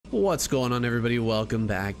What's going on, everybody? Welcome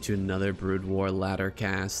back to another Broodwar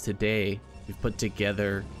Laddercast. Today, we've put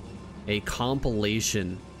together a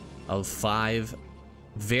compilation of 5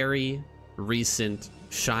 very recent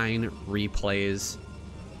Shine replays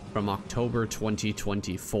from October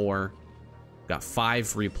 2024. Got 5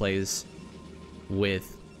 replays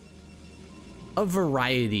with a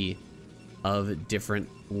variety of different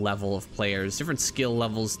level of players, different skill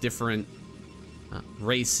levels, different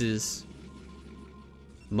races.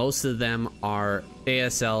 Most of them are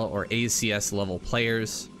ASL or ACS level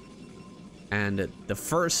players. And the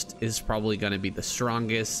first is probably going to be the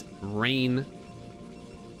strongest, Rain.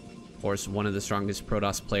 Of course, one of the strongest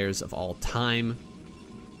Protoss players of all time.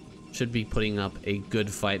 Should be putting up a good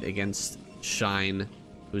fight against Shine,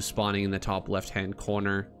 who's spawning in the top left-hand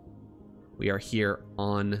corner. We are here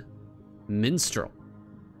on Minstrel.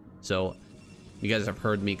 So, you guys have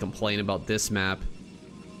heard me complain about this map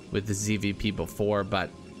with the ZVP before, but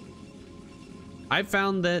I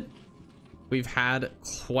found that we've had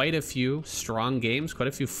quite a few strong games, quite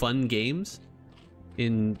a few fun games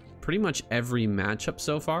in pretty much every matchup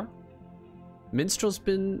so far. Minstrel's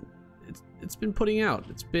been, it's been putting out,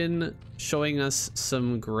 it's been showing us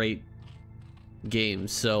some great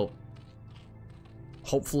games, so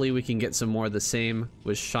hopefully we can get some more of the same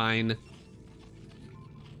with Shine.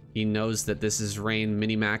 He knows that this is Rain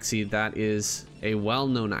Minimaxi. That is a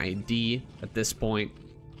well-known ID at this point.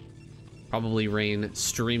 Probably Rain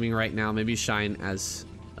streaming right now. Maybe Shine as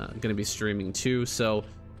gonna be streaming too. So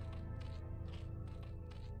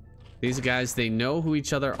these guys, they know who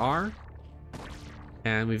each other are.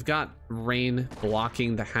 And we've got Rain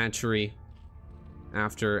blocking the hatchery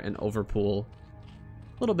after an overpool.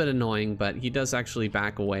 A little bit annoying, but he does actually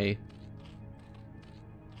back away.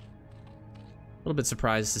 A little bit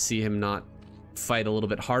surprised to see him not fight a little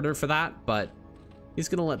bit harder for that, but he's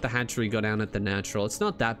gonna let the hatchery go down at the natural. It's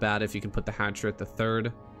not that bad if you can put the hatchery at the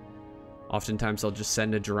third. Oftentimes I'll just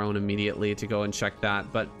send a drone immediately to go and check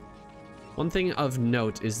that. But one thing of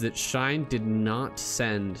note is that Shine did not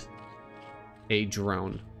send a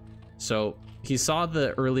drone. So he saw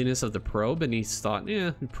the earliness of the probe and he thought,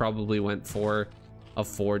 yeah, he probably went for a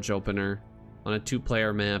forge opener. On a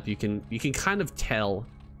 2-player map, you can kind of tell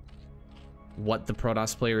what the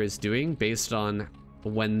Protoss player is doing based on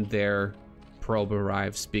when their probe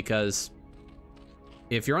arrives, because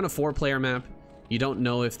if you're on a 4-player map, you don't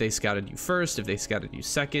know if they scouted you first, if they scouted you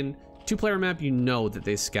second. 2-player map, you know that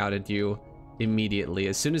they scouted you immediately.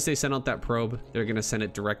 As soon as they send out that probe, they're gonna send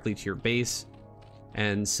it directly to your base.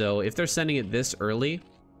 And so if they're sending it this early,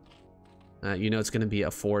 you know it's gonna be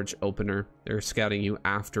a forge opener. They're scouting you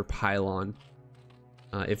after pylon.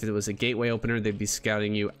 If it was a gateway opener, they'd be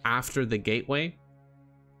scouting you after the gateway.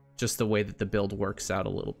 Just the way that the build works out a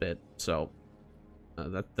little bit. So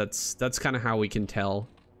that's kind of how we can tell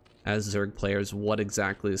as Zerg players what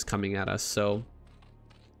exactly is coming at us. So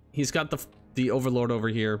he's got the Overlord over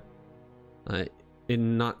here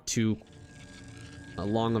in not too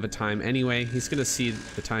long of a time anyway. He's gonna see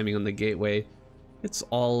the timing on the gateway. It's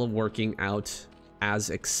all working out as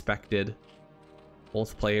expected.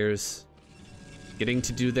 Both players getting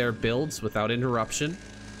to do their builds without interruption.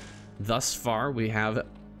 Thus far, we have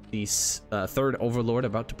the third Overlord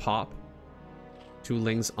about to pop. 2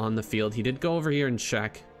 Lings on the field. He did go over here and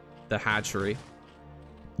check the hatchery,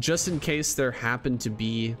 just in case there happened to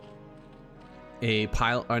be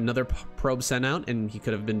another probe sent out, and he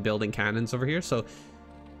could have been building cannons over here. So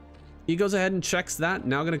he goes ahead and checks that.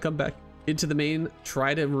 Now gonna come back into the main,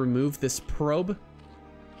 try to remove this probe.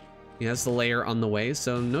 He has the layer on the way,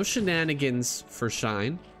 so no shenanigans for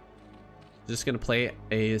Shine. Just gonna play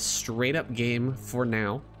a straight up game for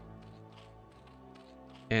now.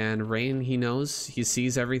 And Rain, he knows, he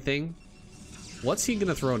sees everything. What's he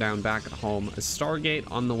gonna throw down back at home? A Stargate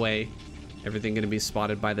on the way. Everything gonna be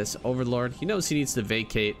spotted by this Overlord. He knows he needs to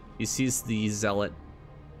vacate. He sees the Zealot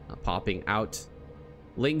popping out.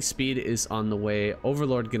 Ling speed is on the way.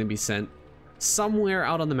 Overlord gonna be sent somewhere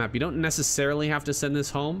out on the map. You don't necessarily have to send this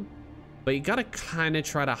home, but you gotta kind of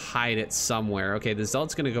try to hide it somewhere. Okay, the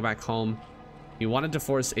Zealot's gonna go back home. He wanted to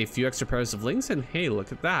force a few extra pairs of Lings, and hey,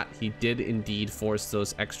 look at that. He did indeed force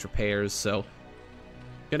those extra pairs, so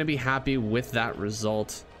gonna be happy with that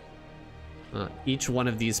result. Each one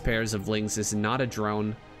of these pairs of Lings is not a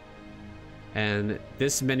drone, and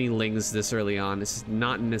this many Lings this early on is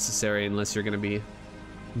not necessary unless you're gonna be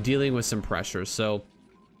dealing with some pressure. So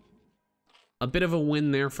a bit of a win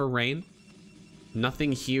there for Rain.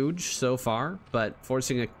 Nothing huge so far, but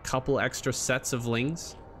forcing a couple extra sets of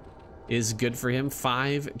Lings is good for him.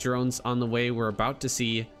 5 drones on the way. We're about to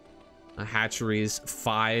see hatcheries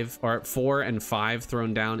 4 and 5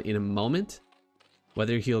 thrown down in a moment.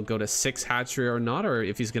 Whether he'll go to 6 hatchery or not, or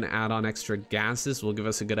if he's going to add on extra gases, will give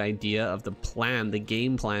us a good idea of the plan, the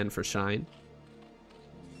game plan for Shine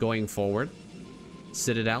going forward.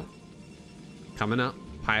 Citadel coming up.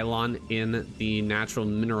 Pylon in the natural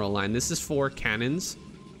mineral line. This is 4 cannons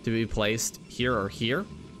to be placed here or here.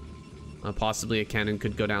 Possibly a cannon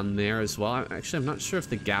could go down there as well. Actually, I'm not sure if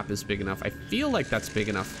the gap is big enough. I feel like that's big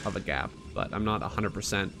enough of a gap, but I'm not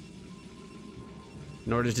 100%.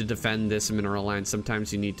 In order to defend this mineral line,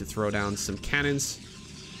 sometimes you need to throw down some cannons.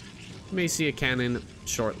 You may see a cannon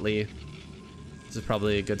shortly. This is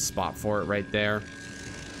probably a good spot for it right there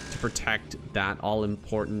to protect that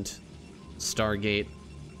all-important Stargate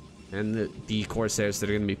and the Corsairs that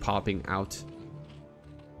are going to be popping out.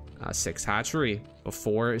 6 hatchery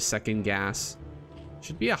before 2nd gas.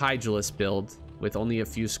 Should be a Hydralisk build with only a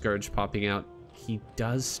few Scourge popping out. He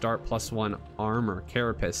does start +1 armor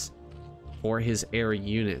carapace for his air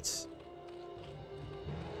units.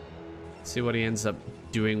 Let's see what he ends up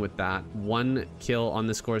doing with that. 1 kill on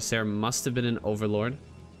this Corsair must have been an Overlord.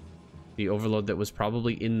 The Overlord that was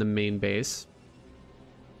probably in the main base.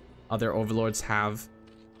 Other Overlords have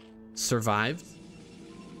survived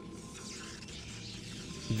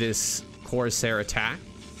this Corsair attack.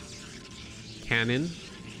 Cannon.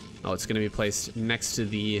 Oh, it's going to be placed next to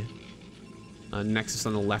the Nexus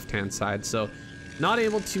on the left-hand side. So, not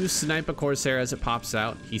able to snipe a Corsair as it pops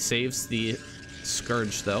out. He saves the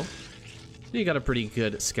Scourge, though. You got a pretty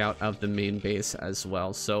good scout of the main base as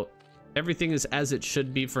well. So, everything is as it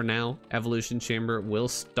should be for now. Evolution Chamber will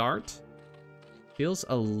start. Feels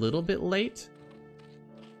a little bit late.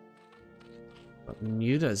 But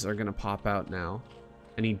mutas are going to pop out now.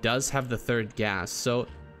 And he does have the 3rd gas. So,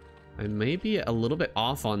 I may be a little bit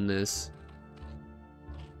off on this.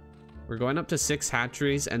 We're going up to 6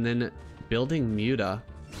 hatcheries and then building muta.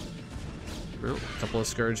 Well, a couple of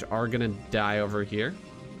Scourge are going to die over here.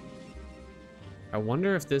 I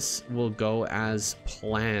wonder if this will go as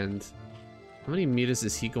planned. How many mutas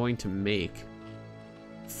is he going to make?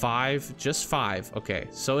 5, just 5. Okay,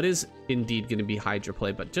 so it is indeed going to be Hydra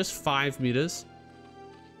play, but just 5 mutas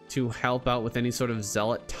to help out with any sort of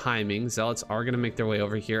Zealot timing. Zealots are going to make their way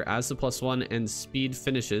over here as the +1 and speed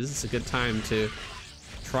finishes. It's a good time to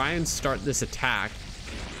try and start this attack.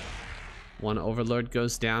 1 Overlord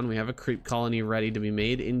goes down. We have a creep colony ready to be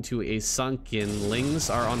made into a sunken. Lings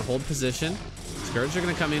are on hold position. Scourge are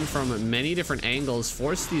going to come in from many different angles,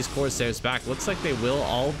 force these Corsairs back. Looks like they will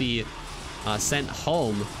all be sent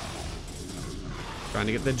home. Trying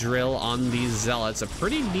to get the drill on these Zealots. A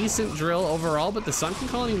pretty decent drill overall, but the sunken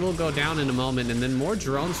colony will go down in a moment, and then more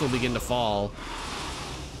drones will begin to fall.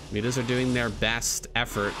 Mutas are doing their best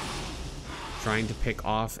effort, trying to pick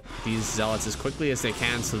off these Zealots as quickly as they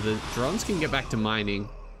can so the drones can get back to mining.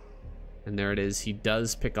 And there it is. He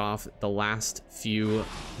does pick off the last few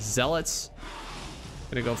Zealots.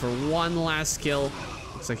 Gonna go for 1 last kill.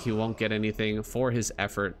 Looks like he won't get anything for his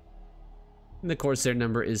effort. And the Corsair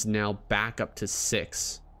number is now back up to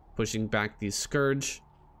 6. Pushing back the Scourge.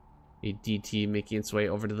 A DT making its way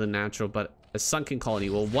over to the natural, but a sunken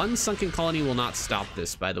colony. Well, 1 sunken colony will not stop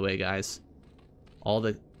this, by the way, guys. All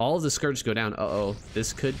of the Scourge go down. Uh-oh.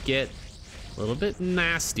 This could get a little bit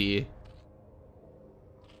nasty.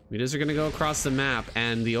 Mutas are going to go across the map,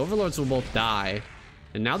 and the Overlords will both die.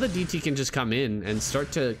 And now the DT can just come in and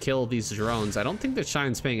start to kill these drones. I don't think that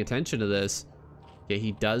Shine's paying attention to this. Okay,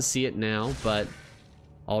 he does see it now, but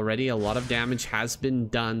already a lot of damage has been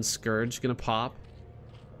done. Scourge going to pop.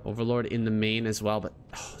 Overlord in the main as well, but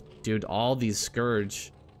oh, dude, all these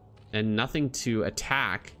Scourge and nothing to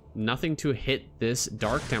attack. Nothing to hit this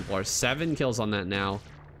Dark Templar. 7 kills on that now.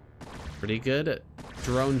 Pretty good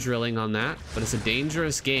drone drilling on that, but it's a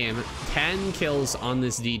dangerous game. 10 kills on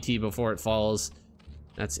this DT before it falls.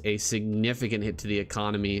 That's a significant hit to the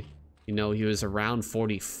economy. You know, he was around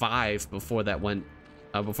 45 before that went,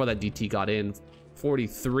 before that DT got in.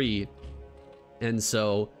 43. And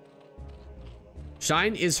so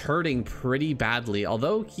Shine is hurting pretty badly,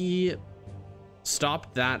 although he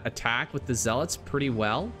stopped that attack with the Zealots pretty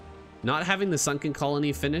well. Not having the sunken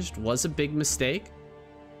colony finished was a big mistake.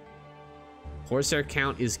 Corsair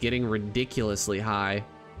count is getting ridiculously high.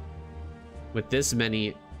 With this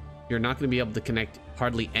many, you're not going to be able to connect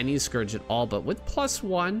hardly any Scourge at all, but with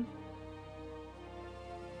 +1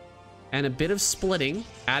 and a bit of splitting,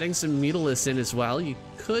 adding some Mutalisks in as well, you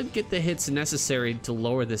could get the hits necessary to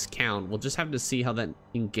lower this count. We'll just have to see how that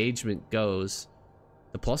engagement goes.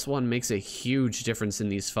 The +1 makes a huge difference in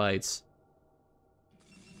these fights.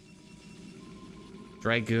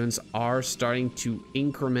 Dragoons are starting to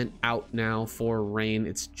increment out now for Rain.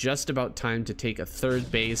 It's just about time to take a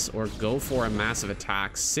third base or go for a massive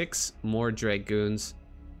attack. 6 more Dragoons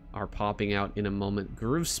are popping out in a moment.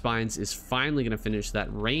 Groove Spines is finally going to finish. That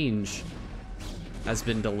range has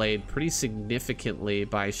been delayed pretty significantly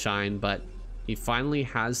by Shine, but he finally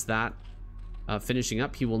has that finishing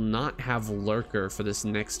up. He will not have Lurker for this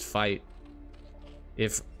next fight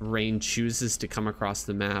if Rain chooses to come across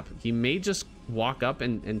the map. He may just walk up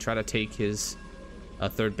and try to take his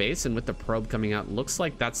third base, and with the probe coming out, looks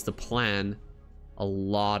like that's the plan. A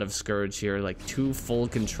lot of Scourge here, like 2 full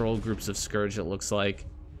control groups of Scourge, it looks like,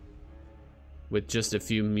 with just a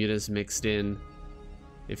few mutas mixed in.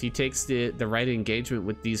 If he takes the right engagement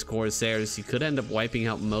with these Corsairs, he could end up wiping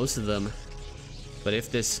out most of them. But if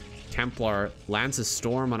this Templar lands a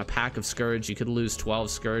storm on a pack of Scourge, you could lose 12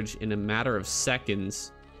 Scourge in a matter of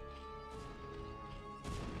seconds.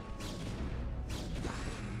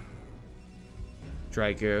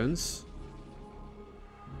 Dragoons.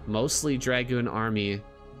 Mostly Dragoon army.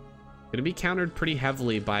 Gonna be countered pretty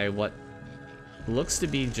heavily by what looks to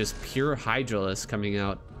be just pure Hydralisk coming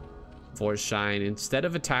out for Shine. Instead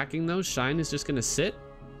of attacking those, Shine is just gonna sit,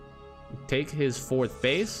 take his 4th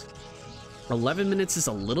base. 11 minutes is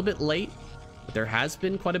a little bit late, but there has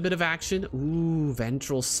been quite a bit of action. Ooh,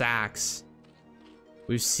 Ventral Sacs.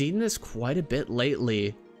 We've seen this quite a bit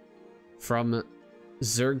lately from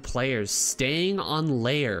Zerg players, staying on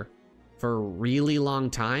layer for a really long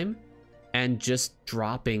time and just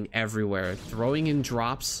dropping everywhere, throwing in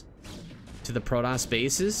drops to the Protoss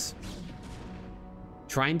bases,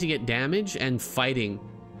 trying to get damage and fighting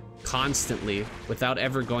constantly without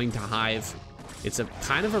ever going to Hive. It's a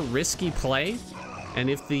kind of a risky play, and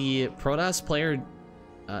if the Protoss player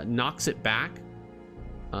knocks it back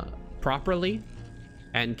properly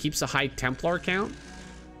and keeps a high Templar count,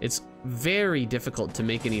 it's very difficult to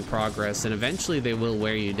make any progress, and eventually they will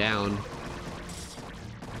wear you down.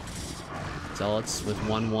 Zealots with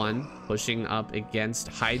 1-1 pushing up against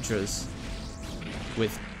Hydras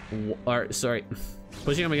with,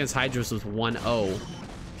 pushing up against Hydras with 1-0.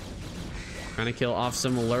 Trying to kill off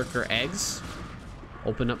some Lurker eggs.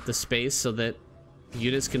 Open up the space so that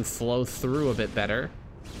units can flow through a bit better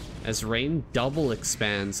as Rain double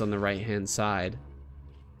expands on the right hand side.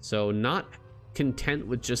 So not content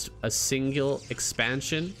with just a single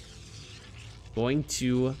expansion, going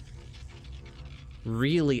to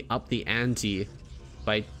really up the ante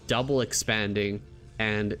by double expanding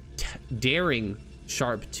and daring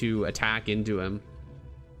Sharp to attack into him.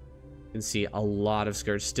 You can see a lot of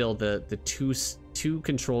Scourge. Still the two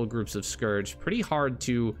control groups of Scourge. Pretty hard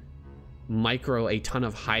to micro a ton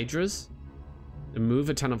of Hydras, move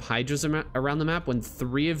a ton of Hydras around the map when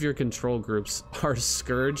 3 of your control groups are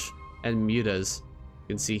Scourge and mutas.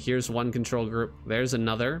 You can see here's one control group, there's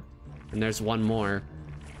another, and there's one more.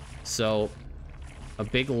 So a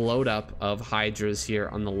big load up of Hydras here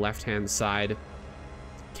on the left hand side.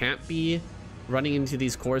 Can't be running into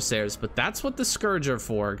these Corsairs, but that's what the Scourge are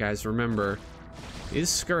for, guys. Remember, these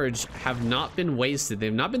Scourge have not been wasted,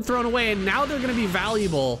 they've not been thrown away, and now they're going to be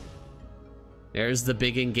valuable. There's the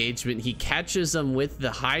big engagement. He catches them with the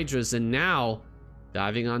Hydras, and now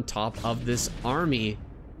diving on top of this army,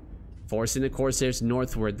 forcing the Corsairs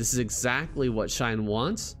northward. This is exactly what Shine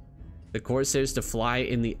wants. The Corsairs to fly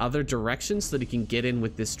in the other direction so that he can get in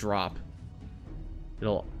with this drop.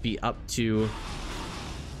 It'll be up to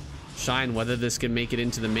Shine whether this can make it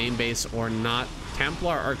into the main base or not.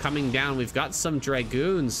 Templar are coming down. We've got some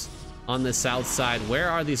Dragoons on the south side. Where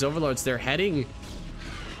are these Overlords? They're heading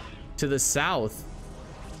to the south,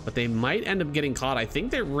 but they might end up getting caught. I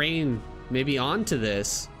think that Rain may be onto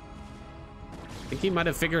this. I think he might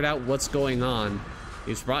have figured out what's going on.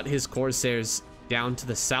 He's brought his Corsairs down to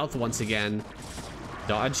the south once again,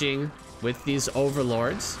 dodging with these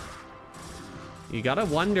Overlords. You gotta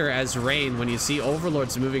wonder as Rain, when you see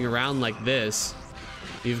Overlords moving around like this,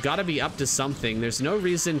 you've got to be up to something. There's no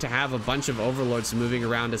reason to have a bunch of Overlords moving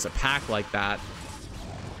around as a pack like that.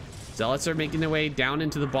 Zealots are making their way down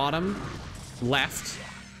into the bottom left,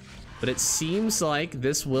 but it seems like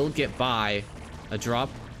this will get by. A drop.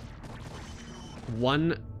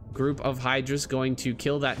 One group of Hydras going to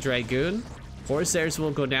kill that Dragoon. Corsairs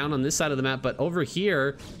will go down on this side of the map, but over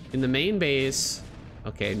here in the main base,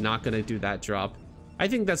 okay, not gonna do that drop. I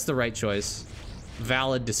think that's the right choice.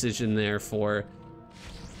 Valid decision there for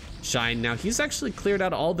Shine. Now he's actually cleared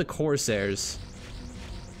out all the Corsairs,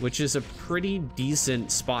 which is a pretty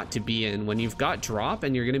decent spot to be in. When you've got drop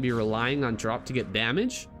and you're gonna be relying on drop to get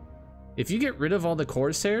damage, if you get rid of all the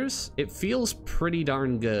Corsairs, it feels pretty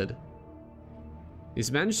darn good.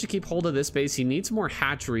 He's managed to keep hold of this base. He needs more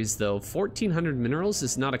hatcheries though. 1,400 minerals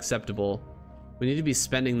is not acceptable. We need to be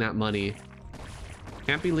spending that money.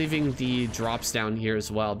 Can't be leaving the drops down here as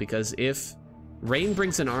well, because if Rain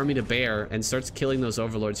brings an army to bear and starts killing those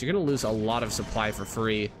overlords, you're gonna lose a lot of supply for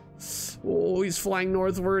free. Oh, he's flying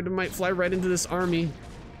northward. Might fly right into this army.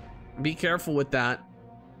 Be careful with that.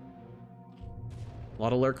 A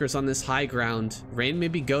lot of lurkers on this high ground. Rain may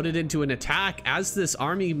be goaded into an attack as this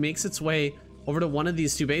army makes its way over to one of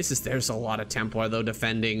these two bases. There's a lot of Templar though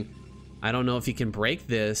defending. I don't know if he can break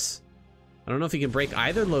this. I don't know if he can break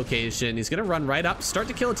either location. He's gonna run right up, start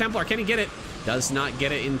to kill a Templar. Can he get it? Does not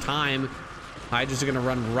get it in time. Hydras are gonna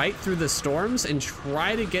run right through the storms and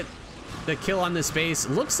try to get the kill on this base.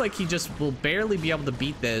 Looks like he just will barely be able to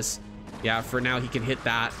beat this. Yeah, for now he can hit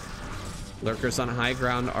that. Lurkers on high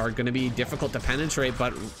ground are gonna be difficult to penetrate,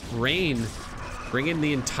 but Rain bringing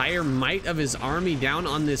the entire might of his army down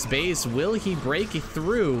on this base. Will he break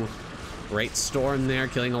through? Great storm there,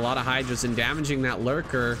 killing a lot of Hydras and damaging that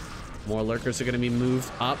lurker. More lurkers are going to be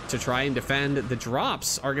moved up to try and defend. The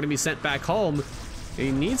drops are going to be sent back home.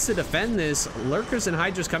 He needs to defend this. Lurkers and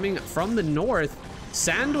Hydras coming from the north,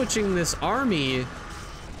 sandwiching this army.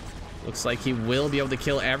 Looks like he will be able to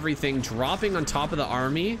kill everything, dropping on top of the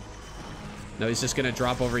army. No, he's just going to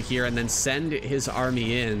drop over here and then send his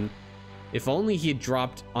army in. If only he had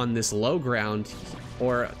dropped on this low ground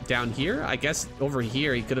or down here. I guess over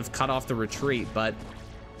here he could have cut off the retreat, but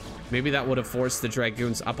maybe that would have forced the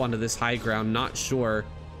Dragoons up onto this high ground. Not sure.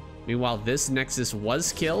 Meanwhile, this Nexus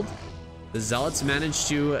was killed. The Zealots managed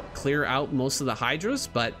to clear out most of the Hydras,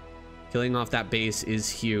 but killing off that base is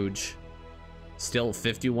huge. Still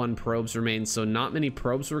 51 probes remain, so not many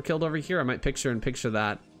probes were killed over here. I might picture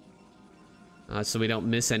that so we don't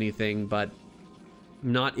miss anything, but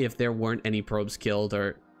not if there weren't any probes killed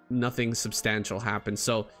or nothing substantial happened.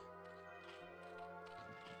 So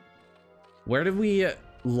where did we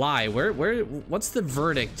lie? What's the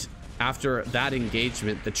verdict after that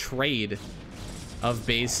engagement? The trade of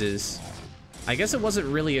bases. I guess it wasn't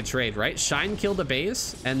really a trade, right? Shine killed a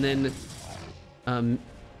base and then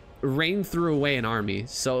Rain threw away an army,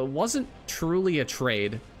 so it wasn't truly a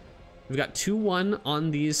trade. We've got 2-1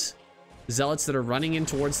 on these Zealots that are running in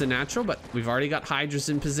towards the natural, but we've already got Hydras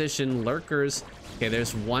in position. Lurkers. Okay,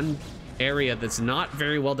 there's one area that's not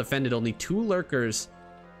very well defended. Only 2 lurkers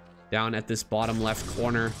down at this bottom left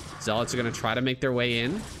corner. Zealots are going to try to make their way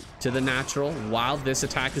in to the natural while this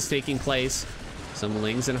attack is taking place. Some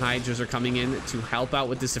Lings and Hydras are coming in to help out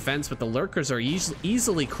with this defense, but the lurkers are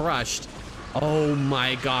easily crushed. Oh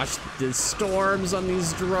my gosh, the storms on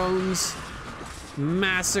these drones.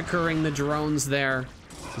 Massacring the drones there.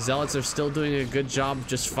 Zealots are still doing a good job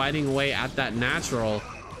just fighting away at that natural.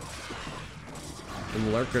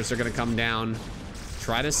 And lurkers are going to come down,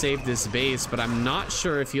 try to save this base, but I'm not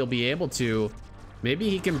sure if he'll be able to. Maybe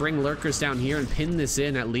he can bring lurkers down here and pin this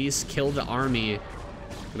in, at least kill the army.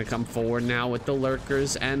 Gonna come forward now with the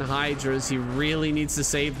lurkers and Hydras. He really needs to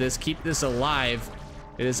save this, keep this alive.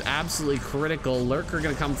 It is absolutely critical. Lurker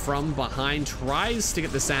gonna come from behind, tries to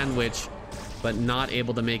get the sandwich, but not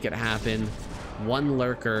able to make it happen. 1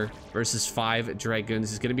 lurker versus 5 Dragoons.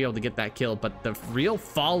 He's gonna be able to get that kill, but the real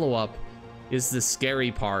follow-up is the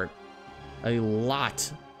scary part. A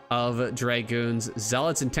lot of Dragoons.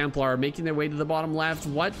 Zealots and Templar are making their way to the bottom left.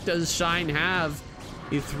 What does Shine have?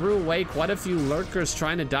 He threw away quite a few lurkers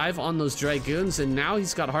trying to dive on those Dragoons, and now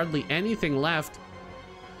he's got hardly anything left.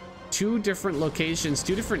 2 different locations,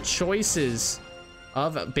 2 different choices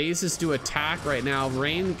of bases to attack right now.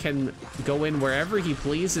 Rain can go in wherever he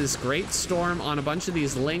pleases. Great storm on a bunch of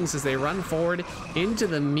these Lings as they run forward into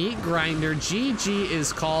the meat grinder. GG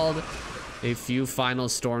is called. A few final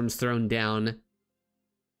storms thrown down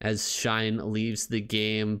as Shine leaves the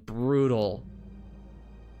game. Brutal.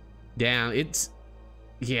 Damn,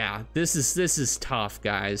 yeah, this is tough,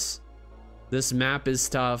 guys. This map is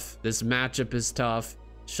tough. This matchup is tough.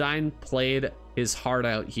 Shine played his heart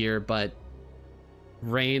out here, but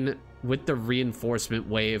Rain, with the reinforcement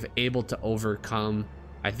wave, able to overcome.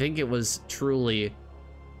 I think it was truly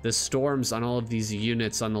the storms on all of these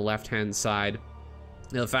units on the left-hand side.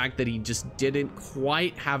 The fact that he just didn't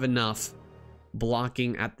quite have enough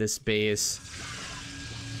blocking at this base.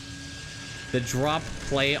 The drop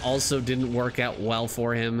play also didn't work out well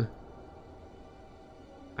for him.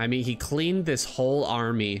 I mean, he cleaned this whole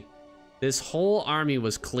army. This whole army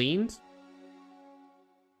was cleaned.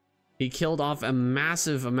 He killed off a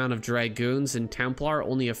massive amount of Dragoons and Templar.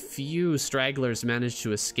 Only a few stragglers managed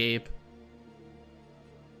to escape.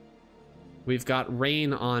 We've got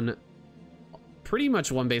Rain on pretty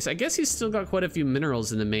much one base. I guess he's still got quite a few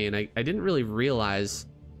minerals in the main. I didn't really realize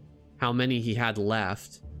how many he had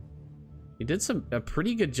left. He did a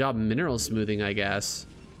pretty good job mineral smoothing, I guess.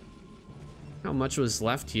 How much was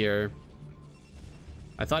left here?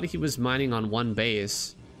 I thought he was mining on one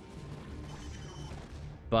base,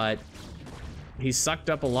 but he sucked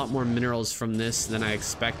up a lot more minerals from this than I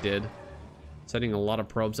expected. Setting a lot of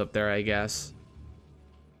probes up there, I guess.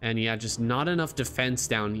 And yeah, just not enough defense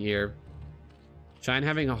down here. Shine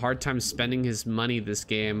having a hard time spending his money this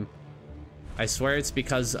game. I swear it's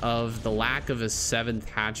because of the lack of a 7th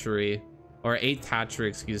hatchery, or 8th hatchery,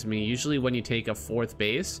 excuse me. Usually when you take a 4th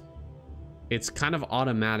base, it's kind of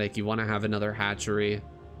automatic. You want to have another hatchery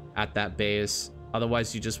at that base.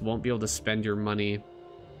 Otherwise, you just won't be able to spend your money.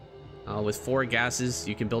 With 4 gases,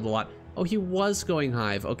 you can build a lot. Oh, he was going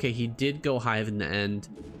hive. Okay, he did go hive in the end.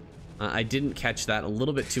 I didn't catch that. A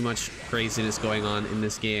little bit too much craziness going on in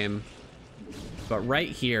this game. But right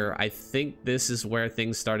here, I think this is where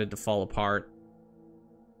things started to fall apart.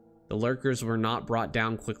 The lurkers were not brought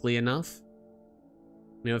down quickly enough.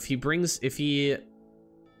 You know, if he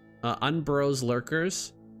unburrows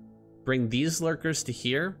lurkers, bring these lurkers to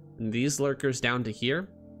here, and these lurkers down to here.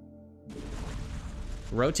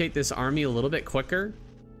 Rotate this army a little bit quicker.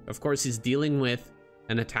 Of course, he's dealing with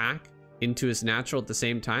an attack into his natural at the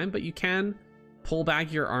same time, but you can pull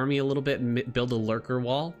back your army a little bit and build a lurker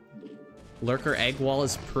wall. Lurker egg wall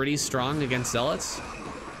is pretty strong against zealots.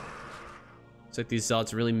 It's like these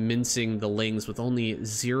zealots really mincing the lings with only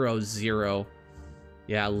 0-0.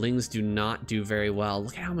 Yeah, lings do not do very well.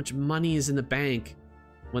 Look at how much money is in the bank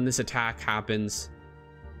when this attack happens.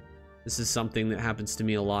 This is something that happens to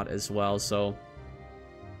me a lot as well, so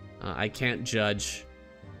I can't judge.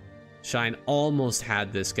 Shine almost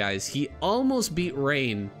had this, guys. He almost beat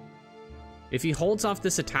Rain. If he holds off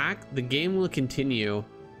this attack, the game will continue.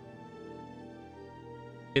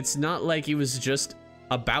 It's not like he was just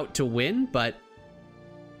about to win, but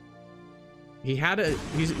he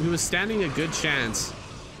was standing a good chance.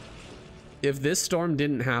 If this storm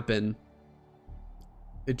didn't happen,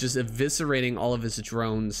 it just eviscerating all of his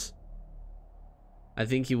drones, I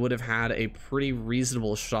think he would have had a pretty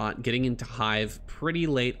reasonable shot getting into hive pretty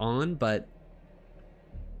late on, but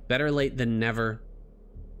better late than never.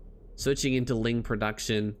 Switching into ling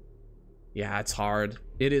production. Yeah, it's hard.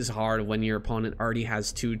 It is hard when your opponent already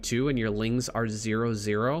has 2-2 and your lings are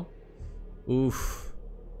 0-0. Oof.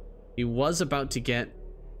 He was about to get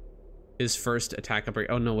his first attack upgrade.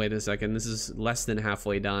 Oh no, wait a second. This is less than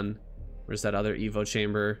halfway done. Where's that other Evo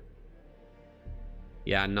chamber?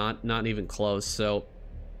 Yeah, not even close. So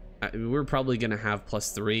we're probably gonna have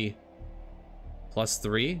 +3.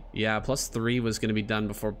 +3? Yeah, +3 was gonna be done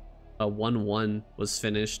before a 1-1 was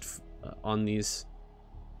finished on these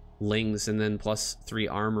lings, and then +3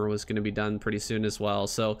 armor was gonna be done pretty soon as well.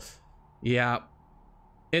 So yeah,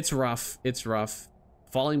 it's rough. It's rough.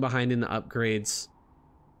 Falling behind in the upgrades.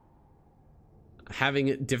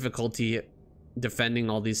 Having difficulty defending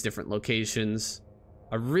all these different locations.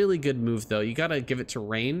 A really good move though. You gotta give it to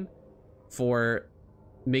Rain for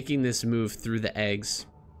making this move through the eggs.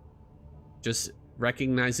 Just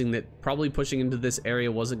recognizing that probably pushing into this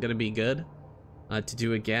area wasn't gonna be good to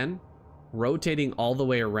do again. Rotating all the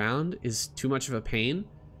way around is too much of a pain.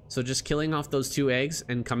 So just killing off those 2 eggs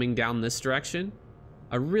and coming down this direction.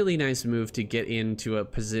 A really nice move to get into a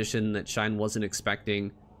position that Shine wasn't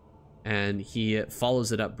expecting. And he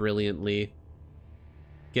follows it up brilliantly.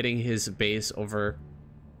 Getting his base over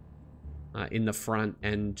in the front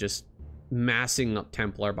and just massing up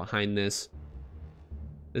Templar behind this.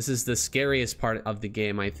 This is the scariest part of the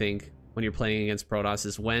game, I think, when you're playing against Protoss,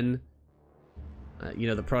 is when you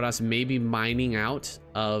know, the Protoss may be mining out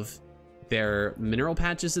of their mineral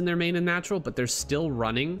patches in their main and natural, but they're still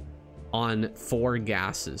running on 4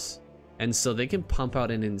 gases, and so they can pump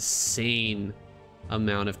out an insane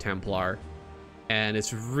amount of Templar, and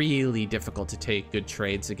it's really difficult to take good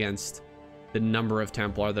trades against the number of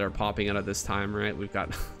Templar that are popping out at this time, right? We've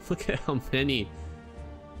got look at how many.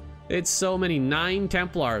 It's so many. 9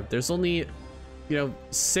 Templar. There's only, you know,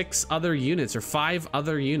 6 other units or 5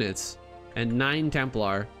 other units and 9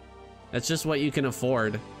 Templar. That's just what you can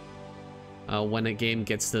afford when a game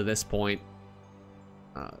gets to this point.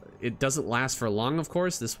 It doesn't last for long, of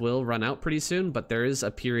course. This will run out pretty soon, but there is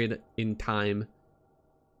a period in time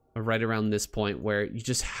right around this point where you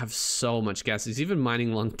just have so much gas. He's even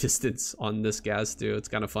mining long distance on this gas too. It's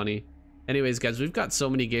kind of funny. Anyways, guys, we've got so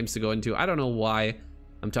many games to go into. I don't know why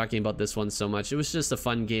I'm talking about this one so much. It was just a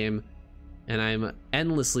fun game, and I'm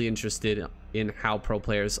endlessly interested in how pro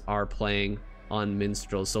players are playing on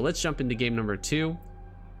Minstrels. So let's jump into game number 2.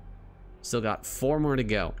 Still got 4 more to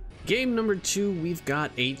go. Game number 2, we've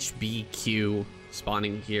got HBQ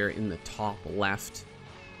spawning here in the top left.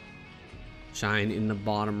 Shine in the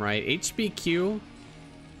bottom right. HBQ,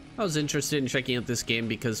 I was interested in checking out this game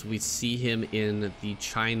because we see him in the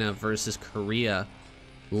China versus Korea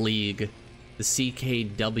League, the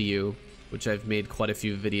CKW, which I've made quite a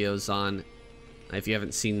few videos on. If you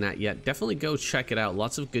haven't seen that yet, definitely go check it out.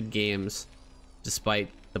 Lots of good games, despite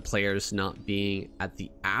the players not being at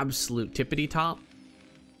the absolute tippity top.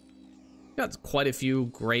 Got quite a few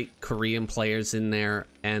great Korean players in there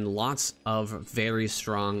and lots of very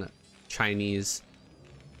strong Chinese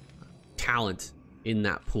talent in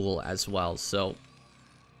that pool as well. So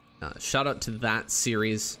shout out to that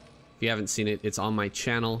series. If you haven't seen it, it's on my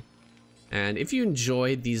channel. And if you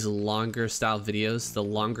enjoyed these longer style videos, the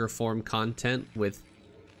longer form content with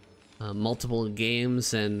multiple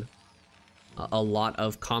games and a lot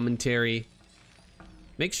of commentary,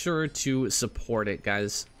 make sure to support it,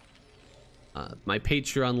 guys. My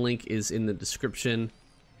Patreon link is in the description.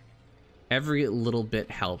 Every little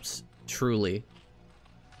bit helps, truly,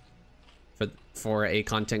 for a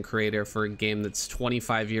content creator for a game that's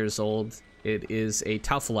 25 years old. It is a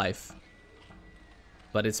tough life,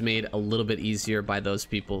 but it's made a little bit easier by those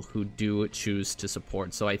people who do choose to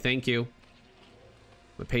support. So I thank you,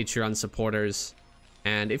 my Patreon supporters.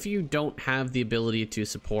 And if you don't have the ability to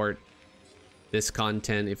support this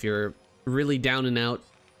content, if you're really down and out,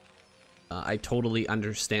 I totally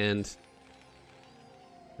understand.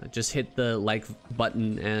 Just hit the like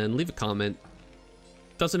button and leave a comment.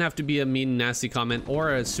 Doesn't have to be a mean, nasty comment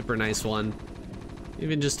or a super nice one.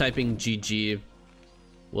 Even just typing GG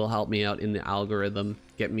will help me out in the algorithm,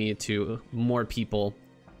 get me to more people.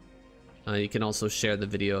 You can also share the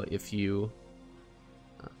video if you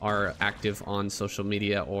are active on social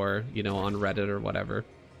media or, you know, on Reddit or whatever.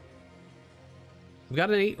 We've got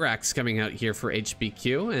an 8 racks coming out here for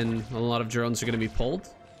HBQ, and a lot of drones are going to be pulled.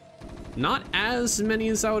 Not as many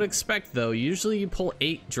as I would expect, though. Usually you pull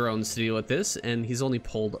 8 drones to deal with this, and he's only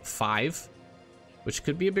pulled 5, which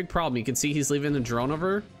could be a big problem. You can see he's leaving the drone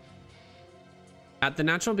over at the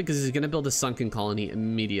natural because he's going to build a sunken colony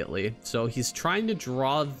immediately. So he's trying to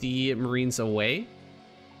draw the Marines away,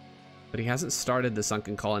 but he hasn't started the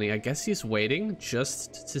sunken colony. I guess he's waiting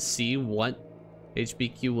just to see what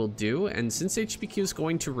HBQ will do. And since HBQ is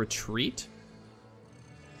going to retreat,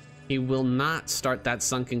 he will not start that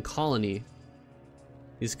sunken colony.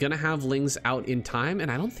 He's gonna have Lings out in time,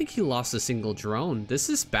 and I don't think he lost a single drone. This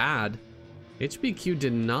is bad. HBQ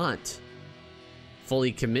did not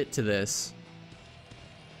fully commit to this.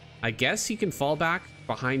 I guess he can fall back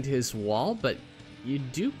behind his wall, but you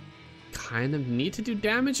do kind of need to do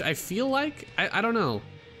damage, I feel like. I don't know.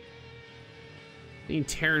 Any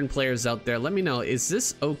Terran players out there, let me know. Is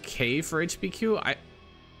this okay for HBQ?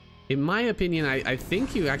 In my opinion, I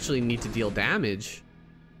think you actually need to deal damage.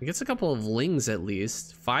 He gets a couple of Lings at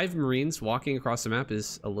least. 5 Marines walking across the map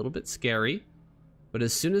is a little bit scary. But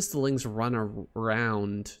as soon as the Lings run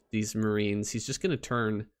around these Marines, he's just going to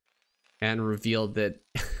turn and reveal that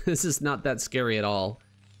this is not that scary at all.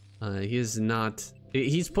 He is not...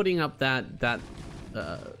 He's putting up that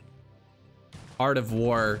Art of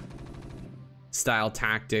War style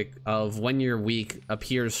tactic of when you're weak,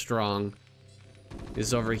 appears strong.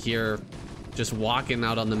 Is over here just walking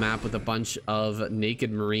out on the map with a bunch of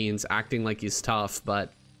naked Marines acting like he's tough,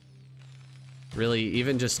 but really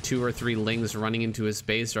even just 2 or 3 Lings running into his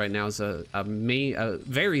base right now is a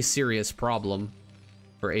very serious problem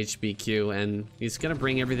for HBQ, and he's gonna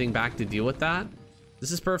bring everything back to deal with that.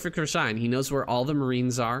 This is perfect for Shine. He knows where all the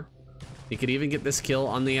Marines are. He could even get this kill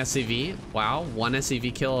on the SCV. Wow, 1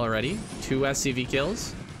 SCV kill already, 2 SCV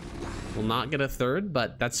kills. Will not get a 3rd,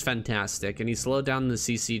 but that's fantastic. And he slowed down the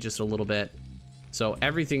CC just a little bit. So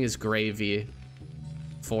everything is gravy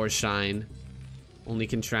for Shine. Only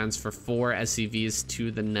can transfer 4 SCVs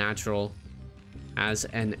to the natural as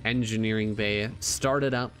an engineering bay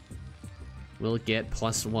started up. We'll get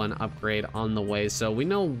 +1 upgrade on the way. So we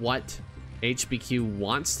know what HBQ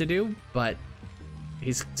wants to do, but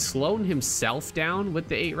he's slowing himself down with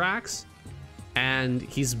the 8 racks, and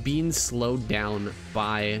he's being slowed down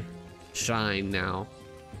by Shine now.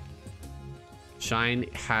 Shine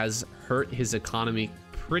has hurt his economy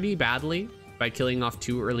pretty badly by killing off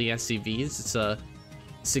 2 early SCVs. It's a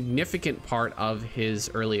significant part of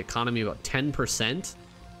his early economy. About 10%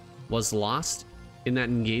 was lost in that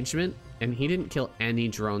engagement, and he didn't kill any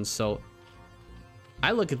drones. So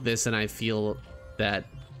I look at this and I feel that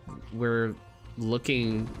we're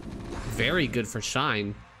looking very good for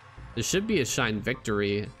Shine. This should be a Shine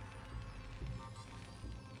victory.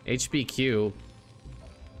 HBQ,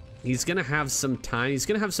 he's gonna have some time, he's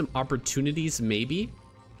gonna have some opportunities maybe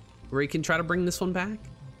where he can try to bring this one back,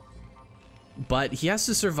 But he has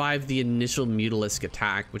to survive the initial Mutalisk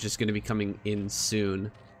attack, which is going to be coming in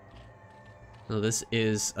soon. Now, this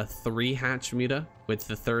is a 3-hatch Muta with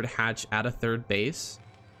the 3rd hatch at a 3rd base.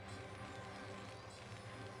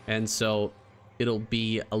 And so it'll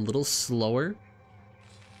be a little slower.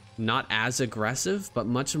 Not as aggressive, but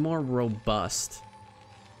much more robust.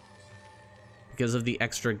 Because of the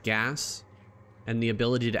extra gas and the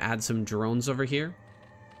ability to add some drones over here.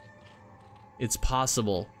 It's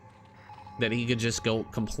possible that he could just go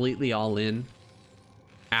completely all in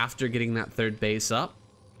after getting that 3rd base up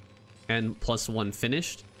and +1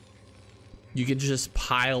 finished. You could just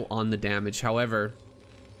pile on the damage. However,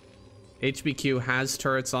 HBQ has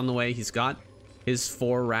turrets on the way. He's got his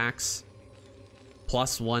 4 racks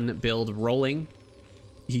 +1 build rolling.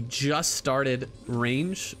 He just started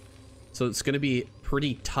range, so it's going to be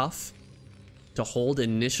pretty tough to hold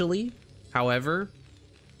initially. However,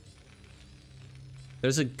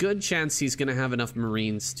 there's a good chance he's going to have enough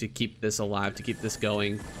Marines to keep this alive, to keep this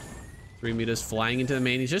going. 3 Mutas flying into the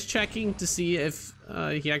main. He's just checking to see if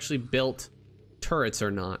he actually built turrets or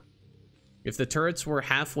not. If the turrets were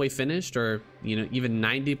halfway finished or, you know, even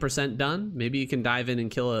 90% done, maybe you can dive in and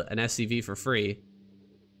kill an SCV for free.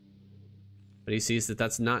 But he sees that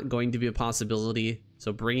that's not going to be a possibility.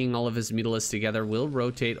 So bringing all of his Mutalisks together will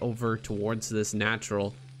rotate over towards this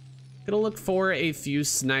natural. Gonna look for a few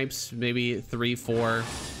snipes, maybe 3, 4,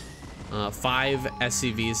 5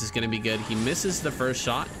 SCVs is gonna be good. He misses the first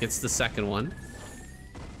shot, gets the second one.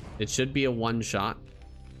 It should be a 1 shot.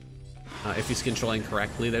 If he's controlling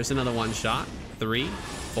correctly. There's another 1 shot. 3,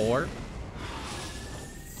 4,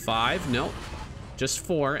 5, nope. Just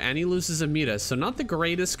 4, and he loses a Muta. So not the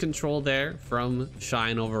greatest control there from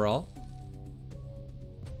Shine overall.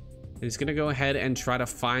 He's gonna go ahead and try to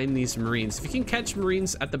find these Marines. If he can catch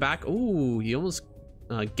Marines at the back, ooh, he almost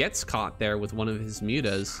gets caught there with one of his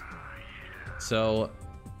Mutas. So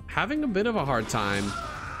having a bit of a hard time.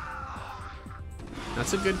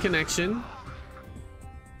 That's a good connection.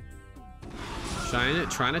 Shine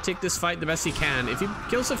trying to take this fight the best he can. If he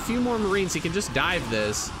kills a few more Marines, he can just dive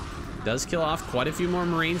this. Does kill off quite a few more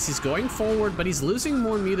Marines. He's going forward, but he's losing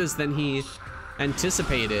more Mutas than he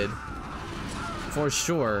anticipated, for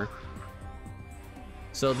sure.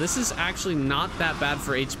 So this is actually not that bad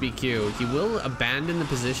for HBQ. He will abandon the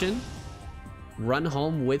position, run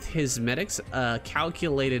home with his medics. A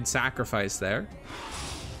calculated sacrifice there.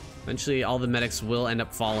 Eventually, all the medics will end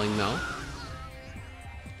up falling, though.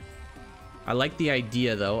 I like the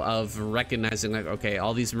idea, though, of recognizing, like, okay,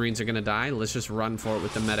 all these Marines are gonna die. Let's just run for it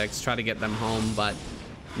with the medics, try to get them home, but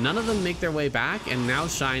none of them make their way back, and now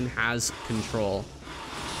Shine has control.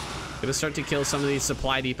 Gonna start to kill some of these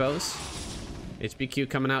supply depots. HBQ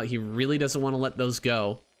coming out. He really doesn't want to let those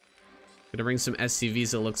go. Gonna bring some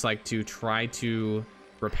SCVs, it looks like, to try to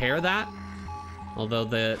repair that. Although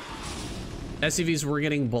the SCVs were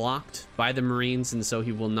getting blocked by the Marines, and so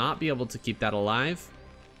he will not be able to keep that alive.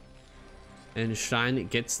 And Shine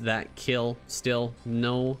gets that kill. Still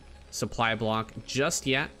no supply block just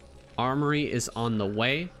yet. Armory is on the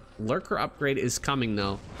way. Lurker upgrade is coming,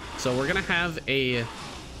 though. So we're gonna have a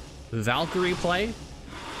Valkyrie play.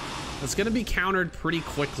 It's gonna be countered pretty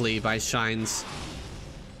quickly by Shine's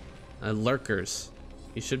Lurkers.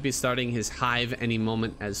 He should be starting his Hive any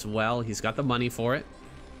moment as well. He's got the money for it.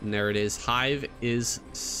 And there it is. Hive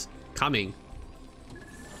is coming.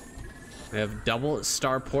 We have double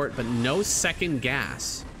starport, but no second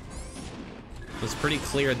gas. It's pretty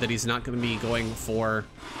clear that he's not going to be going for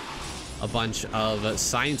a bunch of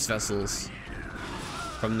science vessels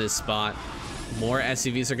from this spot. More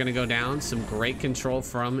SCVs are going to go down. Some great control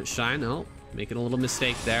from Shine. Oh, making a little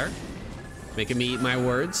mistake there. Making me eat my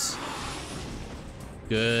words.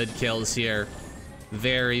 Good kills here.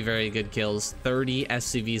 Very, very good kills. 30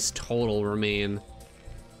 SCVs total remain.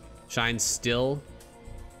 Shine still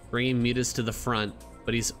bringing Mutas to the front,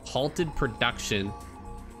 but he's halted production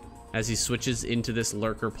as he switches into this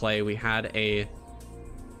Lurker play. We had a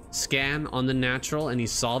scan on the natural, and he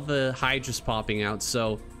saw the Hydras popping out,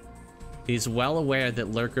 so he's well aware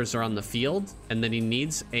that Lurkers are on the field and that he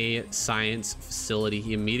needs a science facility.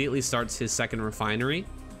 He immediately starts his second refinery.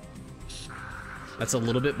 That's a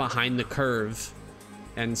little bit behind the curve,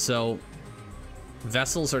 and so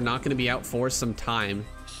vessels are not going to be out for some time.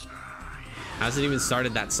 Hasn't even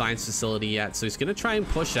started that science facility yet, so he's going to try and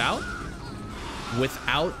push out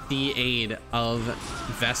without the aid of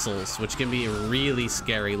vessels, which can be really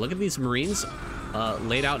scary. Look at these Marines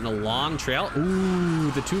laid out in a long trail.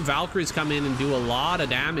 Ooh, the 2 Valkyries come in and do a lot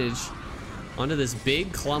of damage onto this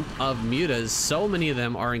big clump of Mutas. So many of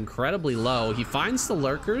them are incredibly low. He finds the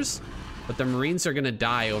Lurkers, but the Marines are going to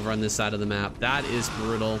die over on this side of the map. That is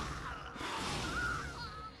brutal.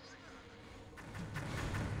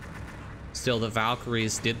 Still, the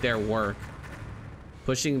Valkyries did their work,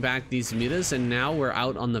 pushing back these mutas, and now we're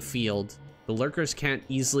out on the field. The lurkers can't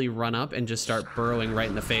easily run up and just start burrowing right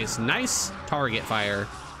in the face. Nice target fire.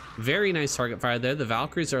 Very nice target fire there. The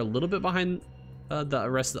Valkyries are a little bit behind the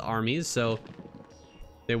rest of the armies, so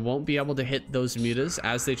they won't be able to hit those mutas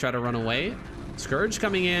as they try to run away. Scourge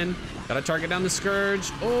coming in. Gotta target down the Scourge.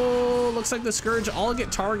 Oh, looks like the Scourge all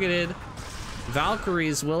get targeted.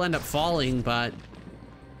 Valkyries will end up falling, but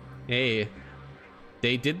hey,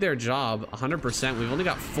 they did their job 100%. We've only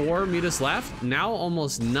got 4 mutas left. Now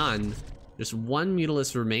almost none. Just 1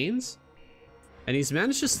 mutalist remains. And he's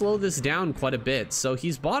managed to slow this down quite a bit. So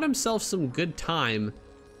he's bought himself some good time.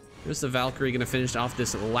 Here's the Valkyrie gonna finish off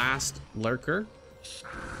this last lurker.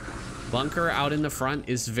 Bunker out in the front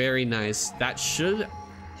is very nice. That should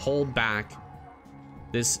hold back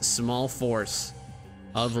this small force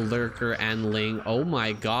of lurker and ling. Oh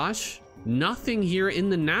my gosh. Nothing here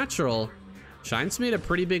in the natural. Shine's made a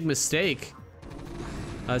pretty big mistake.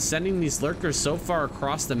 Sending these lurkers so far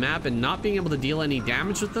across the map and not being able to deal any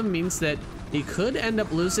damage with them means that he could end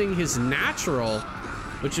up losing his natural,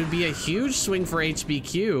 which would be a huge swing for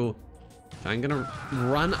HBQ. I'm gonna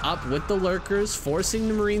run up with the lurkers, forcing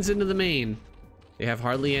the Marines into the main. They have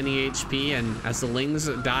hardly any HP, and as the lings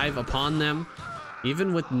dive upon them,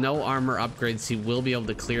 even with no armor upgrades, he will be able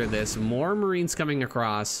to clear this. More Marines coming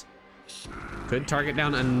across. Could target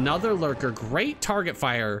down another lurker. Great target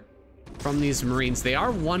fire from these Marines. They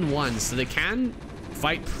are 1-1, so they can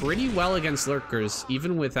fight pretty well against lurkers,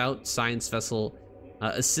 even without science vessel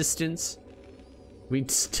assistance.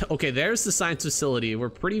 Okay, there's the science facility. We're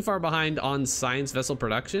pretty far behind on science vessel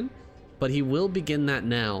production, but he will begin that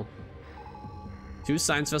now. 2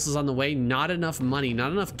 science vessels on the way. Not enough money,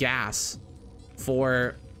 not enough gas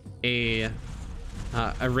for a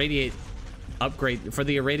radiate upgrade, for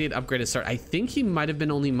the irradiate upgrade to start. I think he might have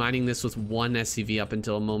been only mining this with 1 SCV up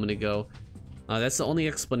until a moment ago. That's the only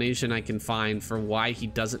explanation I can find for why he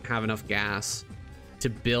doesn't have enough gas to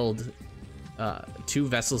build 2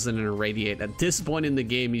 vessels and an irradiate. At this point in the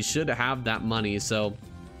game, he should have that money, so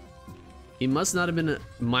he must not have been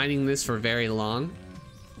mining this for very long.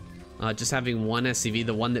 Just having 1 SCV,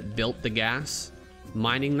 the one that built the gas,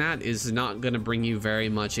 mining that is not going to bring you very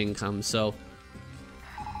much income. So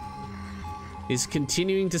he's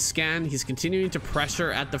continuing to scan, he's continuing to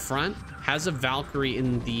pressure at the front, has a Valkyrie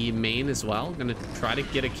in the main as well. Gonna try to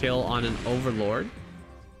get a kill on an Overlord,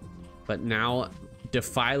 but now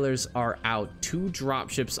Defilers are out. 2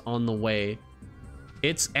 dropships on the way.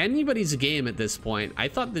 It's anybody's game at this point. I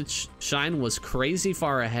thought that Shine was crazy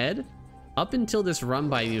far ahead up until this run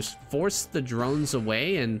by. He just forced the drones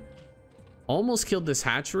away and almost killed this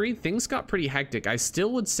hatchery. Things got pretty hectic. I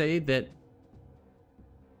still would say that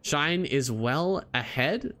Shine is well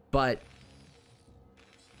ahead, but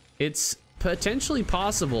it's potentially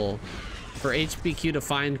possible for HBQ to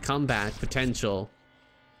find comeback potential.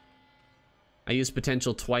 I used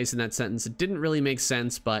potential twice in that sentence. It didn't really make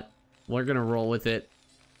sense, but we're gonna roll with it.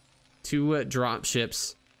 2 drop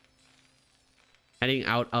ships heading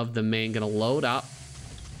out of the main, gonna load up.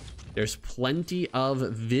 There's plenty of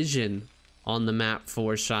vision on the map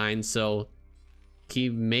for Shine, so he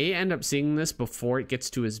may end up seeing this before it gets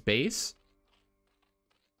to his base.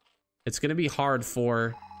 It's gonna be hard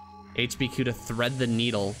for HBQ to thread the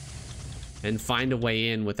needle and find a way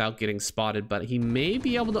in without getting spotted, but he may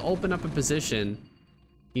be able to open up a position.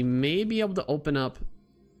 He may be able to open up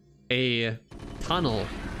a tunnel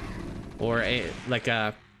or a like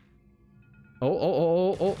a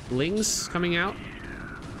Ling's coming out.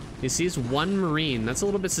 He sees 1 Marine. That's a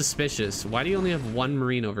little bit suspicious. Why do you only have 1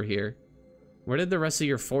 Marine over here? Where did the rest of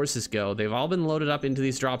your forces go? They've all been loaded up into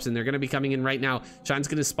these drops, and they're going to be coming in right now. Shine's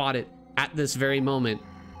going to spot it at this very moment.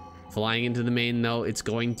 Flying into the main, though, it's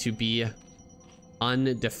going to be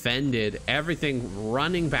undefended. Everything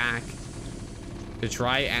running back to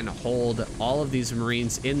try and hold all of these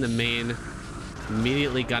Marines in the main.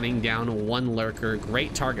 Immediately gunning down 1 lurker.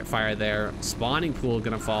 Great target fire there. Spawning pool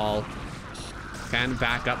gonna fall. Can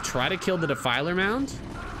back up. Try to kill the Defiler Mound.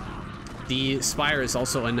 The Spire is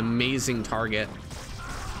also an amazing target.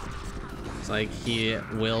 It's like he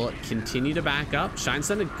will continue to back up. Shine's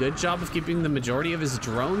done a good job of keeping the majority of his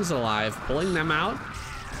drones alive, pulling them out.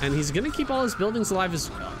 And he's gonna keep all his buildings alive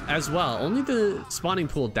as well. Only the spawning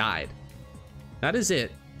pool died. That is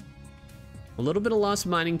it. A little bit of lost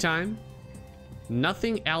mining time.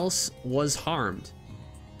 Nothing else was harmed.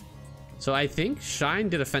 So I think Shine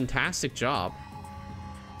did a fantastic job.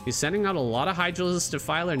 He's sending out a lot of Hydralis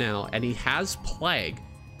Defiler now, and he has Plague.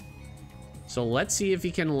 So let's see if he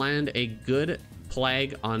can land a good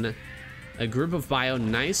Plague on a group of Bio.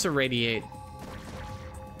 Nice Irradiate.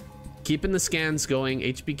 Keeping the scans going.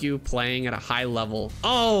 HBQ playing at a high level.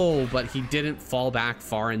 Oh, but he didn't fall back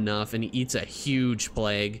far enough, and he eats a huge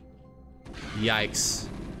plague. Yikes.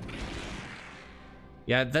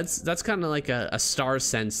 Yeah, that's kind of like a star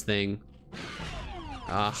sense thing.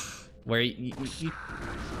 Where you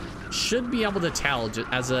should be able to tell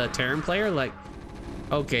as a Terran player, like,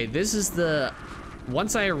 okay, this is the...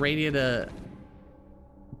 Once I irradiate a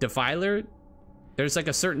Defiler, there's like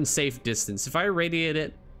a certain safe distance. If I irradiate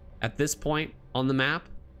it at this point on the map,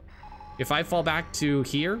 if I fall back to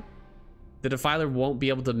here, the Defiler won't be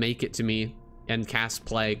able to make it to me and cast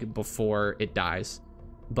Plague before it dies.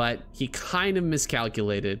 But he kind of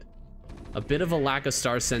miscalculated. A bit of a lack of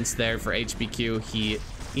star sense there for HBQ. He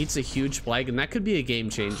eats a huge Plague, and that could be a game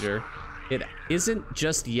changer. It isn't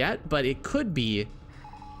just yet, but it could be.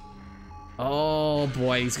 Oh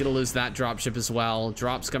boy, he's gonna lose that dropship as well.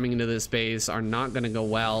 Drops coming into this base are not gonna go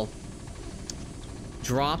well.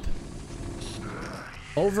 Drop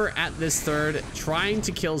over at this third, trying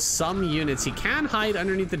to kill some units. He can hide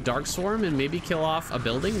underneath the Dark Swarm and maybe kill off a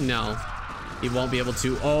building. No, he won't be able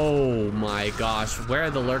to. Oh my gosh, where are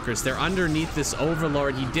the lurkers? They're underneath this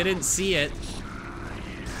Overlord. He didn't see it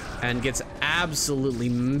and gets absolutely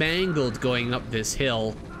mangled going up this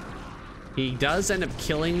hill. He does end up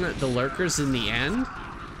killing the lurkers in the end,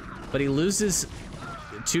 but he loses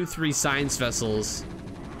 2-3 science vessels,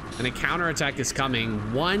 and a counterattack is coming.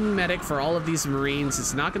 One medic for all of these Marines.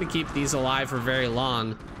 It's not going to keep these alive for very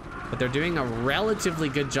long, but they're doing a relatively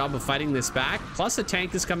good job of fighting this back. Plus a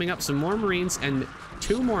tank is coming up, some more Marines, and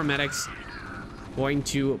 2 more medics going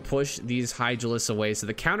to push these Hydralisks away. So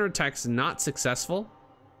the counterattack's not successful,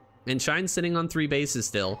 and Shine's sitting on 3 bases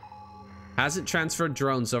still. Hasn't transferred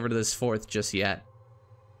drones over to this 4th just yet.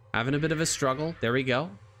 Having a bit of a struggle. There we go.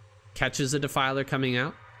 Catches a Defiler coming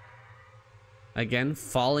out. Again,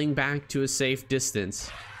 falling back to a safe distance.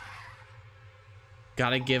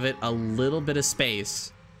 Gotta give it a little bit of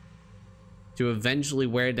space to eventually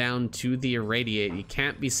wear down to the Irradiate. You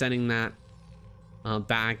can't be sending that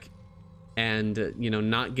back and, you know,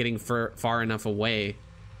 not getting far enough away.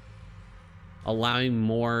 Allowing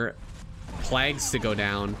more plagues to go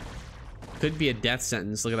down. Could be a death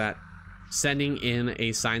sentence. Look at that. Sending in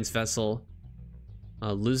a science vessel.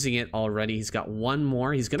 Losing it already. He's got 1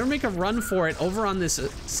 more. He's gonna make a run for it over on this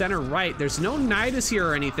center right. There's no Nidus here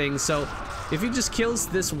or anything, so if he just kills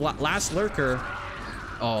this last lurker...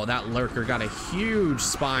 Oh, that lurker got a huge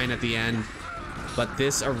spine at the end. But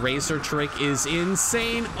this eraser trick is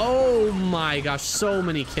insane. Oh my gosh, so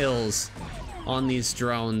many kills on these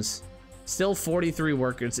drones. Still 43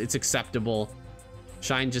 workers. It's acceptable.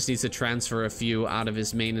 Shine just needs to transfer a few out of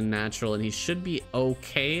his main and natural, and he should be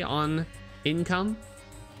okay on income.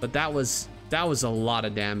 But that was a lot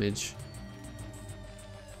of damage.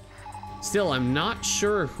 Still, I'm not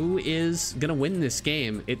sure who is gonna win this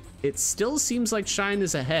game. It still seems like Shine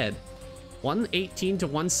is ahead. 118 to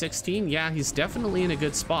 116. Yeah, he's definitely in a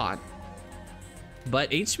good spot. But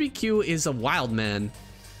HBQ is a wild man.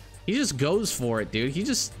 He just goes for it, dude. He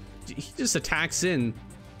just attacks in.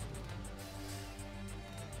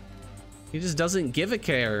 He just doesn't give a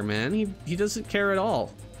care, man. He doesn't care at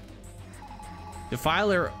all.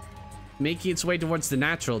 Defiler making its way towards the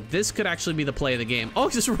natural. This could actually be the play of the game. Oh,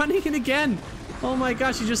 just running in again. Oh my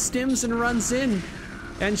gosh, he just stims and runs in.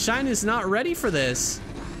 And Shine is not ready for this.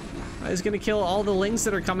 He's gonna kill all the lings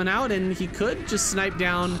that are coming out, and he could just snipe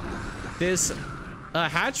down this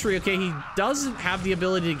hatchery. Okay, he doesn't have the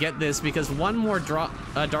ability to get this because 1 more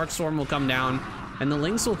Dark Swarm will come down, and the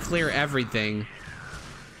lings will clear everything.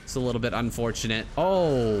 It's a little bit unfortunate.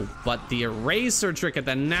 Oh, but the eraser trick at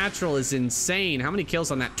the natural is insane. How many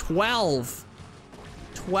kills on that? 12.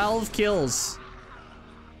 12 kills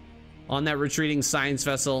on that retreating science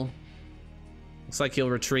vessel. Looks like he'll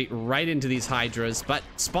retreat right into these Hydras, but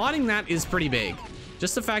spotting that is pretty big.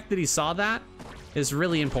 Just the fact that he saw that is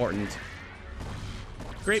really important.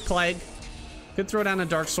 Great Plague. Could throw down a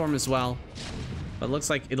Dark Storm as well, but looks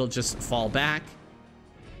like it'll just fall back.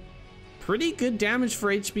 Pretty good damage for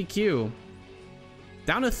HBQ.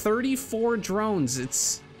 Down to 34 drones.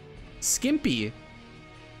 It's skimpy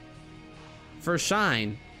for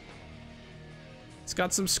Shine. It's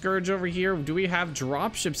got some Scourge over here. Do we have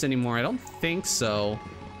dropships anymore? I don't think so.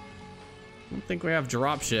 I don't think we have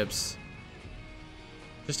dropships.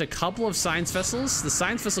 Just a couple of science vessels. The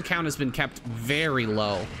science vessel count has been kept very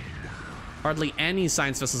low. Hardly any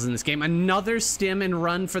science vessels in this game. Another stim and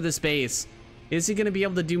run for this base. Is he going to be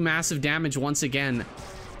able to do massive damage once again?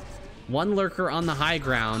 1 lurker on the high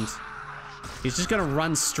ground. He's just going to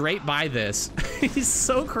run straight by this. He's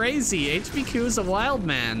so crazy. HBQ is a wild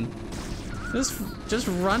man. Just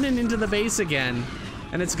running into the base again.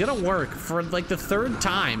 And it's gonna work for like the 3rd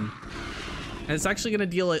time. And it's actually gonna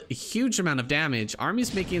deal a huge amount of damage.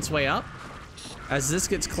 Army's making its way up. As this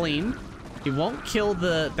gets clean, he won't kill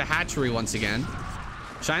the hatchery once again.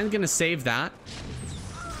 Shine's gonna save that.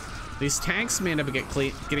 These tanks may end up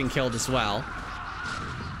getting killed as well.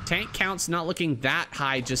 Tank count's not looking that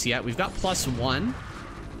high just yet. We've got +1.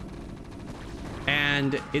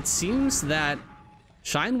 And it seems that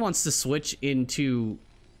Shine wants to switch into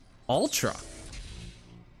Ultra.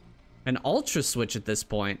 An Ultra switch at this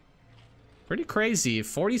point. Pretty crazy.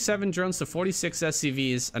 47 drones to 46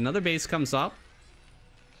 SCVs. Another base comes up.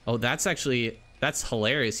 Oh, that's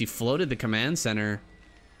hilarious. He floated the command center.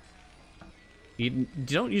 You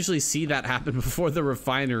don't usually see that happen before the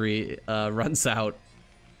refinery runs out.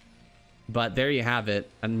 But there you have it.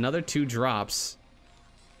 Another 2 drops.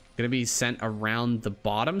 Gonna be sent around the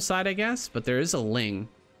bottom side, I guess. But there is a Ling.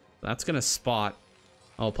 That's gonna spot.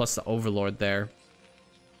 Oh, plus the Overlord there.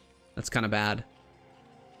 That's kind of bad.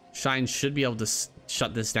 Shine should be able to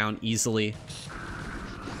shut this down easily.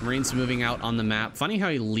 Marines moving out on the map. Funny how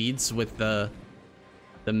he leads with the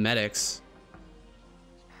medics.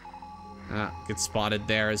 Gets spotted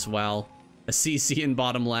there as well. A CC in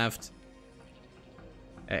bottom left.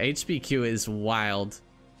 HBQ is wild.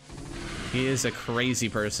 He is a crazy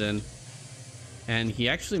person. And he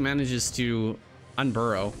actually manages to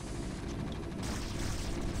unburrow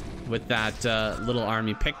with that little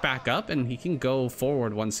army. Pick back up, and he can go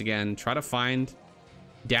forward once again. Try to find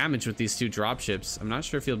damage with these 2 dropships. I'm not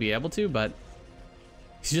sure if he'll be able to, but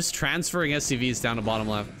he's just transferring SCVs down to bottom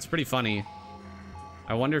left. It's pretty funny.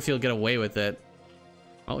 I wonder if he'll get away with it.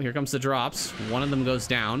 Oh, here comes the drops. One of them goes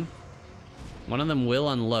down. One of them will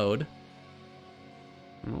unload.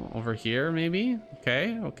 Oh, over here, maybe?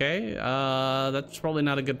 Okay, okay. That's probably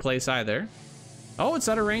not a good place either. Oh, it's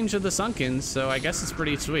out of range of the Sunkens, so I guess it's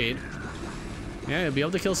pretty sweet. Yeah, you'll be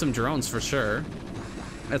able to kill some drones for sure.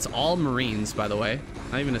 That's all Marines, by the way.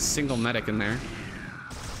 Not even a single medic in there.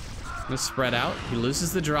 Gonna spread out. He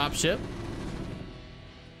loses the dropship.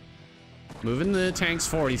 Moving the tanks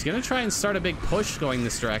forward. He's gonna try and start a big push going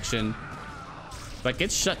this direction. But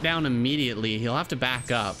gets shut down immediately. He'll have to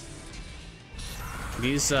back up.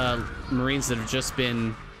 These Marines that have just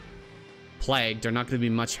been plagued are not going to be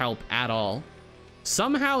much help at all.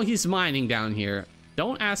 Somehow he's mining down here.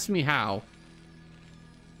 Don't ask me how.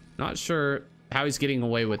 Not sure how he's getting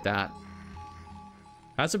away with that.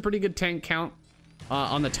 That's a pretty good tank count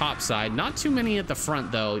on the top side. Not too many at the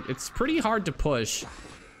front, though. It's pretty hard to push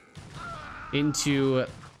into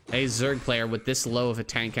a Zerg player with this low of a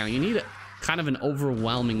tank count. You need kind of an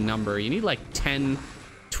overwhelming number. You need like 10,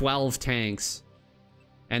 12 tanks.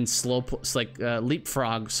 And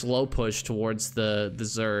leapfrog, slow push towards the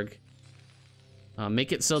Zerg.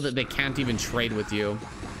 Make it so that they can't even trade with you.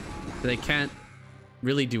 They can't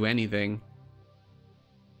really do anything.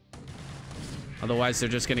 Otherwise, they're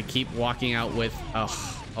just gonna keep walking out with,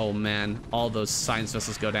 oh man, all those science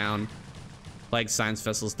vessels go down. Plague science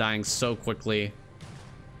vessels dying so quickly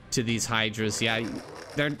to these Hydras. Yeah,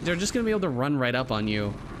 they're just gonna be able to run right up on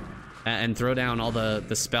you and throw down all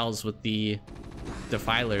the spells with the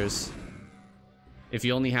defilers. If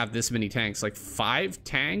you only have this many tanks, like 5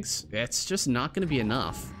 tanks, it's just not going to be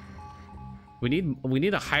enough. We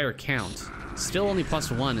need a higher count. Still only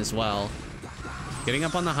 +1 as well. Getting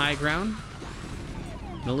up on the high ground.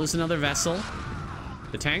 Gonna lose another vessel.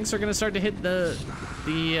 The tanks are gonna start to hit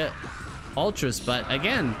the ultras, but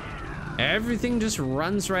again, everything just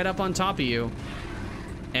runs right up on top of you,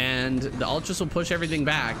 and the ultras will push everything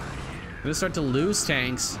back. We're gonna start to lose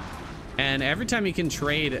tanks. And every time you can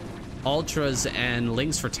trade ultras and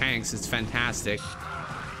links for tanks, it's fantastic.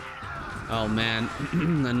 Oh man,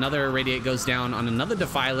 another radiate goes down on another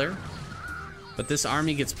defiler. But this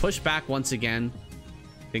army gets pushed back once again.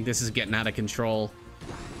 I think this is getting out of control.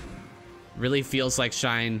 Really feels like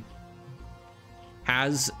Shine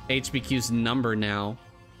has HBQ's number now.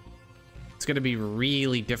 It's gonna be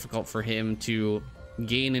really difficult for him to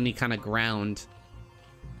gain any kind of ground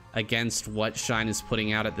against what Shine is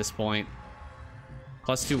putting out at this point.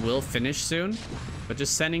 +2 will finish soon, but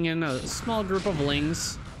just sending in a small group of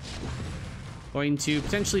Lings. Going to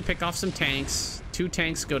potentially pick off some tanks. 2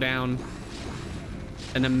 tanks go down.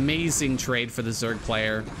 An amazing trade for the Zerg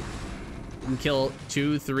player. You can kill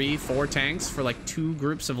 2, 3, 4 tanks for like 2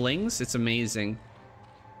 groups of Lings. It's amazing.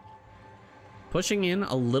 Pushing in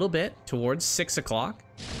a little bit towards 6 o'clock.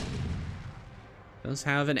 Does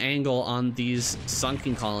have an angle on these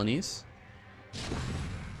sunken colonies.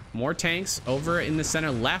 More tanks over in the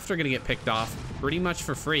center left are going to get picked off pretty much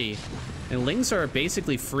for free. And Lings are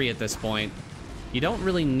basically free at this point. You don't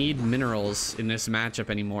really need minerals in this matchup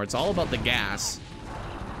anymore. It's all about the gas.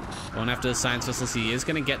 Going after the science vessels. He is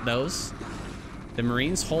going to get those. The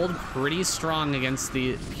Marines hold pretty strong against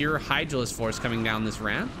the pure Hydralisk force coming down this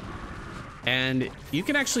ramp. And you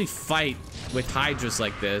can actually fight with Hydras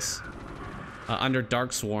like this under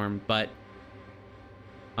Dark Swarm, but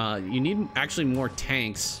you need actually more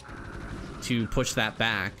tanks to push that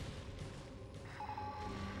back.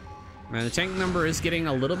 Now, the tank number is getting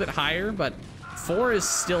a little bit higher, but 4 is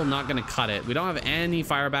still not going to cut it. We don't have any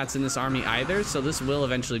fire bats in this army either, so this will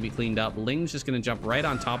eventually be cleaned up. Ling's just going to jump right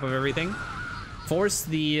on top of everything. Force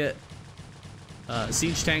the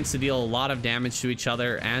siege tanks to deal a lot of damage to each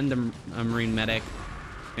other and the Marine medic.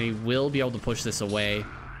 And he will be able to push this away.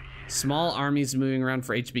 Small armies moving around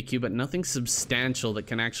for HBQ, but nothing substantial that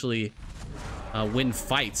can actually win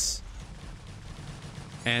fights.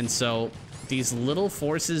 And so these little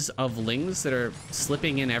forces of Lings that are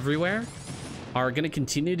slipping in everywhere are going to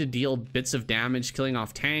continue to deal bits of damage, killing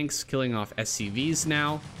off tanks, killing off SCVs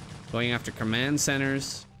now, going after command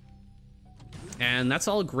centers. And that's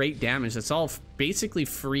all great damage. That's all basically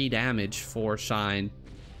free damage for Shine.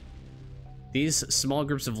 These small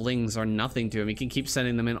groups of Lings are nothing to him. He can keep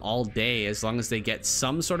sending them in all day as long as they get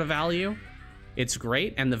some sort of value. It's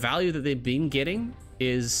great, and the value that they've been getting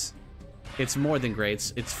is... it's more than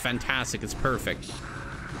great. It's fantastic. It's perfect.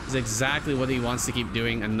 It's exactly what he wants to keep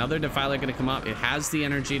doing. Another Defiler going to come up. It has the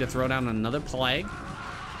energy to throw down another Plague.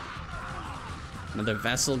 Another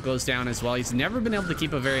vessel goes down as well. He's never been able to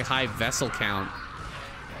keep a very high vessel count,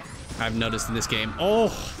 I've noticed in this game.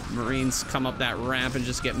 Oh, Marines come up that ramp and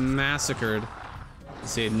just get massacred.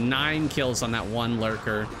 See, 9 kills on that one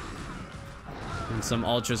lurker. And some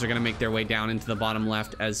ultras are going to make their way down into the bottom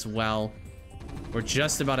left as well. We're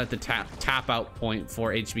just about at the tap out point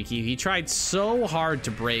for HBQ. He tried so hard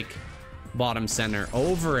to break bottom center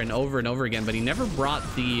over and over and over again, but he never brought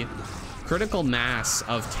the critical mass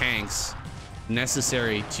of tanks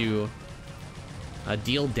necessary to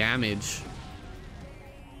deal damage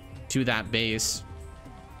to that base.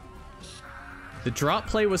 The drop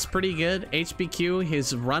play was pretty good. HBQ,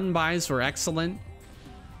 his run bys were excellent.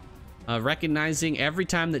 Recognizing every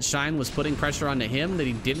time that Shine was putting pressure onto him that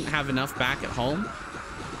he didn't have enough back at home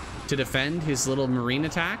to defend his little Marine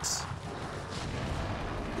attacks.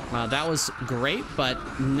 That was great,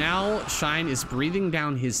 but now Shine is breathing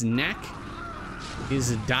down his neck.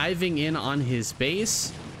 He's diving in on his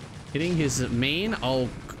base, hitting his main. Oh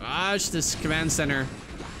gosh, this command center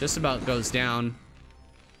just about goes down.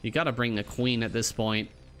 You gotta bring the queen at this point.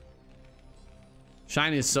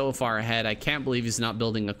 Shine is so far ahead. I can't believe he's not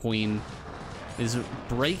building a queen. He's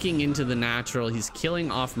breaking into the natural. He's killing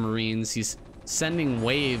off Marines. He's sending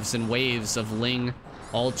waves and waves of Ling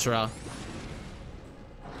Ultra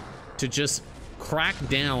to just crack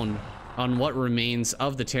down on what remains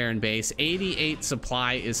of the Terran base. 88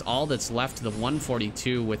 supply is all that's left to the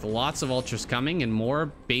 142, with lots of Ultras coming and more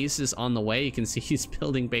bases on the way. You can see he's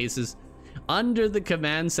building bases under the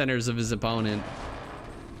command centers of his opponent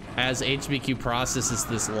as HBQ processes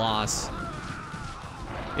this loss.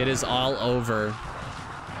 It is all over.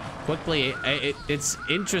 Quickly, it's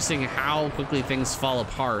interesting how quickly things fall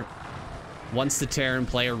apart once the Terran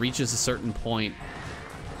player reaches a certain point.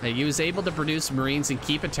 He was able to produce Marines and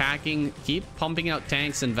keep attacking, keep pumping out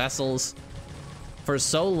tanks and vessels for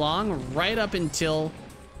so long, right up until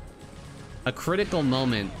a critical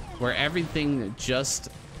moment where everything just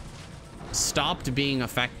stopped being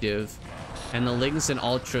effective, and the Lings and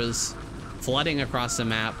Ultras flooding across the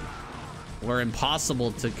map were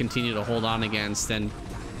impossible to continue to hold on against. And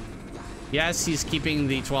yes, he's keeping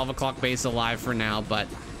the 12 o'clock base alive for now, but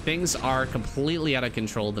things are completely out of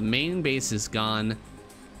control. The main base is gone,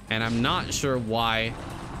 and I'm not sure why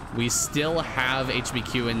we still have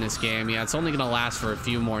HBQ in this game. Yeah, it's only gonna last for a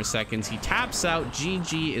few more seconds. He taps out.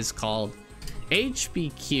 GG is called.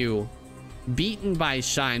 HBQ beaten by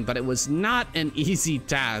Shine, but it was not an easy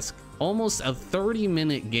task. Almost a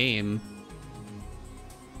 30-minute game.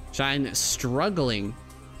 Shine struggling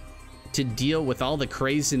to deal with all the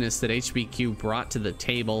craziness that HBQ brought to the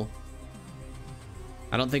table.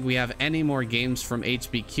 I don't think we have any more games from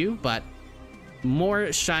HBQ, but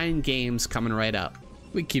more Shine games coming right up.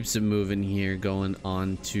 We keeps it moving here, going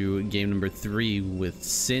on to game number 3 with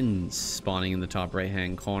Sins spawning in the top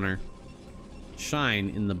right-hand corner. Shine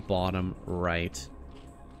in the bottom right.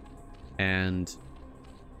 And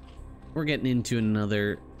we're getting into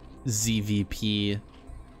another ZVP.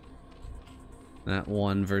 That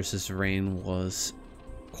one versus Rain was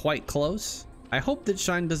quite close. I hope that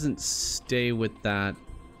Shine doesn't stay with that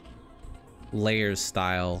layers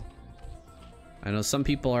style. I know some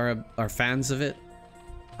people are fans of it.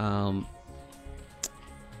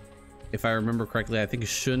 if I remember correctly, I think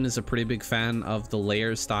Shun is a pretty big fan of the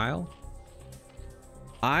layer style.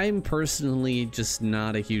 I'm personally just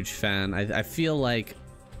not a huge fan. I feel like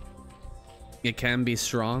it can be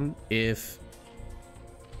strong if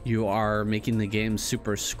you are making the game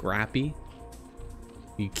super scrappy.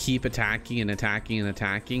 You keep attacking and attacking and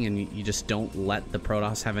attacking, and you just don't let the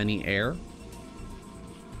Protoss have any air.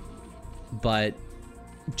 But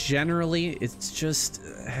generally, it's just...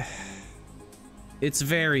 it's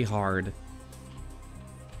very hard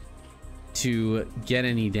to get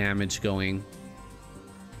any damage going.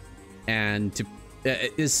 And to,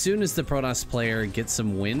 as soon as the Protoss player gets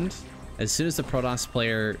some wind, as soon as the Protoss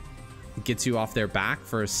player gets you off their back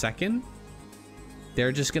for a second,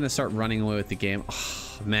 they're just gonna start running away with the game.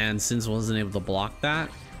 Oh, man, Sins wasn't able to block that.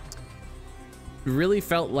 Really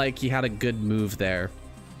felt like he had a good move there.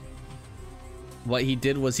 What he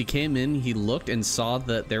did was he came in, he looked and saw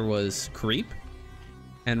that there was creep,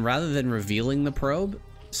 and rather than revealing the probe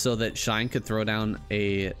so that Shine could throw down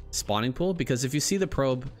a spawning pool, because if you see the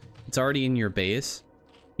probe, it's already in your base,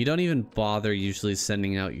 you don't even bother usually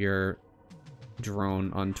sending out your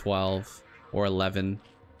drone on 12 or 11.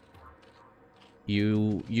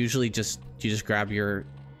 You usually just grab your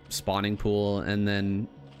spawning pool and then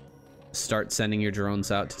start sending your drones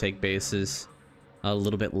out to take bases a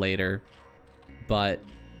little bit later. But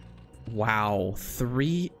wow,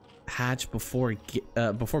 3 hatch before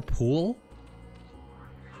pool.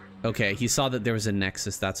 Okay, he saw that there was a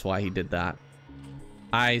nexus, that's why he did that.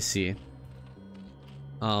 I see.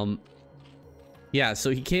 Yeah, so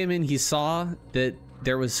he came in, he saw that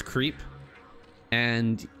there was creep,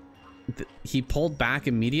 and he pulled back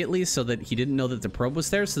immediately so that he didn't know that the probe was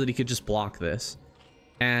there, so that he could just block this.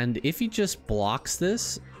 And if he just blocks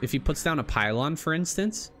this, if he puts down a pylon, for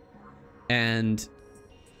instance, and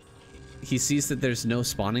he sees that there's no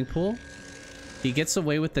spawning pool, he gets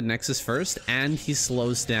away with the nexus first, and he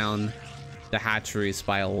slows down the hatcheries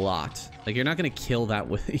by a lot. Like, you're not gonna kill that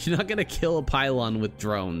with you're not gonna kill a pylon with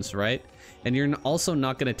drones, right? And you're also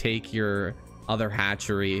not gonna take your other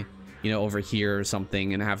hatchery, you know, over here or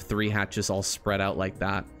something and have 3 hatches all spread out like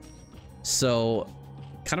that. So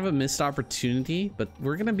kind of a missed opportunity, but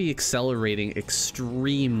we're gonna be accelerating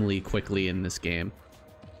extremely quickly in this game.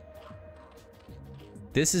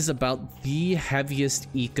 This is about the heaviest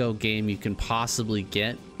eco game you can possibly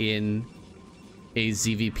get in a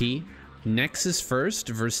ZVP. Nexus first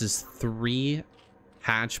versus 3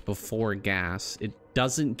 hatch before gas. It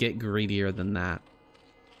doesn't get greedier than that.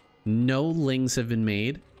 No lings have been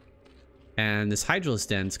made, and this Hydralis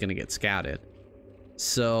den is going to get scouted.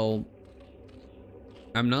 So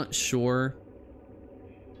I'm not sure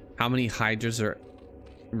how many Hydras are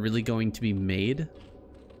really going to be made.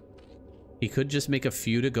 He could just make a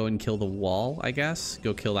few to go and kill the wall, I guess.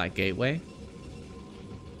 Go kill that gateway.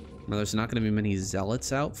 Well, there's not going to be many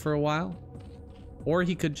zealots out for a while. Or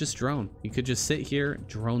he could just drone. He could just sit here,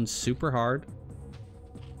 drone super hard.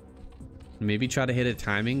 Maybe try to hit a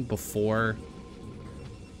timing before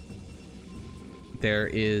there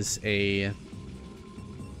is a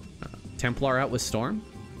Templar out with Storm.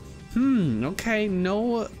 Okay,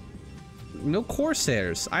 no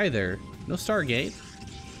Corsairs either. No Stargate.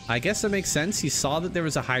 I guess that makes sense. He saw that there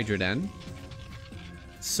was a Hydra Den.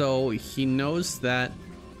 So he knows that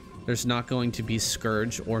there's not going to be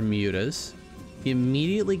Scourge or Mutas. He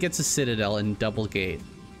immediately gets a Citadel and double gate.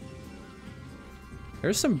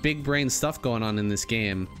 There's some big brain stuff going on in this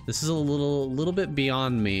game. This is a little bit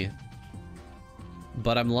beyond me,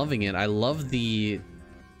 but I'm loving it. I love the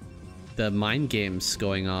mind games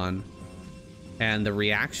going on, and the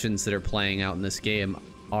reactions that are playing out in this game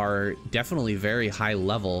are definitely very high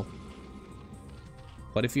level.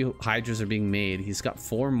 What if Hydras are being made? He's got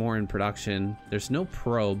 4 more in production. There's no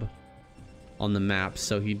probe on the map,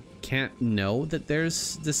 so he can't know that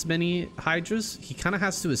there's this many Hydras. He kind of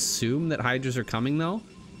has to assume that Hydras are coming though,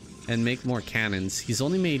 and make more cannons. He's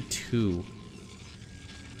only made 2.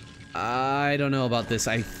 I don't know about this.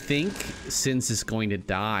 I think Sins is going to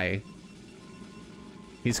die.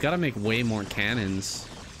 He's got to make way more cannons.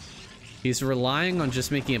 He's relying on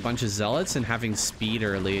just making a bunch of zealots and having speed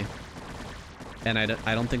early, and I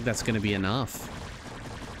don't think that's going to be enough.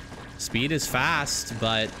 Speed is fast,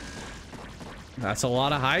 but that's a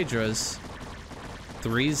lot of Hydras.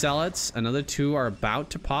 3 zealots, another 2 are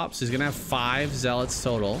about to pop, so he's gonna have 5 zealots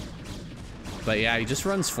total. But yeah, he just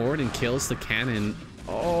runs forward and kills the cannon.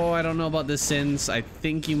 Oh, I don't know about this, Sins. I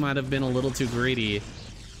think you might have been a little too greedy.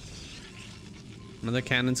 Another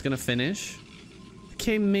cannon's gonna finish.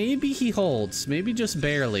 Okay, maybe he holds, maybe just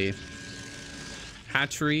barely.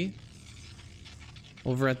 Hatchery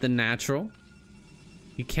over at the natural.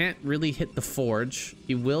 He can't really hit the forge.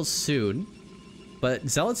 He will soon. But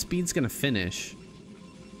Zealot Speed's gonna finish.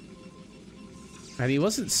 And he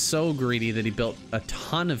wasn't so greedy that he built a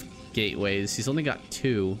ton of gateways. He's only got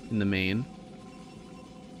 2 in the main.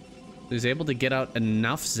 He was able to get out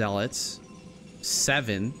enough Zealots.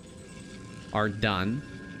 7 are done.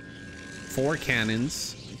 4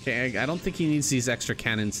 cannons. Okay, I don't think he needs these extra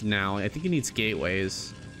cannons now. I think he needs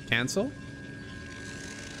gateways. Cancel?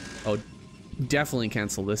 Oh, definitely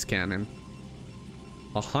cancel this cannon.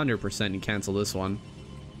 100% you cancel this one.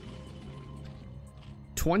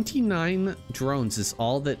 29 drones is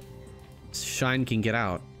all that Shine can get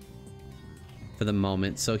out for the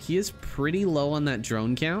moment. So he is pretty low on that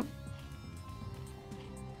drone count.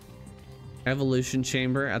 Evolution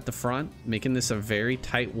chamber at the front, making this a very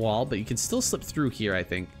tight wall, but you can still slip through here, I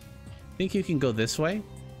think. I think you can go this way,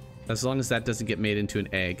 as long as that doesn't get made into an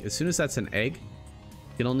egg. As soon as that's an egg,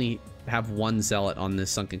 you can only have 1 zealot on this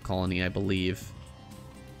sunken colony, I believe.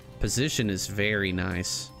 Position is very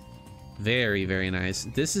nice. Very, very nice.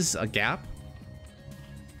 This is a gap.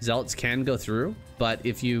 Zealots can go through, but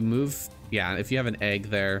if you move, yeah, if you have an egg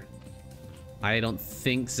there, I don't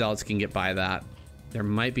think Zealots can get by that. There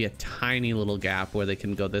might be a tiny little gap where they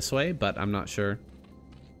can go this way, but I'm not sure.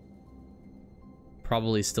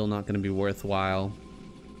 Probably still not going to be worthwhile.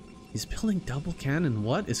 He's building double cannon.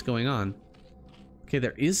 What is going on? Okay,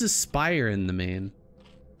 there is a spire in the main.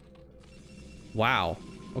 Wow.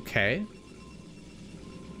 Okay.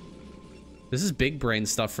 This is big brain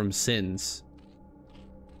stuff from Sins.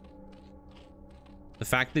 The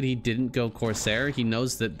fact that he didn't go Corsair, he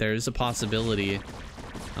knows that there's a possibility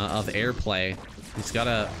of airplay. He's got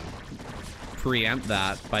to preempt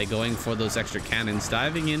that by going for those extra cannons.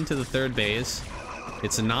 Diving into the 3rd base.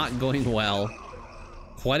 It's not going well.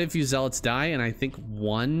 Quite a few Zealots die, and I think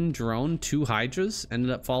 1 drone, 2 Hydras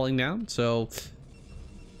ended up falling down. So,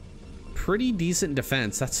 pretty decent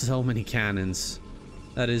defense. That's so many cannons.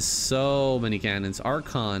 That is so many cannons.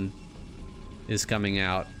 Archon is coming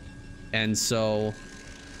out. And so,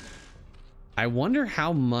 I wonder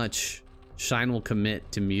how much Shine will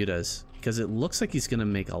commit to mutas. Because it looks like he's going to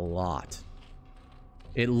make a lot.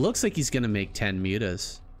 It looks like he's going to make 10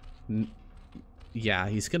 mutas. Yeah,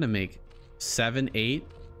 he's going to make 7, 8.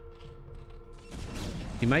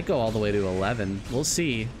 He might go all the way to 11. We'll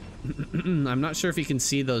see. I'm not sure if he can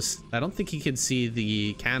see those. I don't think he can see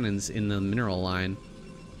the cannons in the mineral line.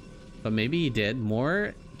 But maybe he did.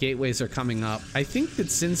 More gateways are coming up. I think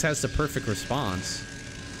that Sins has the perfect response.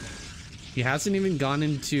 He hasn't even gone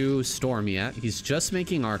into Storm yet. He's just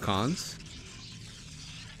making Archons.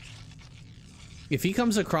 If he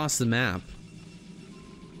comes across the map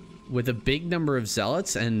with a big number of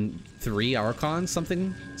Zealots and 3 Archons,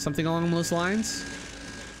 something along those lines,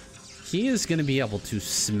 he is going to be able to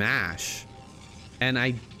smash. And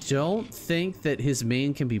I don't think that his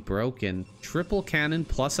main can be broken. Triple cannon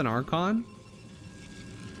plus an Archon?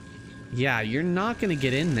 Yeah, you're not going to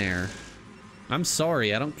get in there. I'm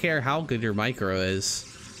sorry, I don't care how good your micro is.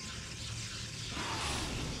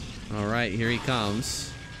 Alright, here he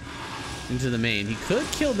comes. Into the main. He could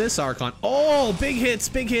kill this Archon. Oh, big hits,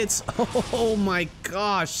 big hits. Oh my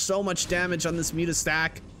gosh, so much damage on this Muta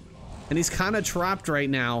stack. And he's kind of trapped right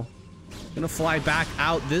now. Gonna fly back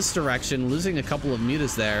out this direction, losing a couple of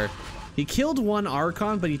Mutas there. He killed 1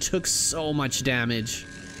 Archon, but he took so much damage.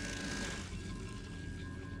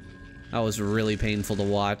 That was really painful to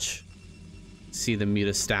watch. See, the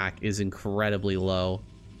Muta stack is incredibly low.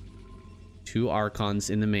 2 Archons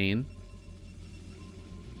in the main.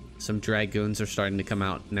 Some Dragoons are starting to come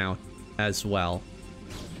out now as well.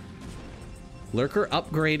 Lurker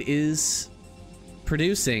upgrade is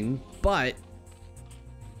producing, but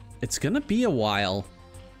it's gonna be a while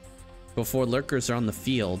before Lurkers are on the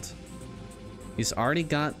field. He's already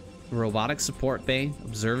got robotic support bay.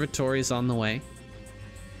 Observatory's on the way.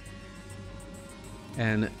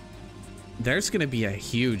 And there's going to be a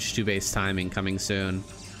huge 2-base timing coming soon.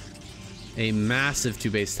 A massive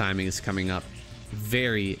 2-base timing is coming up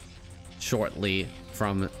very shortly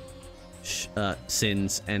from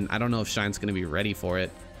Sins, and I don't know if Shine's going to be ready for it.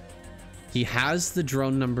 He has the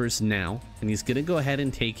drone numbers now, and he's going to go ahead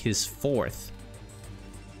and take his 4th.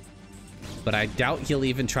 But I doubt he'll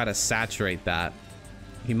even try to saturate that.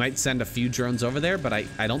 He might send a few drones over there, but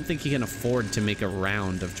I don't think he can afford to make a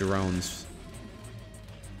round of drones.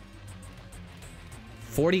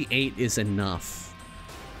 48 is enough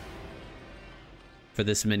for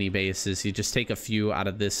this many bases. You just take a few out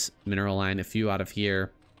of this mineral line, a few out of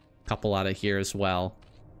here, a couple out of here as well.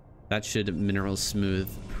 That should mineral smooth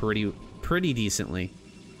pretty decently.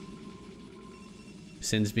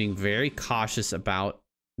 Sin's being very cautious about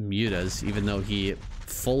mutas, even though he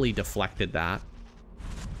fully deflected that.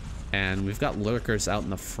 And we've got lurkers out in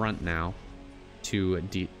the front now to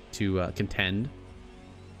contend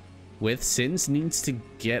with. Sins needs to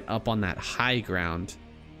get up on that high ground.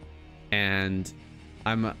 And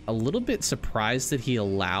I'm a little bit surprised that he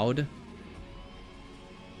allowed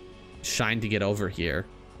Shine to get over here.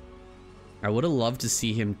 I would have loved to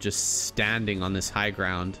see him just standing on this high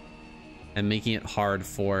ground and making it hard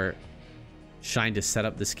for Shine to set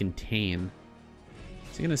up this contain.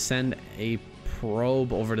 Is he gonna send a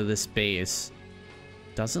probe over to this base?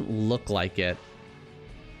 Doesn't look like it.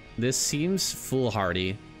 This seems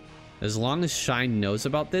foolhardy. As long as Shine knows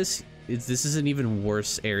about this, this is an even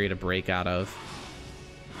worse area to break out of.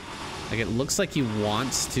 Like, it looks like he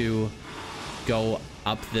wants to go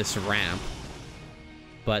up this ramp,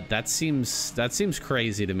 but that seems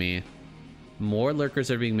crazy to me. More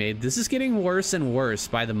lurkers are being made. This is getting worse and worse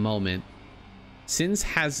by the moment. Sins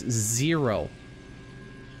has 0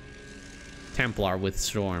 Templar with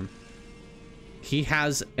Storm. He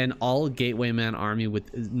has an all Gateway Man army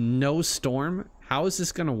with no Storm. How is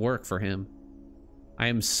this gonna work for him? I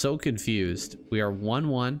am so confused. We are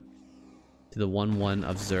 1-1 to the 1-1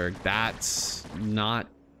 of Zerg. That's not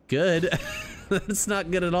good. That's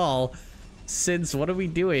not good at all. Sins, what are we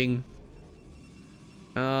doing?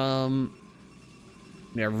 Yeah,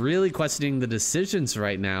 really questioning the decisions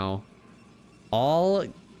right now. All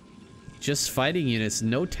just fighting units,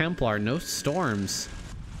 no Templar, no Storms.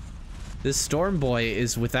 This Storm boy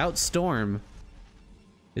is without Storm.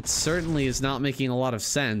 It certainly is not making a lot of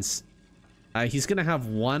sense. He's gonna have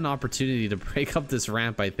one opportunity to break up this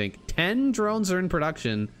ramp, I think. 10 drones are in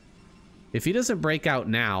production. If he doesn't break out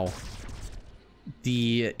now,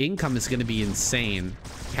 the income is gonna be insane.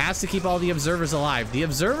 He has to keep all the observers alive. The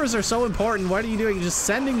observers are so important. What are you doing? Just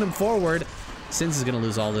sending them forward. Sins is gonna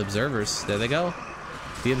lose all the observers. There they go.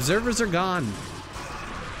 The observers are gone.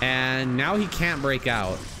 And now he can't break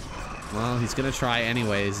out. Well, he's gonna try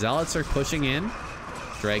anyway. Zealots are pushing in.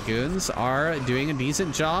 Dragoons are doing a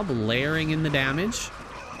decent job layering in the damage.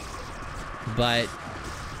 But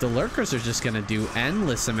the lurkers are just gonna do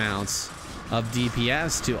endless amounts of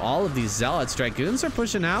DPS to all of these zealots. Dragoons are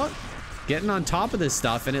pushing out, getting on top of this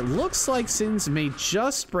stuff, and it looks like Sins may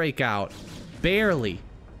just break out. Barely.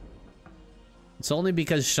 It's only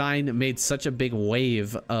because Shine made such a big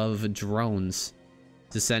wave of drones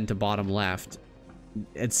to send to bottom left.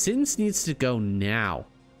 And Sins needs to go now.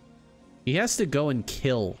 He has to go and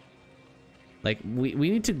kill. Like, we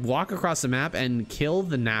need to walk across the map and kill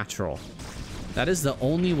the natural. That is the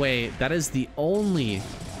only way, that is the only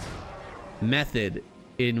method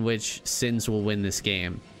in which Sins will win this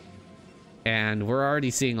game. And we're already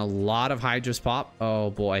seeing a lot of Hydras pop. Oh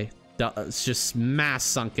boy. It's just mass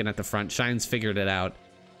sunken at the front. Shine's figured it out.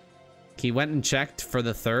 He went and checked for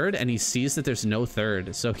the third, and he sees that there's no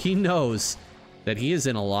third. So he knows that he is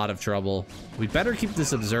in a lot of trouble. We better keep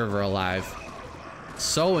this observer alive.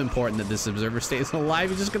 So important that this observer stays alive.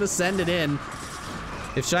 He's just gonna send it in.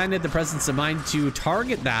 If Shine had the presence of mind to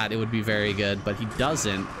target that, it would be very good, but he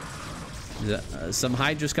doesn't. Some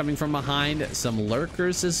Hydras coming from behind, some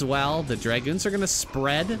lurkers as well. The Dragoons are gonna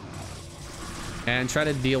spread and try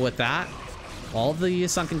to deal with that. All the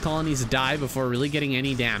sunken colonies die before really getting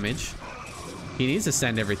any damage. He needs to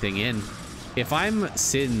send everything in. If I'm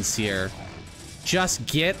Sins here, just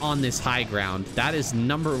get on this high ground. That is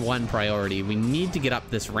 #1 priority. We need to get up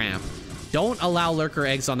this ramp. Don't allow lurker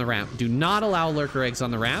eggs on the ramp. Do not allow lurker eggs on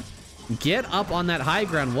the ramp. Get up on that high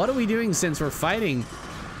ground. What are we doing since we're fighting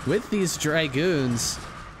with these Dragoons?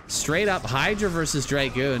 Straight up Hydra versus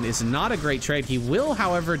Dragoon is not a great trade. He will,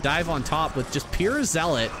 however, dive on top with just pure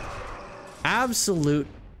Zealot. Absolute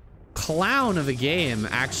clown of a game,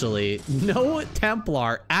 actually. No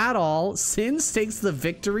Templar at all. Sins takes the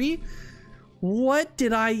victory. What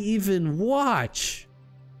did I even watch?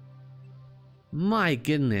 My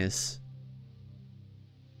goodness.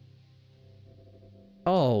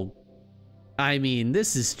 Oh, I mean,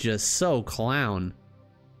 this is just so clown.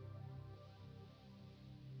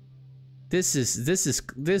 This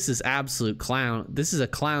is absolute clown. This is a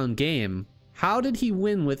clown game. How did he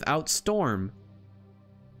win without Storm?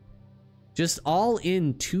 Just all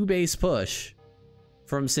in 2-base push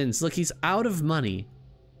from Sins. Look, he's out of money.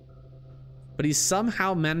 But he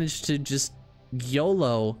somehow managed to just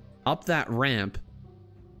YOLO up that ramp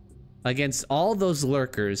against all those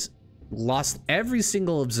lurkers, lost every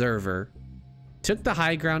single observer, took the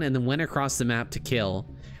high ground, and then went across the map to kill.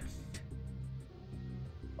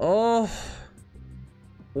 Oh,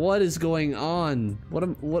 what is going on? What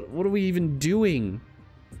are we even doing?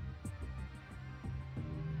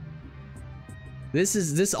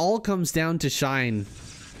 This all comes down to Shine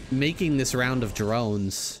making this round of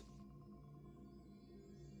drones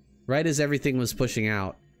right as everything was pushing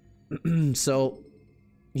out. So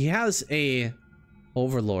he has a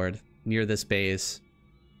overlord near this base,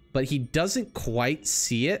 but he doesn't quite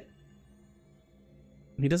see it.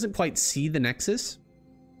 He doesn't quite see the nexus,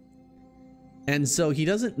 and so he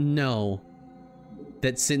doesn't know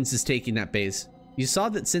that Sins is taking that base. You saw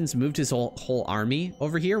that Sins moved his whole army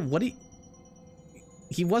over here.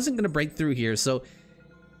 He wasn't going to break through here. So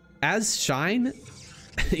as Shine,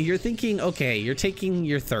 you're thinking, okay, you're taking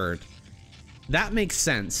your third. That makes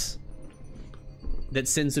sense that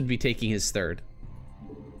Sins would be taking his third.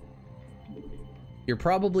 You're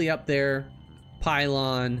probably up there,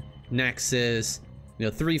 pylon, nexus, you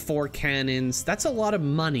know, 3-4 cannons. That's a lot of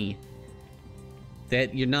money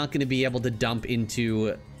that you're not going to be able to dump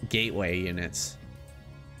into gateway units.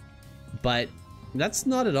 But that's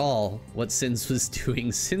not at all what Sins was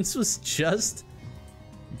doing. Sins was just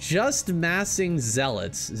massing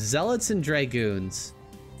zealots and dragoons.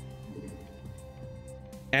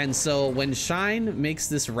 And so when Shine makes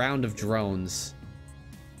this round of drones,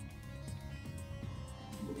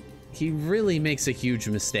 he really makes a huge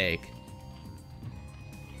mistake.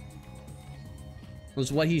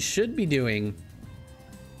 Because what he should be doing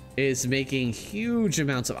is making huge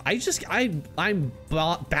amounts of... I'm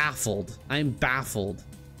baffled. I'm baffled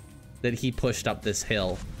that he pushed up this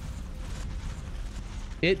hill.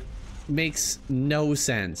 It makes no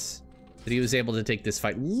sense that he was able to take this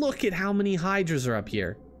fight. Look at how many Hydras are up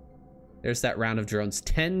here. There's that round of drones.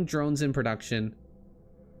 10 drones in production.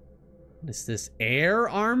 What is this? Air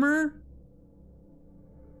armor?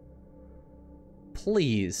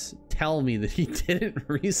 Please tell me that he didn't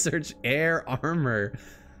research air armor.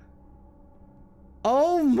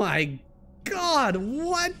 Oh my god,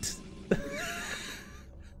 what?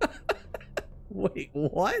 Wait,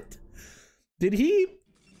 what? Did he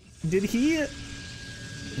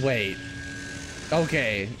wait.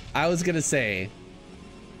 Okay, I was gonna say,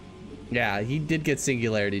 yeah, he did get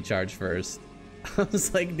singularity charge first. I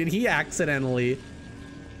was like, did he accidentally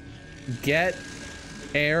get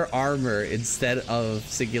air armor instead of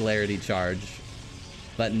singularity charge?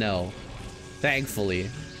 But no,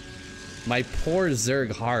 thankfully. My poor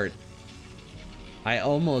Zerg heart. I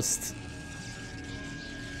almost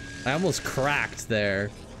cracked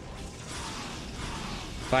there.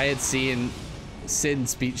 If I had seen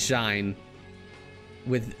Sins beat Shine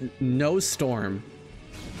with no storm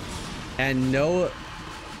and no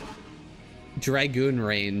dragoon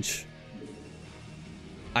range,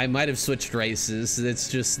 I might have switched races. It's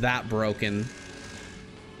just that broken.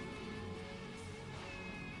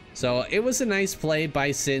 So it was a nice play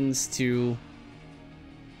by Sins to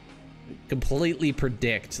completely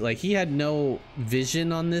predict. Like, he had no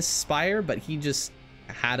vision on this spire, but he just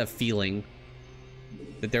had a feeling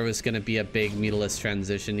that there was going to be a big meterless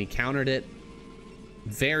transition. He countered it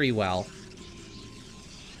very well.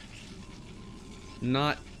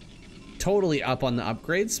 Not totally up on the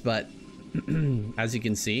upgrades, but as you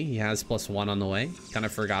can see, he has +1 on the way. Kind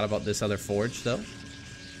of forgot about this other forge, though.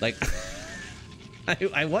 Like...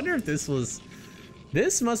 I wonder if this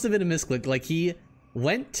must have been a misclick. Like, he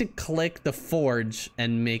went to click the forge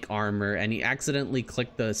and make armor, and he accidentally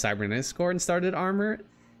clicked the cybernetics core and started armor.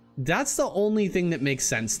 That's the only thing that makes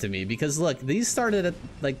sense to me, because look, these started at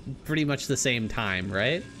like pretty much the same time,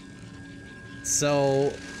 right?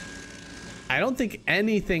 So I don't think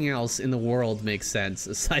anything else in the world makes sense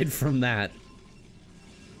aside from that.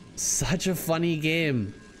 Such a funny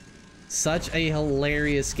game. Such a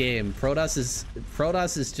hilarious game.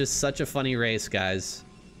 Protoss is just such a funny race, guys.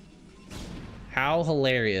 How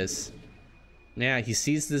hilarious. Yeah, he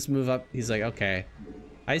sees this move up. He's like, okay,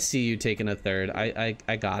 I see you taking a third. I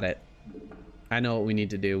got it. I know what we need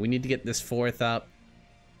to do. We need to get this 4th up.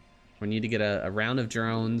 We need to get a round of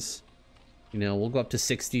drones. You know, we'll go up to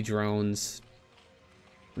 60 drones.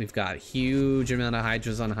 We've got a huge amount of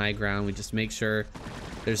Hydras on high ground. We just make sure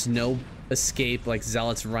there's no escape, like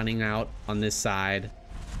zealots running out on this side.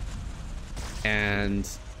 And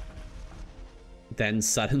then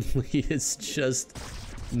suddenly it's just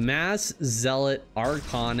mass zealot,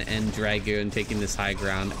 Archon, and Dragoon taking this high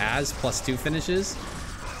ground as +2 finishes.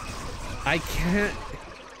 I can't...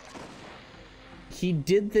 He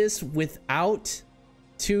did this without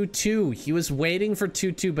 2-2. He was waiting for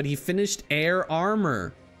 2-2, but he finished air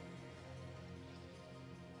armor.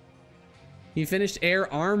 He finished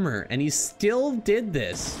air armor, and he still did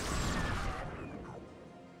this.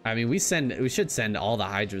 I mean, we should send all the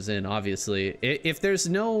Hydras in, obviously. If there's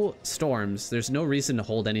no storms, there's no reason to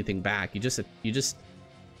hold anything back. You just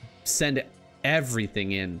send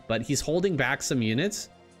everything in. But he's holding back some units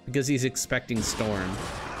because he's expecting storm.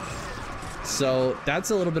 So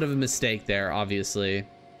that's a little bit of a mistake there, obviously.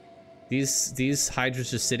 These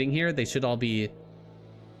Hydras just sitting here, they should all be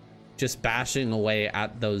just bashing away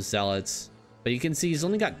at those Zealots. But you can see he's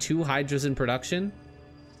only got 2 Hydras in production.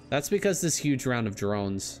 That's because this huge round of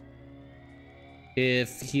drones.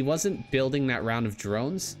 If he wasn't building that round of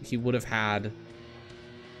drones, he would have had,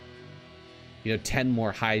 you know, 10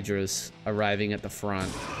 more Hydras arriving at the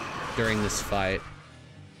front during this fight.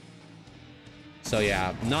 So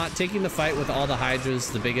yeah, not taking the fight with all the Hydras,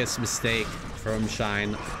 the biggest mistake from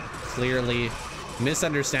Shine. Clearly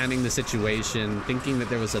misunderstanding the situation, thinking that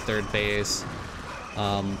there was a third base.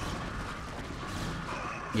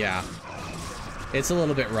 Yeah, it's a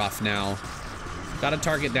little bit rough now. Gotta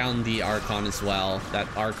target down the Archon as well. That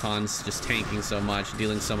Archon's just tanking so much,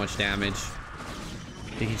 dealing so much damage.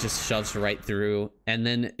 I think he just shoves right through. And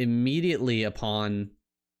then immediately upon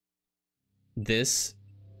this,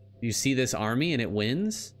 you see this army and it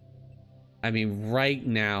wins. I mean, right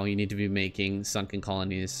now you need to be making sunken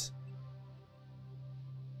colonies.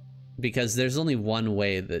 Because there's only one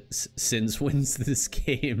way that Sins wins this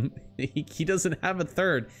game. He doesn't have a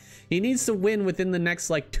third. He needs to win within the next,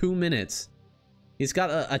 like, 2 minutes. He's got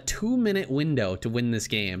a 2-minute window to win this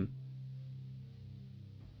game.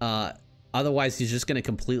 Otherwise, he's just going to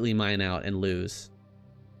completely mine out and lose.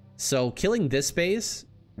 So killing this base,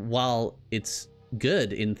 while it's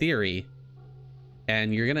good in theory,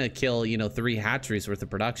 and you're going to kill, you know, 3 hatcheries worth of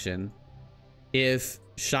production, if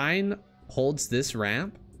Shine holds this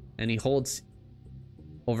ramp, and he holds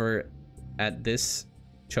over at this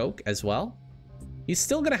choke as well, he's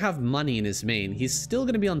still going to have money in his main. He's still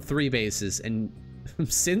going to be on 3 bases, and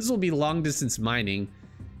Sins will be long distance mining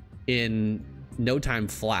in no time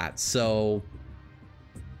flat. So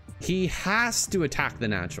he has to attack the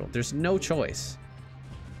natural. There's no choice.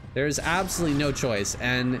 There's absolutely no choice.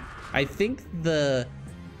 And I think the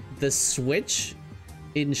switch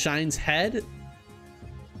in Shine's head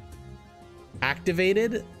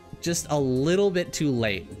activated just a little bit too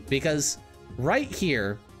late, because right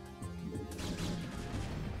here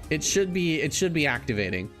it should be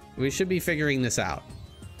activating. We should be figuring this out,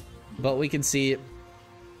 but we can see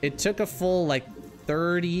it took a full like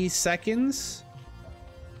 30 seconds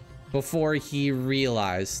before he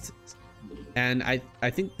realized. And I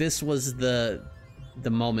think this was the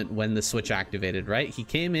moment when the switch activated, right? He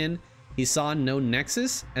came in, he saw no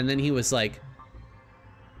nexus, and then he was like,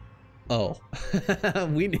 oh,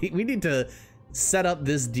 we need to set up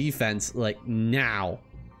this defense like now.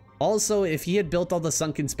 Also, if he had built all the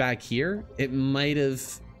sunkens back here, it might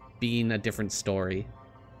have been a different story.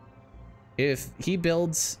 If he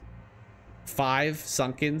builds 5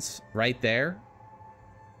 sunkens right there,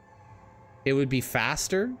 it would be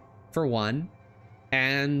faster for one,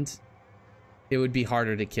 and it would be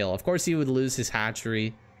harder to kill. Of course, he would lose his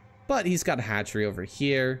hatchery, but he's got a hatchery over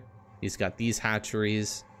here. He's got these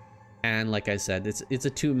hatcheries. And like I said, it's a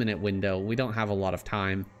 2-minute window. We don't have a lot of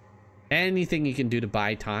time. Anything you can do to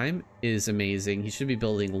buy time is amazing. He should be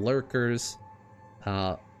building lurkers.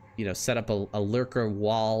 You know, set up a lurker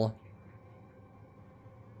wall.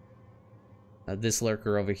 This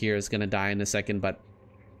lurker over here is going to die in a second, but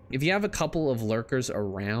if you have a couple of lurkers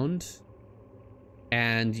around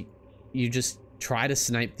and you just try to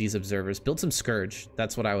snipe these observers, build some Scourge.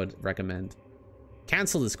 That's what I would recommend.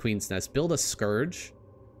 Cancel this Queen's Nest. Build a Scourge.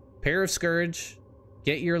 Pair of Scourge.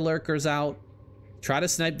 Get your lurkers out. Try to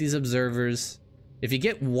snipe these observers. If you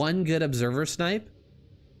get one good observer snipe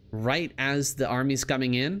right as the army's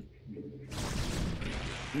coming in,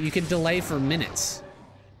 you can delay for minutes.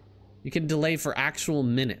 You can delay for actual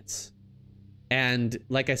minutes. And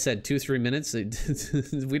like I said, 2-3 minutes,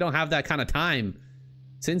 we don't have that kind of time.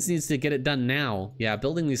 Sins needs to get it done now. Yeah,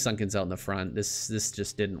 building these sunkens out in the front, this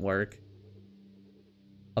just didn't work.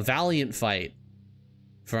 A valiant fight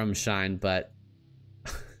from Shine, but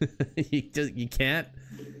you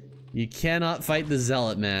cannot fight the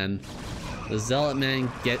Zealot man. The Zealot man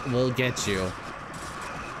will get you.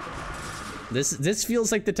 This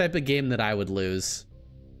feels like the type of game that I would lose,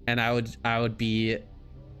 and I would be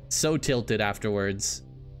so tilted afterwards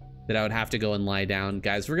that I would have to go and lie down.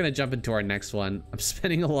 Guys, we're gonna jump into our next one. I'm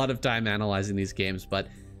spending a lot of time analyzing these games, but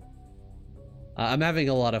I'm having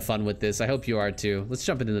a lot of fun with this. I hope you are too. Let's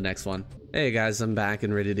jump into the next one. Hey guys, I'm back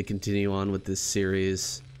and ready to continue on with this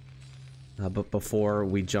series. But before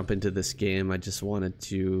we jump into this game, I just wanted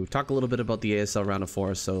to talk a little bit about the ASL Round of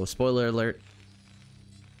 4. So, spoiler alert.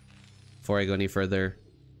 Before I go any further,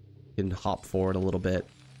 you can hop forward a little bit.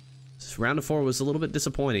 This Round of 4 was a little bit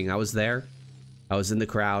disappointing. I was there. I was in the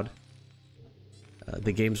crowd.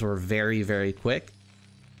 The games were very, very quick.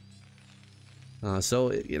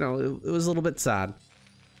 So, you know, it was a little bit sad.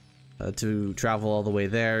 to travel all the way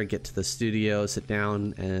there, get to the studio, sit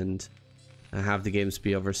down, and have the games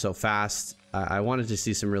be over so fast. I wanted to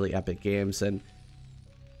see some really epic games, and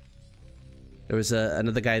there was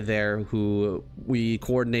another guy there who we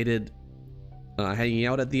coordinated hanging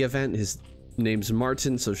out at the event. His name's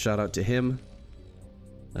Martin, so shout out to him.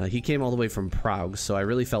 He came all the way from Prague, so I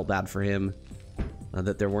really felt bad for him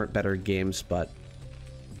that there weren't better games, but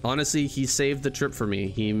honestly, he saved the trip for me.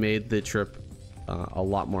 He made the trip a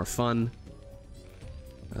lot more fun.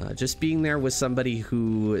 Just being there with somebody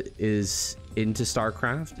who is into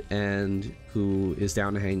Starcraft and who is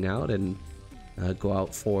down to hang out and go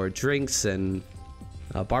out for drinks and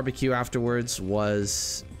barbecue afterwards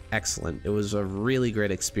was excellent. It was a really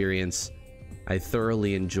great experience. I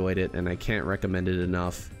thoroughly enjoyed it, and I can't recommend it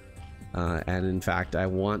enough. And in fact, I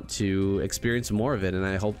want to experience more of it, and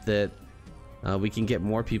I hope that we can get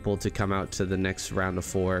more people to come out to the next round of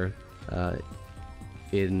 4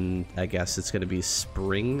 in, I guess it's going to be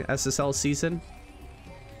spring SSL season.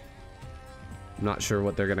 I'm not sure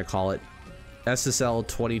what they're going to call it. SSL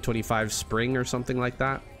 2025 spring or something like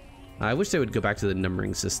that. I wish they would go back to the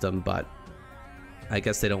numbering system, but I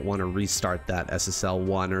guess they don't want to restart that SSL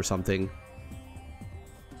 1 or something.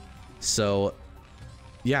 So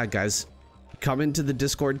yeah, guys, come into the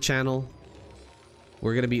Discord channel.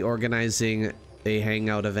 We're going to be organizing a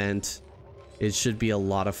hangout event. It should be a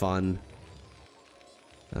lot of fun.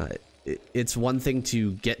 It's one thing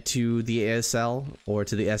to get to the ASL or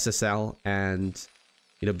to the SSL and,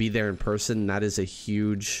 you know, be there in person. That is a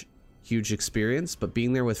huge experience, but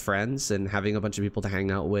being there with friends and having a bunch of people to hang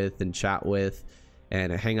out with and chat with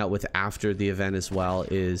and hang out with after the event as well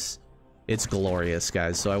it's glorious,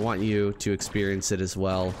 guys. So I want you to experience it as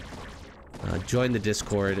well. Join the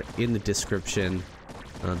Discord in the description.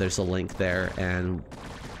 There's a link there, and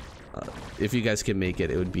if you guys can make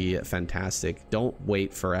it, it would be fantastic. Don't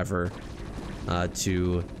wait forever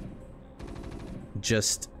to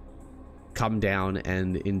just come down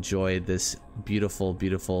and enjoy this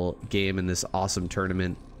beautiful game and this awesome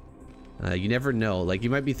tournament. You never know, like, you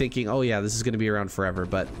might be thinking, oh yeah, this is going to be around forever,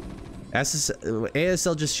 but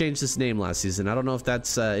ASL just changed its name last season. I don't know if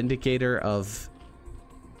that's an indicator of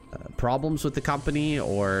problems with the company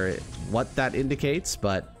or what that indicates,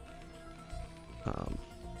 but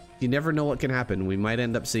you never know what can happen. We might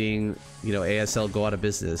end up seeing, you know, ASL go out of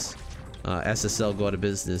business, SSL go out of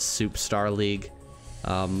business, Soup Star League,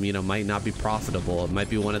 you know, might not be profitable. It might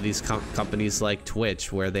be one of these companies like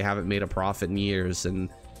Twitch where they haven't made a profit in years, and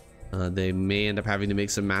they may end up having to make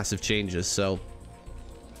some massive changes. So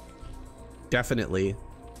definitely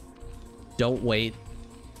don't wait.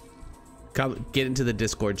 Come get into the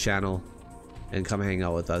Discord channel and come hang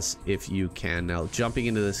out with us if you can. Now, jumping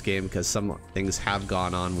into this game, because some things have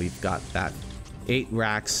gone on. We've got that 8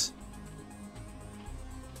 racks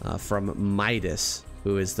from Midas,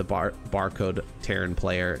 who is the barcode Terran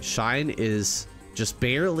player. Shine is just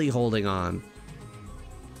barely holding on.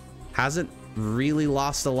 Hasn't really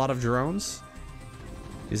lost a lot of drones.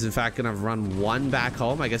 He's in fact gonna run 1 back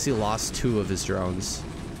home. I guess he lost 2 of his drones.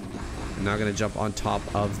 I'm now gonna jump on top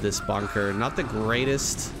of this bunker. Not the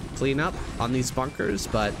greatest cleanup on these bunkers,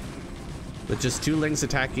 but with just 2 lings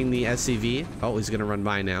attacking the SCV. Oh, he's gonna run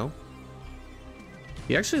by now.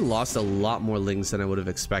 He actually lost a lot more lings than I would have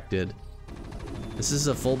expected. This is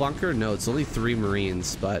a full bunker? No, it's only 3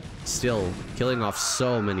 Marines, but still killing off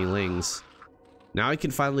so many lings. Now I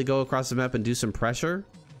can finally go across the map and do some pressure.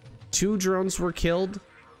 2 drones were killed.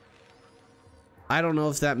 I don't know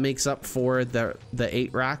if that makes up for the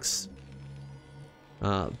 8 racks.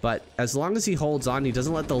 But as long as he holds on, he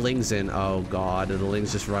doesn't let the lings in. Oh god, the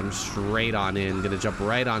lings just run straight on in. Gonna jump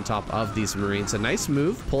right on top of these Marines. A nice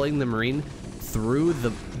move, pulling the Marine through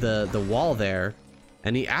the wall there.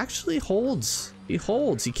 And he actually holds. He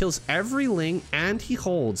holds. He kills every ling and he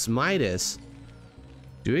holds. Midas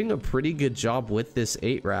doing a pretty good job with this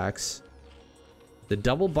 8 racks. The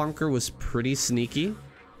double bunker was pretty sneaky.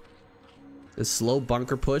 A slow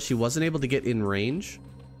bunker push. He wasn't able to get in range,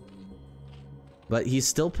 but he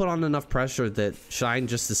still put on enough pressure that Shine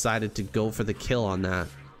just decided to go for the kill on that.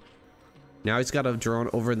 Now he's got a drone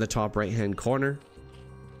over in the top right hand corner.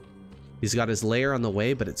 He's got his layer on the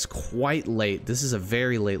way, but it's quite late. This is a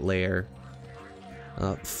very late layer.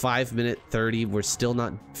 5:30. We're still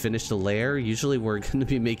not finished the layer. Usually we're going to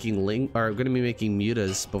be making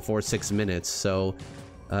mutas before 6 minutes. So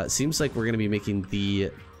it seems like we're going to be making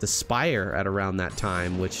the spire at around that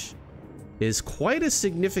time, which is quite a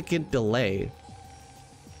significant delay.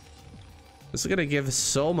 This is going to give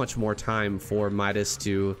so much more time for Midas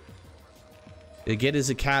to get his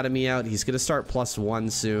academy out. He's going to start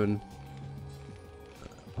 +1 soon.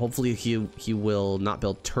 Hopefully he will not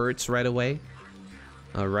build turrets right away.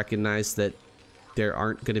 Recognize that there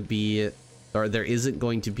aren't going to be, or there isn't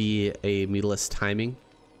going to be a meatless timing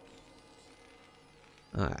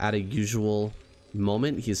at a usual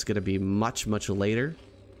moment. He's going to be much later.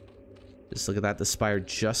 Just look at that. The Spire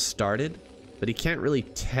just started, but he can't really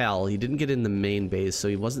tell. He didn't get in the main base, so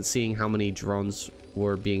he wasn't seeing how many drones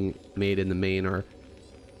were being made in the main, or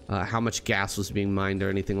how much gas was being mined or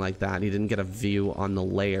anything like that. He didn't get a view on the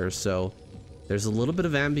layer, so there's a little bit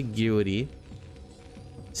of ambiguity.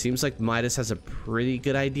 Seems like Midas has a pretty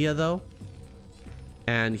good idea though,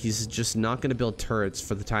 and he's just not going to build turrets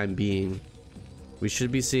for the time being. We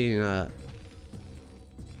should be seeing a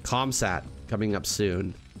Comsat coming up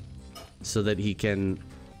soon so that he can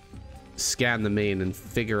scan the main and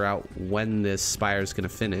figure out when this Spire is going to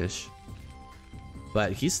finish.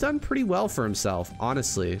 But he's done pretty well for himself,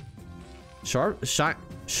 honestly.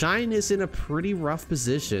 Shine is in a pretty rough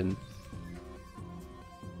position.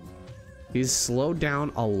 He's slowed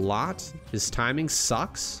down a lot. His timing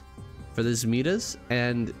sucks for this Midas,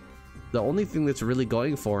 and the only thing that's really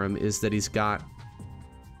going for him is that he's got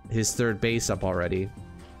his third base up already,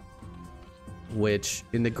 which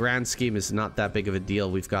in the grand scheme is not that big of a deal.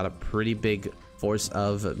 We've got a pretty big force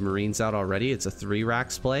of Marines out already. It's a 3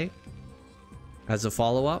 racks play. As a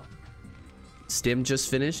follow-up, Stim just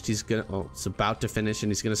finished. He's gonna, it's about to finish, and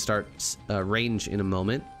he's gonna start range in a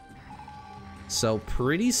moment. So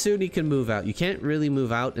pretty soon he can move out. You can't really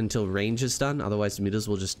move out until range is done, otherwise Midas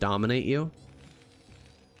will just dominate you.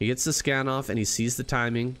 He gets the scan off and he sees the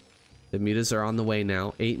timing. The Midas are on the way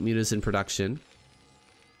now. 8 Midas in production.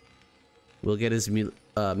 We'll get his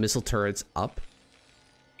missile turrets up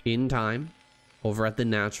in time over at the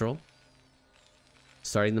natural.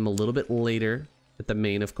 Starting them a little bit later at the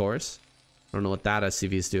main, of course. I don't know what that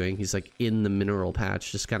SCV is doing. He's like in the mineral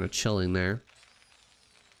patch, just kind of chilling there.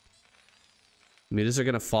 Midas are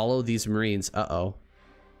going to follow these Marines. Uh-oh.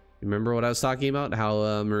 Remember what I was talking about?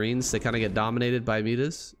 How Marines, they kind of get dominated by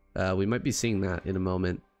Midas? We might be seeing that in a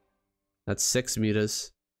moment. That's 6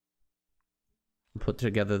 Midas. Put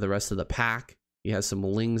together the rest of the pack. He has some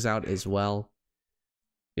Lings out as well.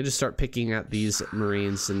 You just start picking at these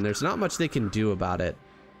Marines, and there's not much they can do about it.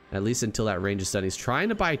 At least until that range is done. He's trying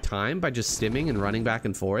to buy time by just stimming and running back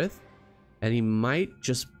and forth. And he might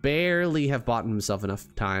just barely have bought himself enough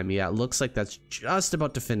time. Yeah, it looks like that's just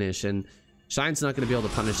about to finish. And Shine's not going to be able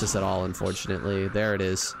to punish this at all, unfortunately. There it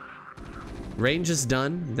is. Range is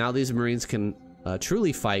done. Now these Marines can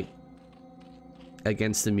truly fight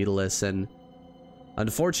against the Mutalists. And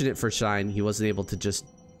unfortunate for Shine, he wasn't able to just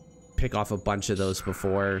pick off a bunch of those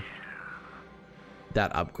before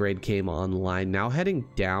that upgrade came online. Now heading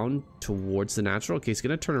down towards the natural. Okay, he's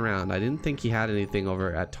gonna turn around. I didn't think he had anything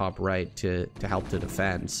over at top right to help to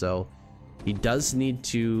defend, so he does need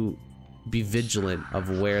to be vigilant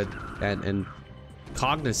of where and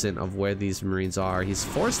cognizant of where these Marines are. He's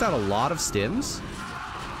forced out a lot of stims,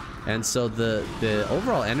 and so the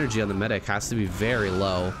overall energy on the medic has to be very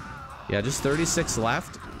low. Yeah, just 36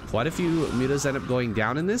 left. Quite a few mutas end up going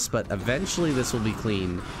down in this, but eventually this will be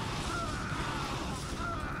cleaned.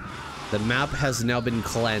 The map has now been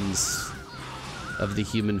cleansed of the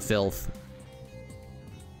human filth.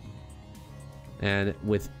 And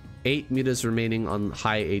with 8 mutas remaining on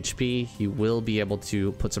high HP, he will be able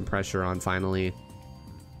to put some pressure on finally.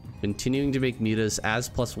 Continuing to make mutas as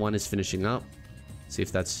 +1 is finishing up. See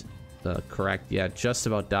if that's correct. Yeah, just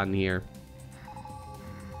about done here.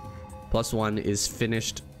 +1 is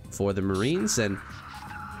finished for the Marines, and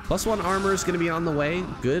 +1 armor is going to be on the way.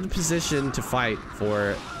 Good position to fight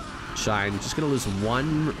for Shine. Just gonna lose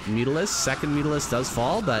 1 Mutalist. Second Mutalist does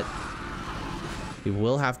fall, but he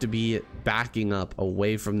will have to be backing up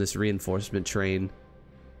away from this reinforcement train.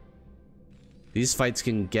 These fights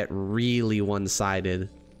can get really one-sided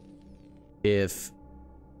if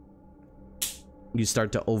you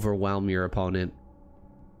start to overwhelm your opponent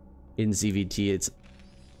in ZVT. It's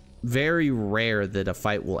very rare that a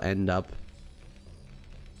fight will end up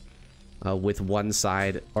with one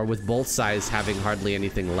side or with both sides having hardly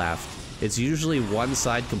anything left. It's usually one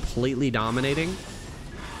side completely dominating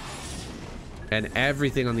and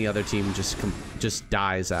everything on the other team just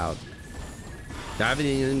dies out. Diving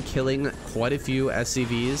in, killing quite a few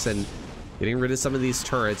SCVs and getting rid of some of these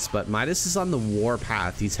turrets, but Midas is on the war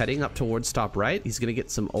path. He's heading up towards top right. He's gonna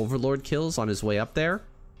get some Overlord kills on his way up there.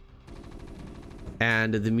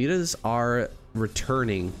 And the mutas are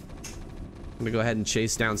returning. I'm gonna go ahead and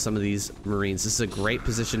chase down some of these Marines. This is a great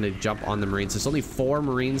position to jump on the Marines. There's only 4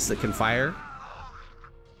 Marines that can fire.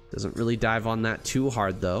 Doesn't really dive on that too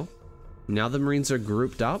hard though. Now the Marines are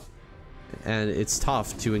grouped up and it's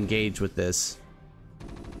tough to engage with this.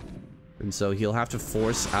 And so he'll have to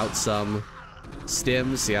force out some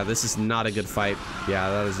stims. Yeah, this is not a good fight. Yeah,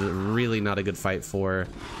 that is really not a good fight for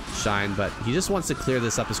Shine, but he just wants to clear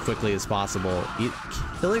this up as quickly as possible.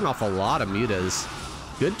 Killing off a lot of mutas.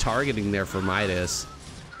 Good targeting there for Midas.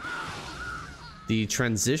 The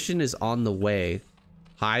transition is on the way.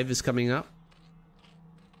 Hive is coming up.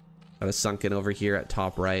 Got a sunken over here at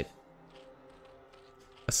top right.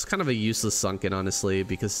 That's kind of a useless sunken, honestly,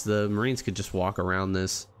 because the Marines could just walk around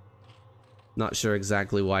this. Not sure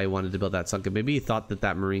exactly why he wanted to build that sunken. Maybe he thought that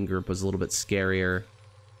that Marine group was a little bit scarier,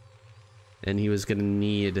 and he was going to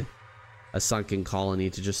need a sunken colony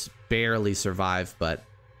to just barely survive, but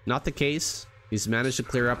not the case. He's managed to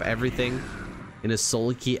clear up everything in a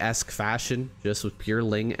Soliki-esque fashion, just with pure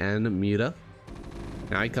Ling and Muta.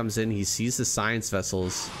 Now he comes in, he sees the science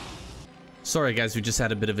vessels. Sorry guys, we just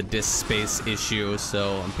had a bit of a disk space issue,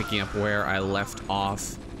 so I'm picking up where I left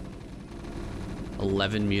off.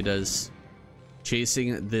 11 mutas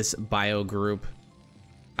chasing this bio group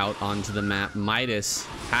out onto the map. Midas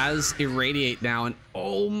has Irradiate now, and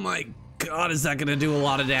oh my god, is that gonna do a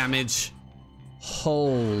lot of damage?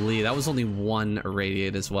 Holy, that was only one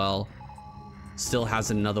Irradiate as well. Still has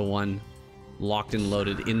another one locked and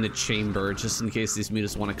loaded in the chamber, just in case these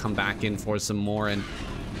mutas want to come back in for some more. And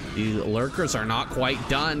the lurkers are not quite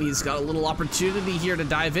done. He's got a little opportunity here to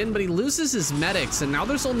dive in, but he loses his medics, and now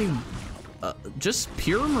there's only just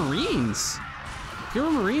pure Marines.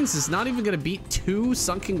 Pure Marines is not even going to beat 2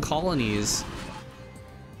 sunken colonies.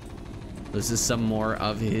 Loses some more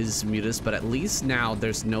of his mutas, but at least now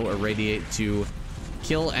there's no Irradiate to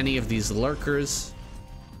kill any of these lurkers.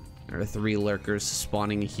 There are 3 lurkers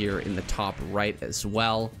spawning here in the top right as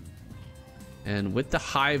well. And with the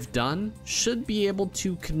hive done, should be able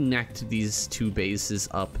to connect these 2 bases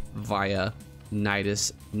up via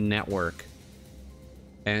Nidus network.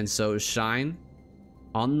 And so Shine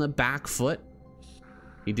on the back foot.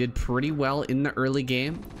 He did pretty well in the early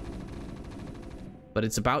game, but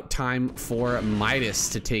it's about time for Midas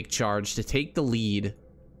to take charge, to take the lead,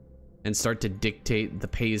 and start to dictate the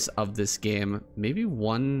pace of this game. Maybe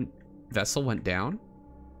one vessel went down?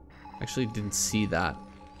 Actually didn't see that.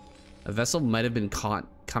 A vessel might have been caught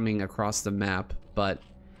coming across the map, but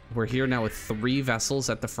we're here now with 3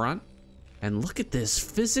 vessels at the front. And look at this,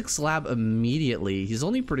 physics lab immediately. He's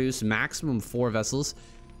only produced maximum 4 vessels.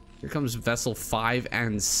 Here comes vessel 5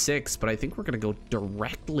 and 6, but I think we're gonna go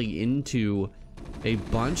directly into a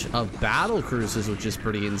bunch of battle cruisers, which is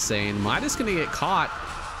pretty insane. Midas gonna get caught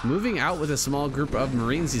moving out with a small group of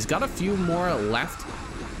Marines. He's got a few more left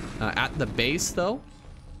at the base though.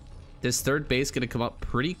 This 3rd base gonna come up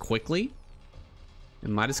pretty quickly,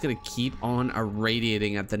 and Midas gonna keep on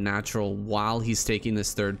irradiating at the natural while he's taking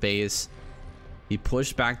this 3rd base. He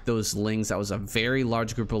pushed back those Lings. That was a very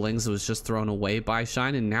large group of Lings that was just thrown away by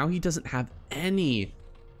Shine, and now he doesn't have any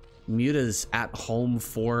mutas at home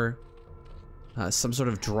for some sort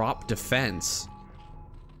of drop defense.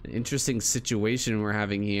 An interesting situation we're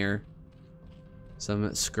having here.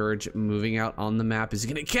 Some Scourge moving out on the map. Is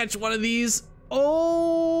he gonna catch one of these?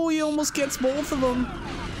 Oh, he almost gets both of them.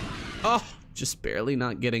 Oh, just barely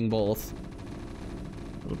not getting both.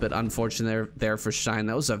 A little bit unfortunate there for Shine.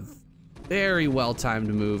 That was a very well-timed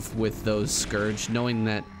move with those Scourge, knowing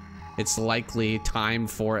that it's likely time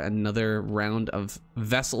for another round of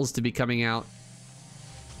vessels to be coming out,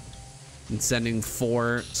 and sending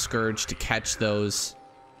 4 Scourge to catch those.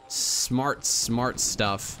 Smart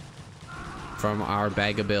stuff from our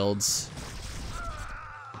bag of builds.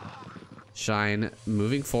 Shine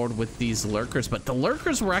moving forward with these lurkers, but the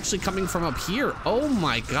lurkers were actually coming from up here. Oh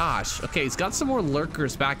my gosh. Okay, he's got some more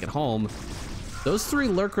lurkers back at home. Those 3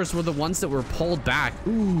 lurkers were the ones that were pulled back.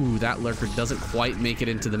 Ooh, that lurker doesn't quite make it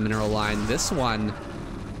into the mineral line. This one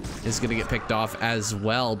is gonna get picked off as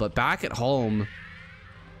well, but back at home,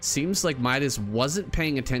 seems like Midas wasn't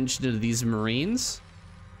paying attention to these Marines.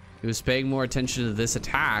 He was paying more attention to this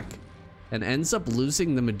attack, and ends up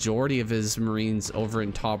losing the majority of his Marines over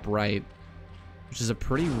in top right, which is a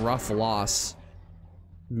pretty rough loss.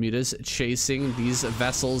 Muta's chasing these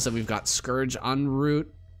vessels, and we've got Scourge en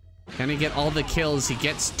route. Can he get all the kills? He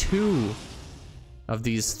gets 2 of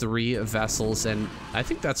these 3 vessels, and I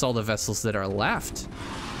think that's all the vessels that are left.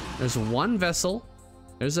 There's 1 vessel.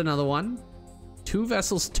 There's another one. 2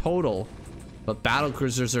 vessels total, but battle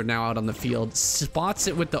cruisers are now out on the field. Spots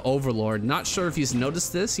it with the Overlord. Not sure if he's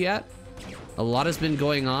noticed this yet. A lot has been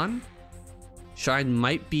going on. Shine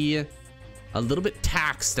might be a little bit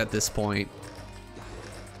taxed at this point,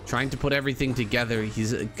 trying to put everything together.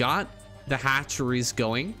 He's got the hatcheries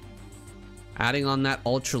going, adding on that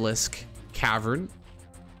Ultralisk cavern.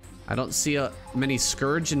 I don't see many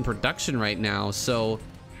Scourge in production right now, so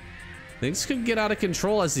Things could get out of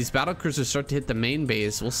control as these battlecruisers start to hit the main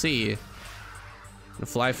base. We'll see. The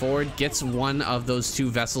fly forward gets one of those two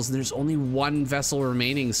vessels, and there's only one vessel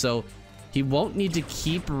remaining, so he won't need to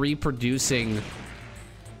keep reproducing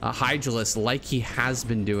a Hydralisk like he has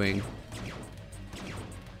been doing.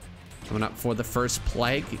 Coming up for the first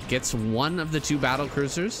plague, gets one of the two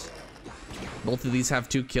battlecruisers. Both of these have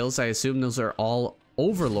 2 kills. I assume those are all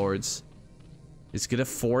overlords. It's gonna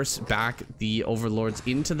force back the overlords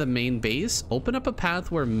into the main base, open up a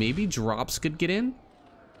path where maybe drops could get in.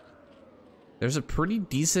 There's a pretty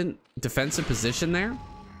decent defensive position there.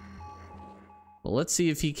 Well, let's see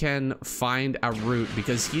if he can find a route,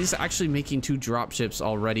 because he's actually making 2 dropships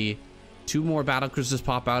already. 2 more battlecruisers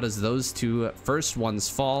pop out as those 2 first ones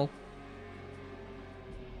fall.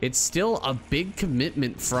 It's still a big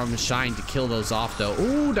commitment from Shine to kill those off, though.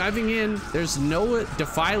 Ooh, diving in. There's no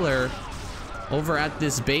Defiler over at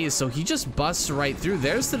this base, so he just busts right through.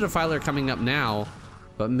 There's the Defiler coming up now,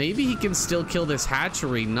 but maybe he can still kill this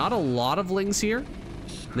hatchery. Not a lot of lings here.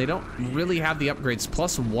 They don't really have the upgrades.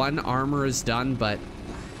 +1 armor is done, but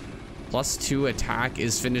 +2 attack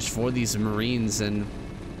is finished for these Marines, and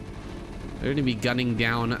they're gonna be gunning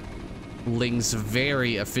down lings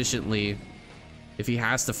very efficiently. If he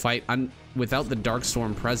has to fight without the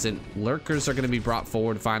Darkstorm present, lurkers are going to be brought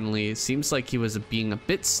forward finally. Seems like he was being a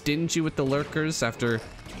bit stingy with the lurkers after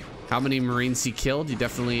how many Marines he killed. You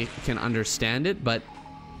definitely can understand it, but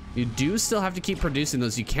you do still have to keep producing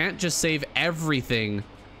those. You can't just save everything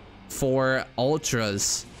for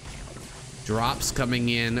ultras. Drops coming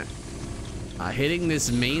in, hitting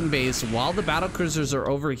this main base while the battlecruisers are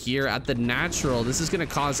over here at the natural. This is going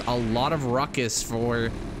to cause a lot of ruckus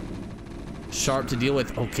for Sharp to deal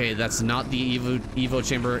with. Okay, that's not the Evo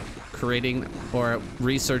chamber creating or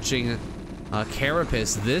researching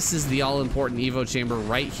Carapace. This is the all-important Evo chamber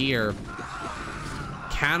right here.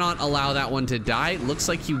 Cannot allow that one to die. Looks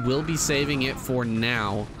like he will be saving it for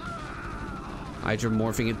now. Hydra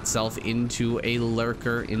morphing itself into a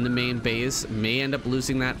lurker in the main base. May end up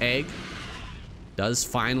losing that egg. Does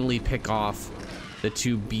finally pick off the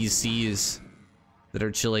 2 BCs that are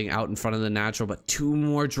chilling out in front of the natural, but 2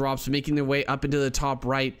 more drops making their way up into the top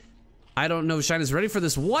right. I don't know if Shine is ready for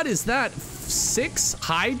this. What is that? 6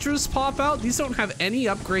 Hydras pop out? These don't have any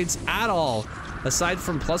upgrades at all. Aside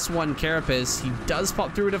from +1 Carapace, he does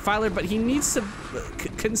pop through a Defiler, but he needs to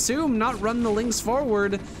consume, not run the lings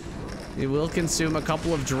forward. It will consume a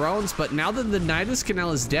couple of drones, but now that the Nidus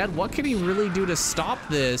Canal is dead, what can he really do to stop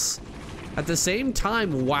this? At the same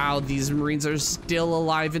time, wow, these Marines are still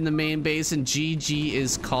alive in the main base, and GG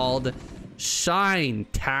is called. Shine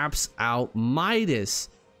taps out Midas.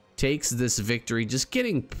 Takes this victory, just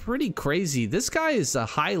getting pretty crazy. This guy is a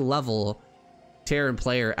high-level Terran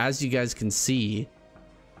player, as you guys can see.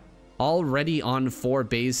 Already on 4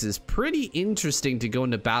 bases. Pretty interesting to go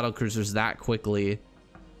into battlecruisers that quickly.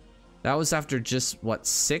 That was after just, what,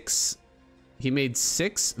 6? He made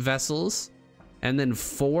 6 vessels. And then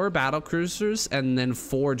 4 battlecruisers, and then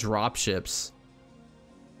 4 dropships.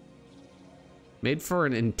 Made for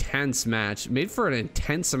an intense match. Made for an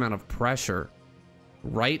intense amount of pressure.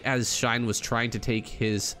 Right as Shine was trying to take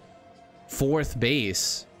his 4th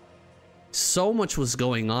base. So much was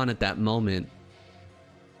going on at that moment.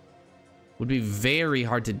 Would be very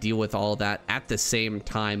hard to deal with all that at the same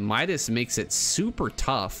time. Midas makes it super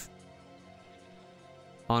tough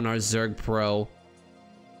on our Zerg Pro.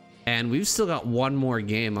 And we've still got 1 more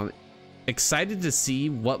game. I'm excited to see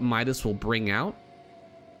what Midas will bring out.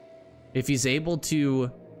 If he's able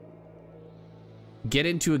to get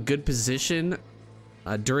into a good position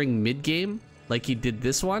during mid-game, like he did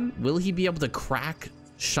this one, will he be able to crack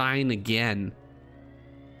Shine again?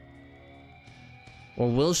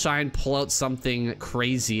 Or will Shine pull out something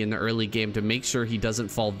crazy in the early game to make sure he doesn't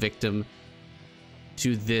fall victim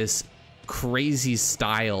to this crazy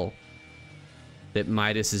style that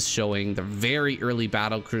Midas is showing? The very early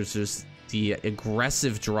battlecruisers, the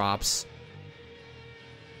aggressive drops,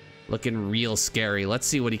 looking real scary. Let's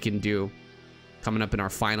see what he can do coming up in our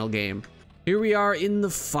final game. Here we are in the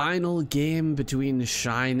final game between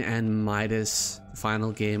Shine and Midas. The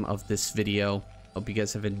final game of this video. Hope you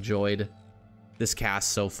guys have enjoyed this cast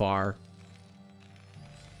so far.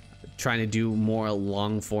 Trying to do more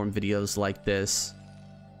long form videos like this,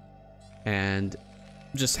 and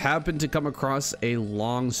just happened to come across a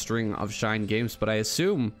long string of Shine games, but I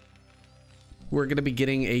assume we're going to be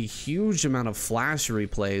getting a huge amount of Flash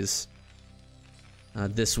replays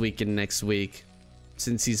this week and next week,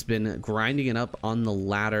 since he's been grinding it up on the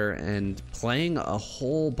ladder and playing a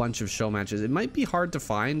whole bunch of show matches. It might be hard to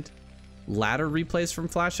find ladder replays from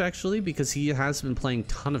Flash, actually, because he has been playing a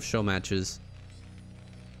ton of show matches.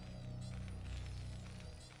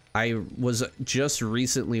 I was just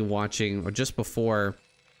recently watching, or just before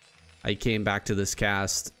I came back to this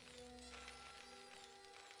cast,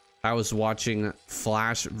 I was watching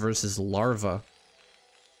Flash versus Larva.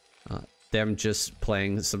 Them just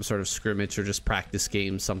playing some sort of scrimmage or just practice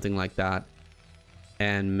game, something like that.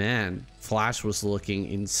 And man, Flash was looking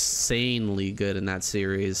insanely good in that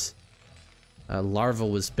series. Larva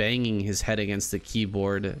was banging his head against the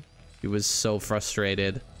keyboard. He was so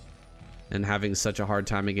frustrated and having such a hard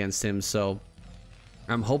time against him. So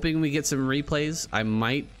I'm hoping we get some replays. I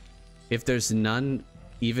might, if there's none,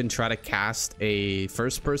 even try to cast a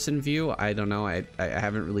first-person view. I don't know. I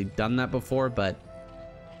haven't really done that before, but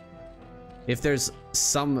if there's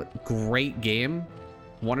some great game,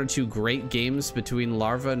 one or two great games between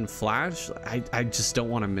Larva and Flash, I just don't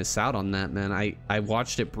want to miss out on that, man. I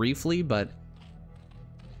watched it briefly, but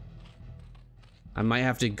I might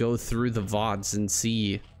have to go through the VODs and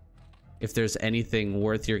see if there's anything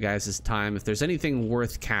worth your guys' time. If there's anything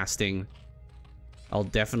worth casting, I'll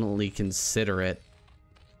definitely consider it.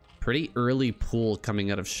 Pretty early pool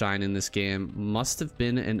coming out of Shine in this game. Must have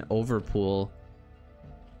been an overpool,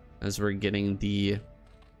 as we're getting the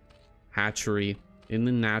hatchery in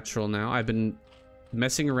the natural now. I've been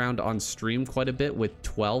messing around on stream quite a bit with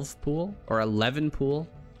 12 pool, or 11 pool.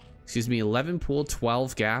 Excuse me, 11 pool,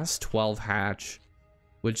 12 gas, 12 hatch,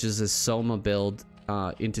 which is a Soma build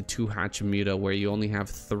into 2 hatch muta, where you only have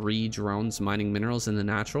 3 drones mining minerals in the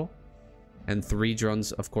natural, and 3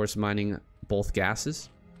 drones, of course, mining both gases.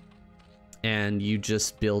 And you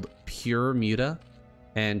just build pure muta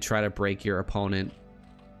and try to break your opponent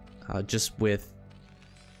just with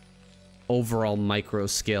overall micro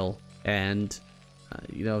skill. And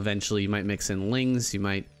you know, eventually you might mix in lings, you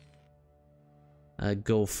might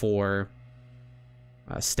go for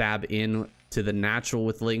stab in to the natural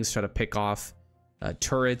with lings, try to pick off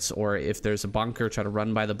turrets, or if there's a bunker, try to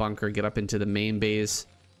run by the bunker, get up into the main base,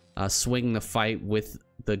 swing the fight with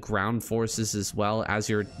the ground forces as well as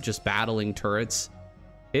you're just battling turrets.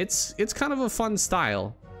 It's kind of a fun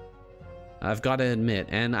style, I've got to admit,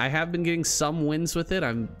 and I have been getting some wins with it.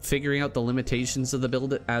 I'm figuring out the limitations of the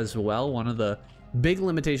build as well. One of the big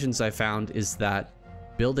limitations I found is that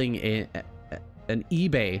building an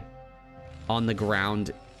eBay on the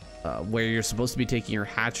ground where you're supposed to be taking your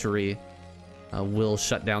hatchery will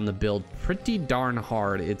shut down the build pretty darn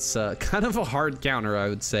hard. It's kind of a hard counter, I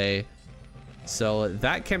would say. So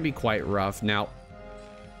that can be quite rough. Now,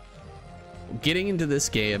 getting into this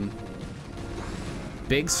game,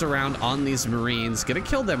 big surround on these Marines, gonna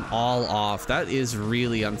kill them all off. That is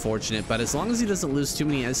really unfortunate, but as long as he doesn't lose too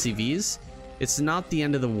many SCVs, it's not the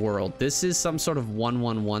end of the world. This is some sort of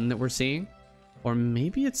 1-1-1 that we're seeing. Or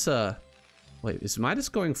maybe it's a... Wait, is Midas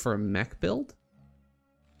going for a mech build?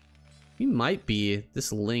 He might be.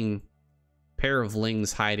 This Ling, pair of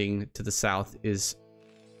Lings hiding to the south is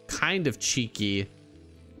kind of cheeky.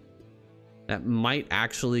 That might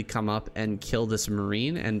actually come up and kill this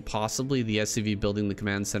Marine and possibly the SCV building the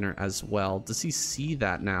command center as well. Does he see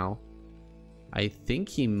that now? I think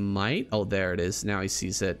he might. Oh, there it is. Now he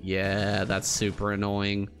sees it. Yeah, that's super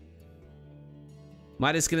annoying.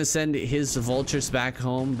 Midas gonna send his vultures back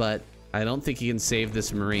home, but I don't think he can save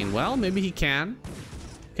this Marine. Well, maybe he can.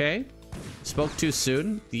 Okay. Spoke too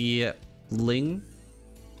soon. The Ling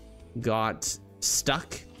got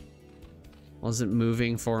stuck. Wasn't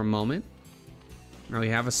moving for a moment. Now we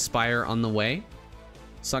have a Spire on the way.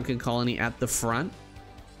 Sunken Colony at the front.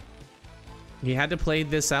 He had to play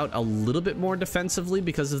this out a little bit more defensively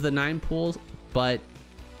because of the 9 pool, but...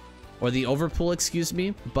 Or the overpool, excuse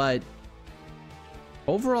me. But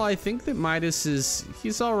overall, I think that Midas is...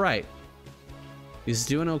 He's alright. He's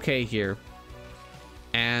doing okay here.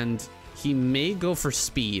 And he may go for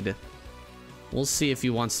speed. We'll see if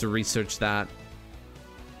he wants to research that.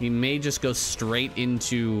 He may just go straight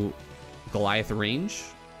into Goliath range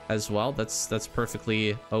as well. That's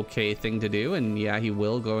perfectly okay thing to do, and yeah, he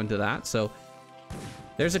will go into that. So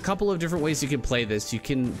there's a couple of different ways you can play this. You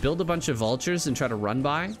can build a bunch of vultures and try to run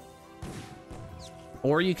by,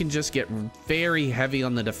 or you can just get very heavy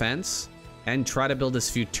on the defense and try to build as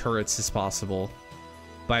few turrets as possible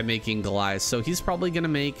by making Goliaths. So he's probably gonna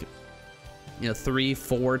make, you know,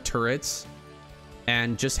 3-4 turrets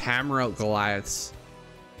and just hammer out Goliaths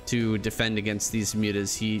to defend against these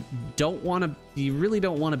mutas. You really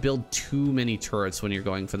don't want to build too many turrets when you're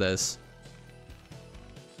going for this.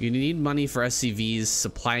 You need money for SCVs,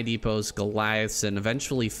 supply depots, Goliaths, and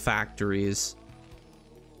eventually factories.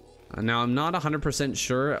 Now, I'm not 100%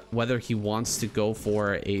 sure whether he wants to go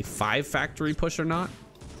for a 5 factory push or not,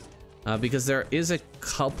 because there is a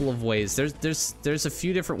couple of ways. There's a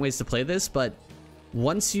few different ways to play this, but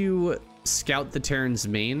once you scout the Terran's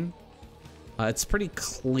main, it's pretty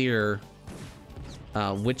clear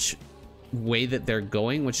which way that they're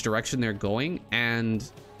going, which direction they're going, and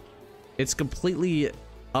it's completely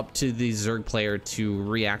up to the Zerg player to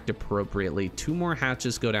react appropriately. 2 more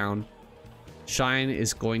hatches go down. Shine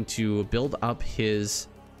is going to build up his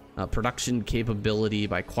production capability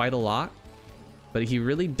by quite a lot, but he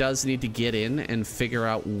really does need to get in and figure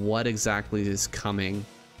out what exactly is coming.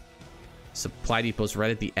 Supply depot's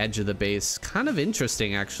right at the edge of the base. Kind of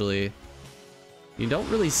interesting, actually. You don't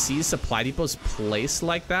really see supply depots placed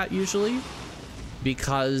like that usually,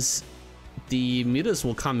 because the mutas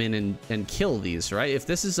will come in and kill these, right? If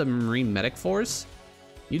this is a marine medic force,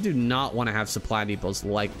 you do not want to have supply depots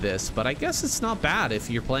like this, but I guess it's not bad if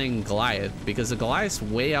you're playing Goliath, because the Goliaths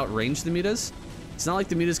way outrange the mutas. It's not like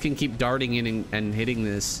the mutas can keep darting in and hitting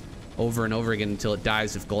this over and over again until it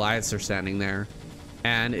dies if Goliaths are standing there.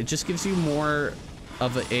 And it just gives you more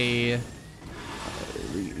of a,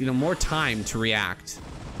 you know, more time to react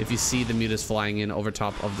if you see the mutas flying in over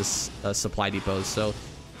top of this supply depots. So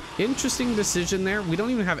interesting decision there. We don't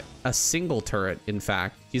even have a single turret, in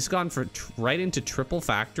fact. He's gone for right into triple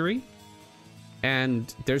factory,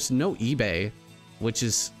 and there's no eBay, which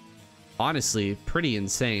is honestly pretty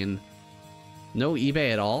insane. No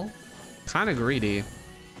eBay at all. Kind of greedy.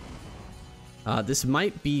 This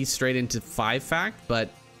might be straight into 5 fact, but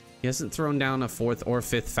he hasn't thrown down a 4th or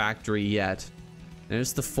 5th factory yet.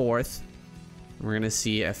 There's the 4th. We're gonna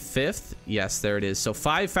see a 5th. Yes, there it is. So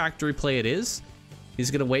 5 factory play it is. He's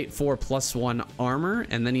gonna wait for +1 armor,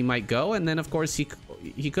 and then he might go. And then of course he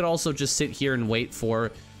could also just sit here and wait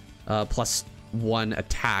for +1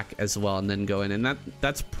 attack as well, and then go in. And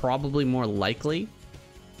that's probably more likely.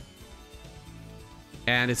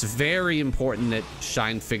 And it's very important that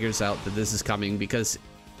Shine figures out that this is coming, because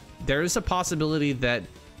there is a possibility that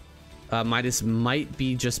Midas might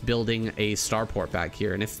be just building a starport back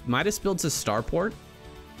here. And if Midas builds a starport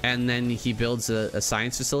and then he builds a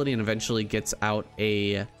science facility and eventually gets out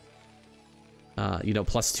a you know,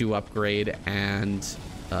 +2 upgrade and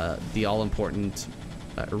the all-important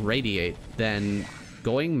irradiate, then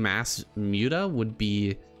going mass muta would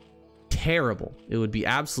be terrible. It would be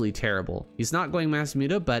absolutely terrible. He's not going mass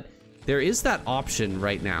muta, but there is that option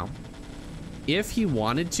right now. If he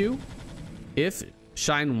wanted to, if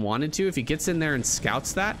Shine wanted to, if he gets in there and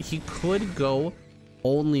scouts that, he could go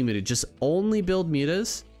only muta, just only build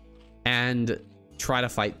mutas and try to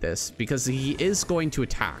fight this, because he is going to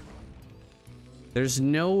attack. There's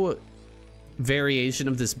no variation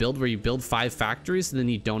of this build where you build 5 factories and then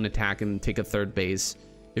you don't attack and take a 3rd base.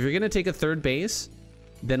 If you're gonna take a 3rd base,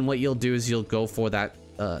 then what you'll do is you'll go for that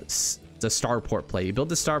the starport play. You build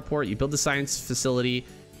the starport, you build the science facility,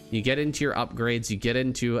 you get into your upgrades, you get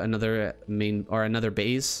into another main or another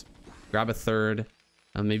base, grab a 3rd,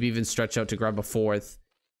 maybe even stretch out to grab a 4th,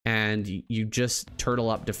 and you just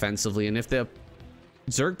turtle up defensively. And if the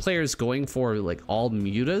Zerg player is going for like all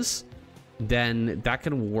mutas, then that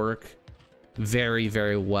can work very,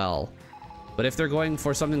 very well. But if they're going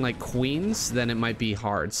for something like queens, then it might be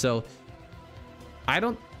hard. So I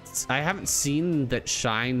haven't seen that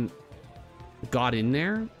Shine got in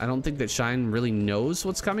there. I don't think that Shine really knows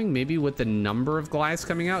what's coming. Maybe with the number of Goliaths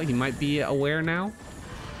coming out, he might be aware now.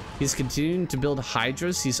 He's continuing to build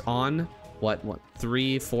Hydras. He's on what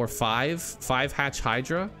 3, 4, 5 hatch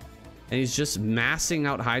Hydra, and he's just massing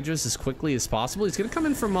out Hydras as quickly as possible. He's gonna come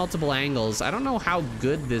in from multiple angles. I don't know how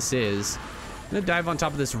good this is. I'm gonna dive on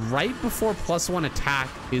top of this right before +1 attack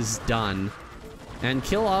is done and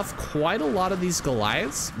kill off quite a lot of these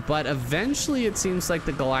Goliaths, but eventually it seems like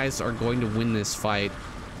the Goliaths are going to win this fight.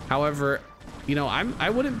 However, you know, I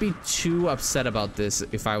wouldn't be too upset about this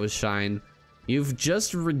if I was Shine. You've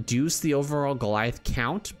just reduced the overall Goliath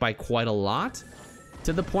count by quite a lot,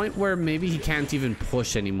 to the point where maybe he can't even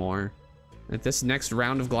push anymore. That this next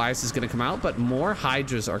round of Goliaths is going to come out, but more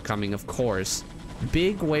Hydras are coming, of course.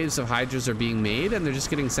 Big waves of Hydras are being made, and they're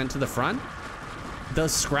just getting sent to the front. The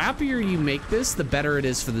scrappier you make this, the better it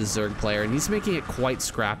is for the Zerg player, and he's making it quite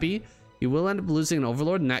scrappy. You will end up losing an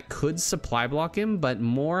Overlord, and that could supply block him, but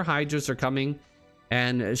more Hydras are coming,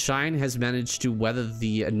 and Shine has managed to weather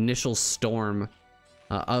the initial storm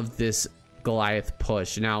of this Goliath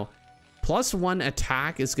push. Now, +1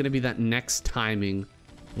 attack is going to be that next timing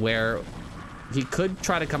where he could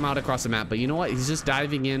try to come out across the map, but you know what? He's just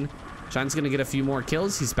diving in. Shine's going to get a few more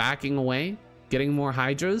kills. He's backing away, getting more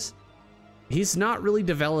Hydras. He's not really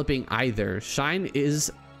developing either. Shine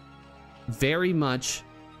is very much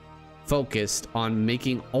focused on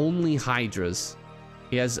making only Hydras.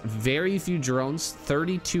 He has very few drones,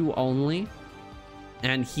 32 only.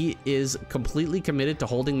 And he is completely committed to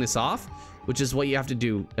holding this off, which is what you have to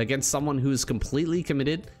do against someone who's completely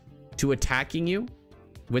committed to attacking you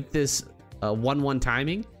with this 1-1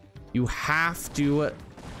 timing. You have to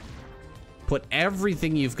put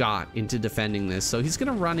everything you've got into defending this. So he's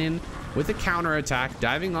gonna run in with a counter attack,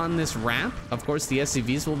 diving on this ramp. Of course, the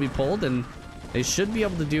SCVs will be pulled, and they should be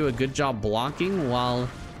able to do a good job blocking while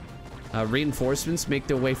reinforcements make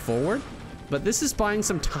their way forward. But this is buying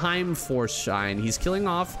some time for Shine. He's killing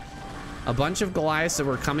off a bunch of Goliaths that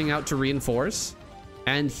were coming out to reinforce,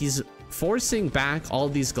 and he's forcing back all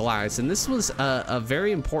these Goliaths. And this was a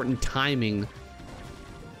very important timing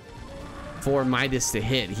for Midas to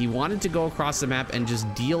hit. He wanted to go across the map and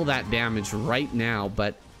just deal that damage right now,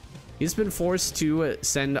 but he's been forced to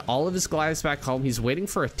send all of his Goliaths back home. He's waiting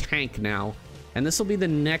for a tank now, and this will be the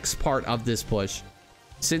next part of this push.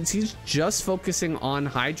 Since he's just focusing on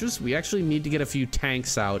Hydras, we actually need to get a few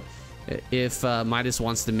tanks out if Midas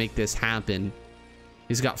wants to make this happen.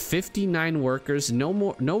 He's got 59 workers.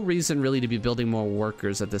 No reason really to be building more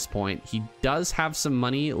workers at this point. He does have some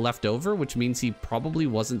money left over, which means he probably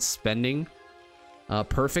wasn't spending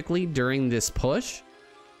perfectly during this push.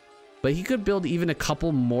 But he could build even a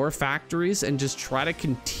couple more factories and just try to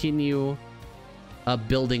continue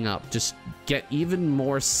building up. Just get even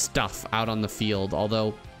more stuff out on the field.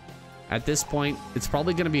 Although at this point, it's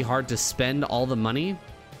probably going to be hard to spend all the money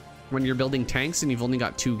when you're building tanks and you've only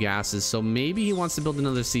got 2 gases. So maybe he wants to build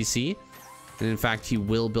another CC. And in fact, he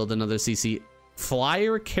will build another CC.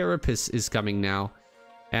 Flyer Carapace is coming now.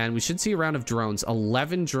 And we should see a round of drones.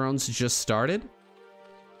 11 drones just started.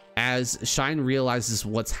 As Shine realizes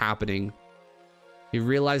what's happening. He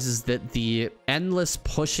realizes that the endless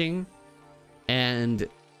pushing and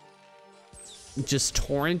just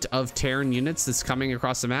torrent of Terran units that's coming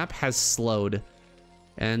across the map has slowed.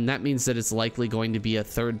 And that means that it's likely going to be a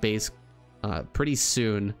 3rd base pretty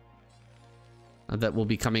soon that will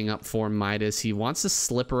be coming up for Midas. He wants to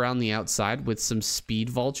slip around the outside with some speed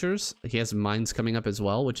vultures. He has mines coming up as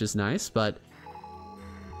well, which is nice, but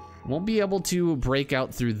won't be able to break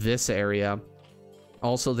out through this area.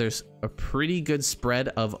 Also, there's a pretty good spread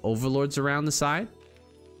of overlords around the side,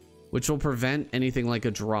 which will prevent anything like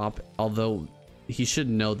a drop, although he should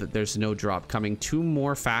know that there's no drop coming. 2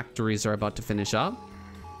 more factories are about to finish up.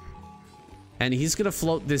 And he's going to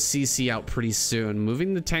float this CC out pretty soon.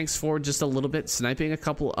 Moving the tanks forward just a little bit, sniping a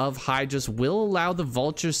couple of Hydras will allow the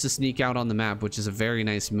vultures to sneak out on the map, which is a very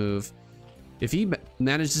nice move. If he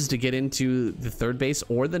manages to get into the 3rd base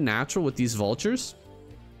or the natural with these vultures,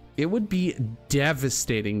 it would be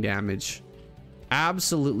devastating damage.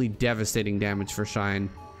 Absolutely devastating damage for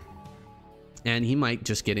Shine. And he might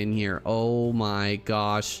just get in here. Oh my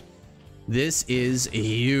gosh. This is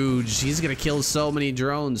huge. He's gonna kill so many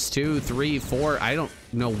drones. 2, 3, 4. I don't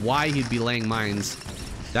know why he'd be laying mines.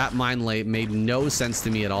 That mine lay made no sense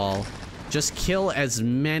to me at all. Just kill as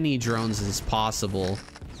many drones as possible.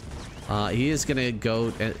 He is gonna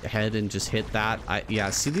go ahead and just hit that.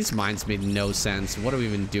 Yeah, see, these mines made no sense. What are we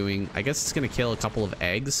even doing? I guess it's gonna kill a couple of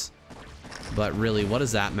eggs. But really, what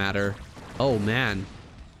does that matter? Oh man.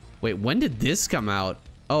 Wait, when did this come out?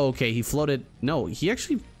 Oh, okay, he floated. No, he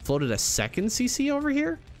actually floated a 2nd CC over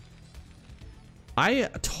here. I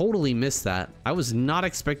totally missed that. I was not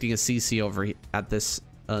expecting a CC over at this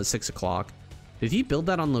 6 o'clock. Did he build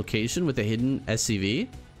that on location with a hidden SCV?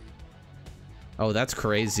 Oh, that's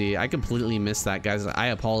crazy. I completely missed that, guys. I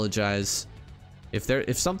apologize.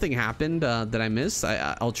 If something happened that I missed,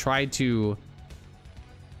 I'll try to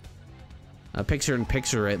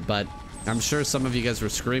picture it, but I'm sure some of you guys were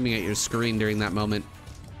screaming at your screen during that moment.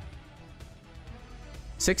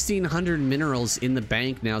 1,600 minerals in the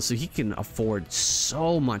bank now, so he can afford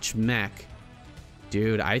so much mech.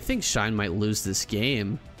 Dude, I think Shine might lose this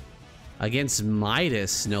game. Against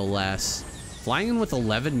Midas, no less. Flying in with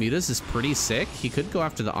 11 mutas is pretty sick. He could go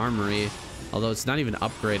after the armory, although it's not even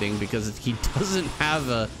upgrading because he doesn't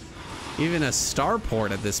have even a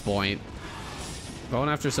starport at this point. Going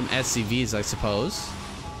after some SCVs, I suppose.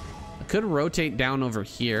 I could rotate down over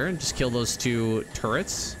here and just kill those 2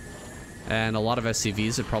 turrets. And a lot of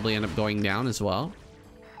SCVs would probably end up going down as well.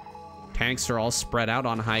 Tanks are all spread out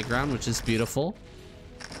on high ground, which is beautiful.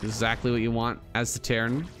 Exactly what you want as the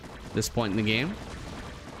Terran at this point in the game.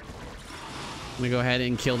 I'm gonna go ahead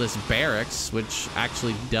and kill this barracks, which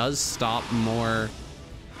actually does stop more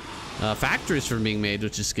factories from being made,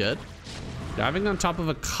 which is good. Diving on top of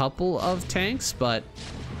a couple of tanks, but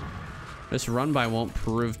this run by won't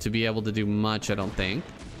prove to be able to do much, I don't think.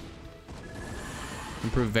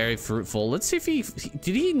 Prove very fruitful. Let's see if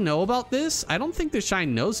did he know about this? I don't think the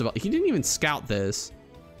Shine knows about. He didn't even scout this.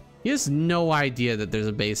 He has no idea that there's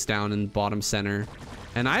a base down in bottom center.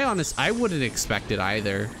 And I wouldn't expect it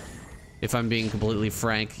either, if I'm being completely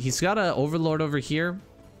frank. He's got an Overlord over here,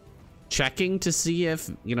 checking to see if,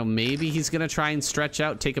 you know, maybe he's gonna try and stretch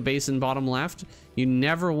out, take a base in bottom left. You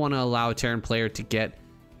never want to allow a Terran player to get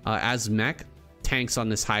as mech tanks on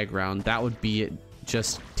this high ground. That would be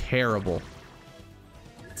just terrible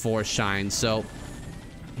for Shine. So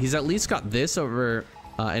he's at least got this over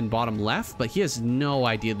in bottom left, but he has no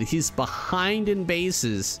idea that he's behind in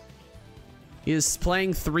bases. He is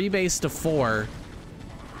playing 3 base to 4.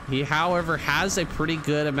 He, however, has a pretty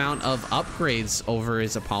good amount of upgrades over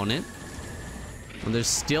his opponent. And there's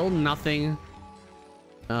still nothing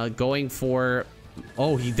going for...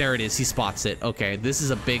 Oh, there it is. He spots it. Okay, this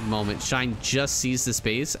is a big moment. Shine just sees the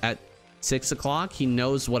space at 6 o'clock. He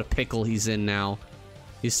knows what a pickle he's in now.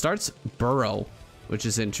 He starts Burrow, which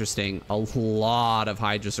is interesting. A lot of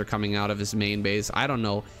Hydras are coming out of his main base. I don't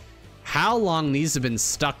know how long these have been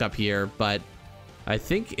stuck up here, but I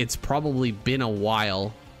think it's probably been a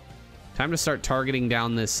while. Time to start targeting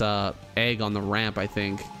down this egg on the ramp, I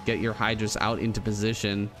think. Get your Hydras out into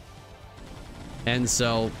position. And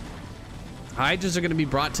so Hydras are going to be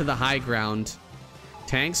brought to the high ground.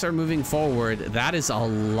 Tanks are moving forward. That is a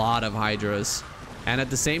lot of Hydras. And at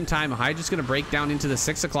the same time, Hydra's going to break down into the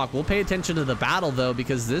 6 o'clock. We'll pay attention to the battle, though,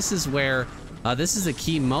 because this is where this is a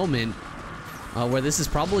key moment where this is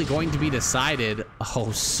probably going to be decided.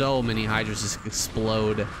 Oh, so many Hydras just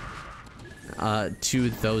explode to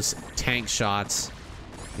those tank shots.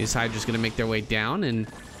 These Hydras going to make their way down and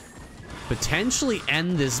potentially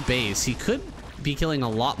end this base. He could be killing a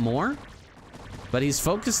lot more, but he's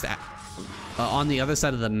focused on the other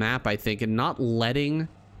side of the map, I think, and not letting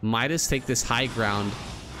Midas take this high ground.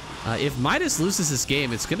 If Midas loses this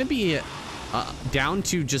game, it's going to be down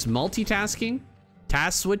to just multitasking,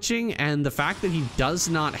 task switching, and the fact that he does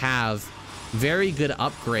not have very good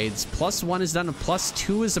upgrades. +1 is done, and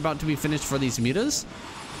 +2 is about to be finished for these mutas.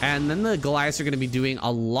 And then the Goliaths are going to be doing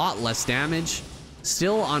a lot less damage.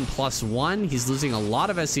 Still on +1. He's losing a lot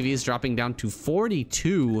of SCVs, dropping down to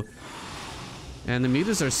 42. And the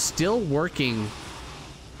mutas are still working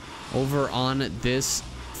over on this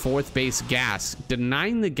 4th base gas.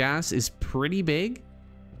 Denying the gas is pretty big.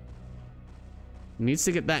 Needs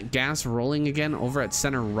to get that gas rolling again over at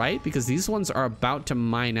center right, because these ones are about to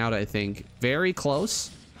mine out, I think. Very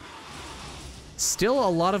close. Still a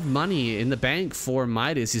lot of money in the bank for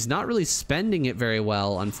Midas. He's not really spending it very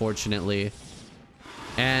well, unfortunately.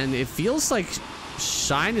 And it feels like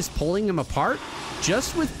Shine is pulling him apart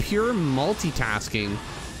just with pure multitasking.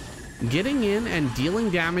 Getting in and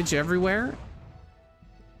dealing damage everywhere.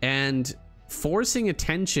 And forcing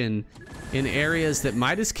attention in areas that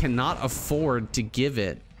Midas cannot afford to give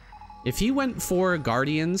it. If he went for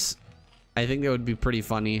Guardians, I think that would be pretty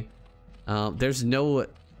funny. There's no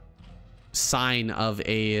sign of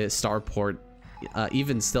a starport.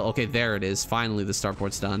 Even still, okay, there it is. Finally, the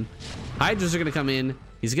starport's done. Hydras are gonna come in.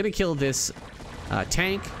 He's gonna kill this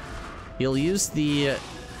tank. He'll use the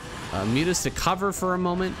mutas to cover for a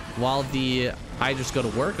moment while the Hydras go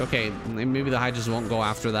to work. Okay, maybe the Hydras won't go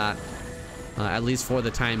after that. At least for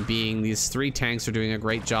the time being. These 3 tanks are doing a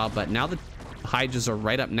great job, but now the Hydras are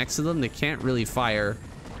right up next to them. They can't really fire.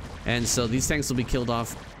 And so these tanks will be killed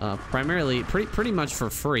off primarily, pretty much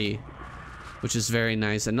for free, which is very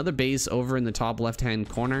nice. Another base over in the top left-hand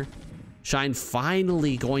corner. Shine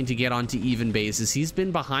finally going to get onto even bases. He's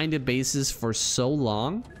been behind at bases for so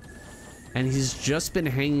long, and he's just been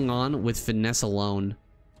hanging on with finesse alone.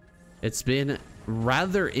 It's been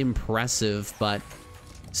rather impressive, but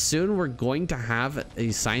soon we're going to have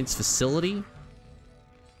a science facility,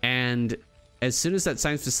 and as soon as that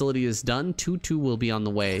science facility is done, 2-2 will be on the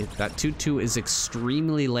way. That 2-2 is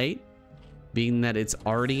extremely late, being that it's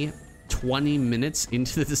already 20 minutes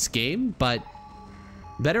into this game, but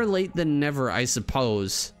better late than never, I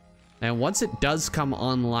suppose. And once it does come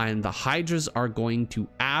online, the Hydras are going to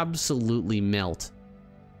absolutely melt.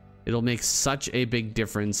 It'll make such a big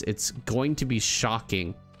difference. It's going to be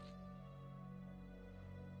shocking.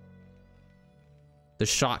 The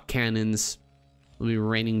shock cannons will be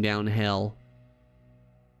raining down hell.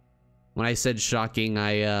 When I said shocking,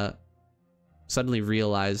 I suddenly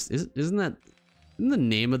realized, isn't that the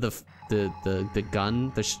name of the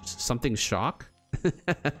gun? Something shock?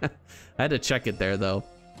 I had to check it there though.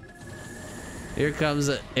 Here comes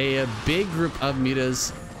a big group of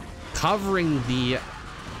mutas covering the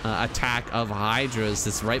attack of Hydras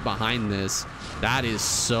that's right behind this. That is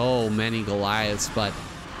so many Goliaths, but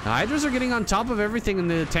the Hydras are getting on top of everything, and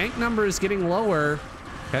the tank number is getting lower.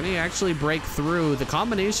 Can he actually break through? The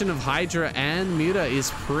combination of Hydra and Muta is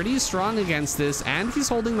pretty strong against this, and he's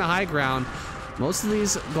holding the high ground. Most of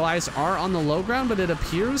these Goliaths are on the low ground, but it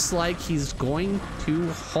appears like he's going to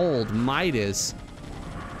hold. Midas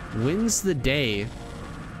wins the day,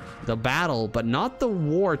 the battle, but not the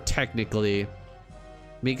war technically.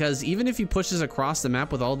 Because even if he pushes across the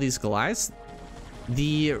map with all these Goliaths,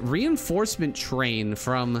 the reinforcement train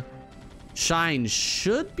from Shine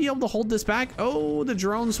should be able to hold this back. Oh, the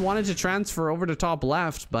drones wanted to transfer over to top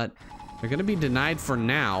left, but they're going to be denied for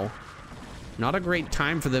now. Not a great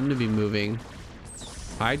time for them to be moving.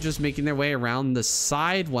 Hydra's making their way around the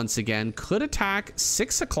side once again. Could attack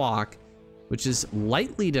 6 o'clock, which is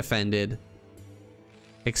lightly defended.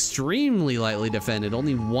 Extremely lightly defended.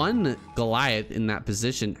 Only one Goliath in that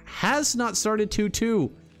position. Has not started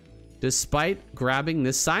 2-2. Despite grabbing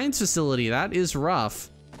this science facility. That is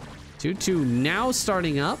rough. 2-2 now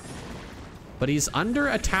starting up. But he's under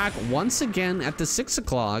attack once again at the 6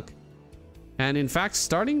 o'clock. And in fact,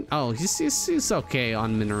 starting... Oh, he's okay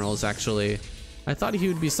on minerals, actually. I thought he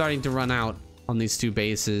would be starting to run out on these two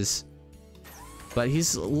bases. But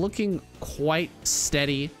he's looking quite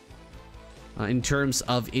steady in terms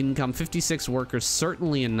of income. 56 workers,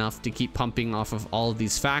 certainly enough to keep pumping off of all of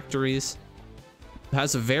these factories.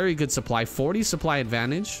 Has a very good supply, 40 supply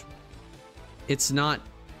advantage. It's not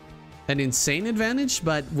an insane advantage,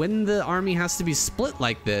 but when the army has to be split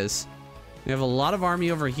like this, we have a lot of army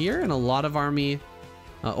over here and a lot of army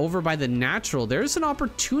over by the natural. There's an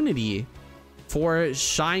opportunity for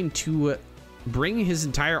Shine to bring his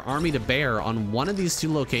entire army to bear on one of these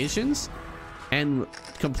two locations and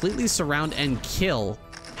completely surround and kill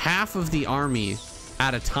half of the army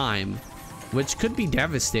at a time, which could be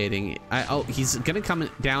devastating. Oh, he's gonna come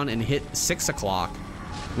down and hit 6 o'clock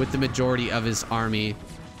with the majority of his army,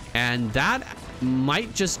 and that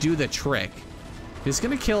might just do the trick. He's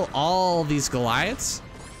gonna kill all these Goliaths,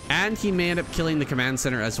 and he may end up killing the command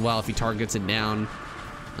center as well if he targets it down.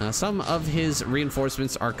 Some of his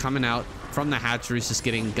reinforcements are coming out from the hatcheries, just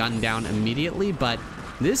getting gunned down immediately, but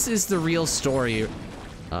this is the real story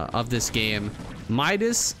of this game.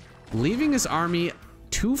 Midas leaving his army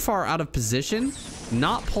too far out of position,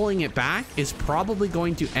 not pulling it back, is probably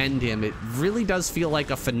going to end him. It really does feel like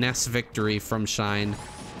a finesse victory from Shine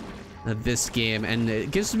this game, and it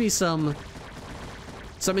gives me some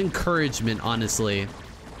encouragement, honestly,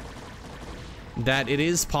 that it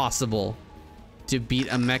is possible to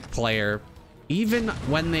beat a mech player even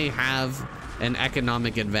when they have an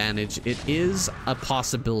economic advantage. It is a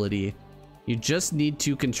possibility. You just need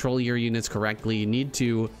to control your units correctly. You need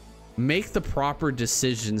to make the proper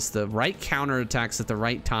decisions, the right counterattacks at the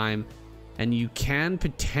right time, and you can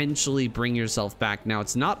potentially bring yourself back. Now,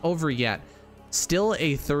 it's not over yet. Still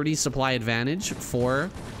a 30 supply advantage for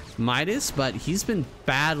Midas, but he's been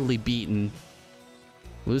badly beaten.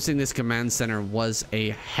 Losing this command center was a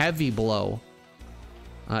heavy blow.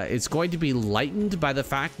 It's going to be lightened by the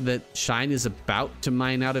fact that Shine is about to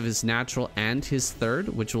mine out of his natural and his third,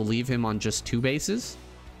 which will leave him on just 2 bases,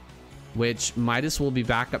 which Midas will be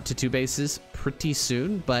back up to 2 bases pretty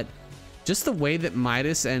soon. But just the way that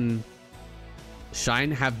Midas and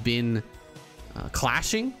Shine have been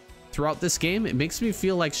clashing throughout this game, it makes me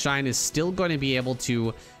feel like Shine is still going to be able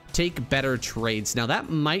to take better trades. Now, that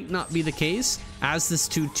might not be the case as this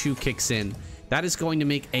 2-2 kicks in. That is going to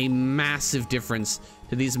make a massive difference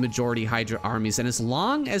to these majority Hydra armies. And as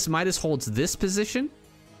long as Midas holds this position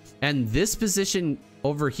and this position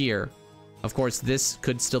over here, of course, this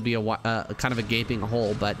could still be a kind of a gaping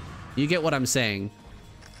hole, but you get what I'm saying.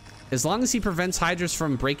 As long as he prevents Hydras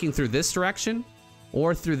from breaking through this direction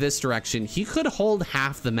or through this direction, he could hold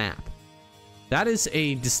half the map. That is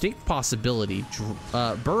a distinct possibility.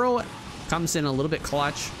 Burrow comes in a little bit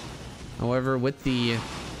clutch. However, with the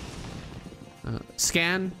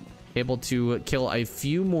scan, able to kill a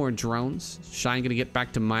few more drones. Shine gonna get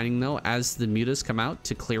back to mining though as the mutas come out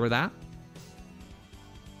to clear that.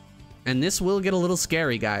 And this will get a little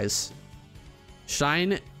scary, guys.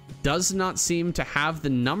 Shine does not seem to have the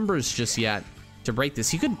numbers just yet to break this.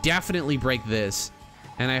 He could definitely break this,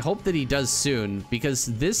 and I hope that he does soon, because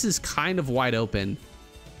this is kind of wide open.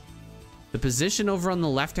 The position over on the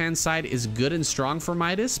left-hand side is good and strong for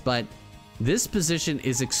Midas, but this position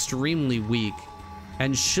is extremely weak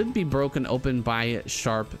and should be broken open by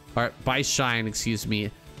Shine, excuse me,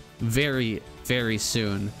 very, very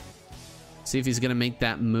soon. See if he's gonna make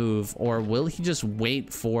that move, or will he just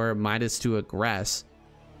wait for Midas to aggress?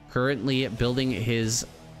 Currently building his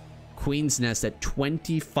Queen's Nest at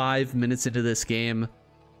 25 minutes into this game.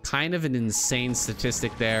 Kind of an insane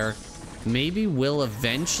statistic there. Maybe will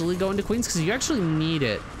eventually go into Queens, because you actually need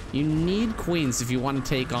it. You need Queens if you want to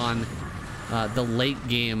take on the late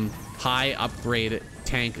game high upgrade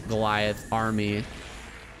tank Goliath army.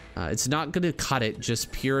 It's not going to cut it,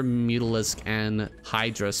 just pure Mutalisk and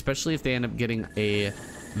Hydra, especially if they end up getting a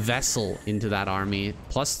Vessel into that army.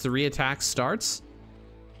 +3 attack starts,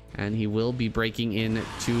 and he will be breaking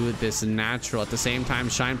into this natural. At the same time,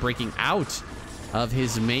 Shine breaking out of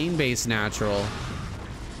his main base natural.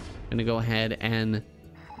 Gonna go ahead and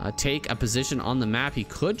take a position on the map. He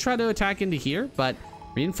could try to attack into here, but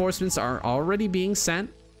reinforcements are already being sent.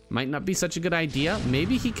 Might not be such a good idea.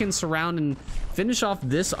 Maybe he can surround and finish off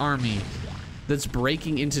this army that's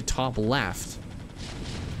breaking into top left.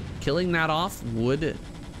 Killing that off would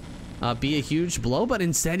be a huge blow, but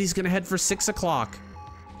instead he's gonna head for 6 o'clock.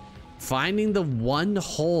 Finding the one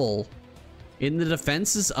hole in the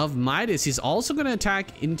defenses of Midas. He's also gonna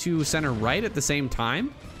attack into center right at the same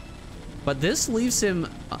time. But this leaves him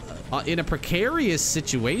in a precarious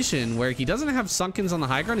situation where he doesn't have Sunkens on the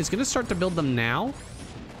high ground. He's gonna start to build them now.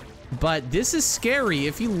 But this is scary.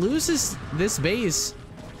 If he loses this base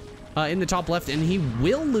in the top left, and he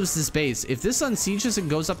will lose this base. If this unsieges and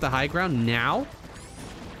goes up the high ground now,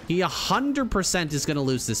 he 100% is gonna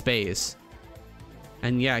lose this base.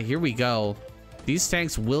 And yeah, here we go. These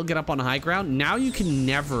tanks will get up on high ground. Now you can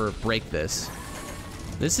never break this.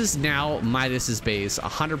 This is now Midas's base,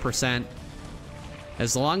 100%.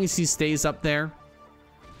 As long as he stays up there,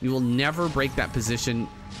 you will never break that position.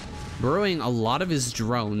 Burrowing a lot of his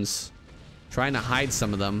drones, trying to hide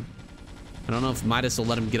some of them. I don't know if Midas will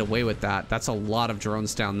let him get away with that. That's a lot of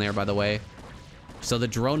drones down there, by the way. So the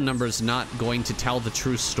drone number's not going to tell the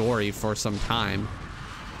true story for some time.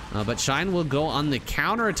 But Shine will go on the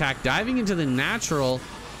counterattack, diving into the natural.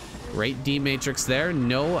 Great D-Matrix there.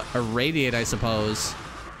 No Irradiate, I suppose.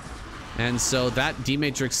 And so that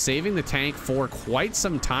D-Matrix saving the tank for quite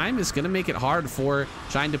some time is going to make it hard for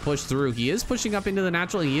Shine to push through. He is pushing up into the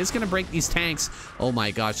natural. He is going to break these tanks. Oh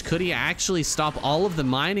my gosh. Could he actually stop all of the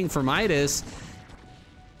mining for Midas?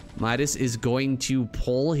 Midas is going to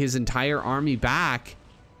pull his entire army back.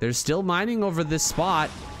 There's still mining over this spot,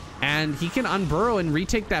 and he can unburrow and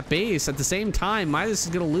retake that base. At the same time, Midas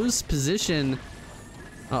is going to lose position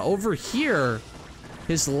over here.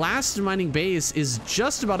 His last mining base is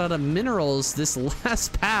just about out of minerals. This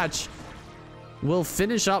last patch will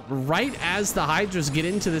finish up right as the Hydras get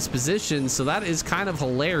into this position, so that is kind of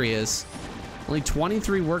hilarious. Only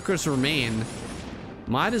 23 workers remain.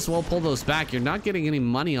 Might as well pull those back. You're not getting any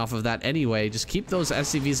money off of that anyway. Just keep those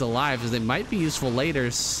SCVs alive, as they might be useful later.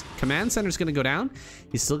 Command center's gonna go down.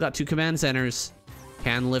 He's still got 2 command centers.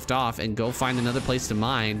 Can lift off and go find another place to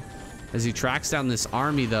mine. As he tracks down this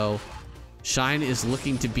army, though, Shine is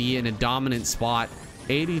looking to be in a dominant spot.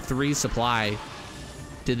 83 supply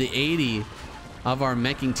to the 80 of our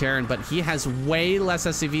Meching Terran, but he has way less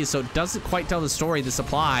SCVs, so it doesn't quite tell the story, the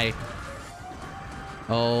supply.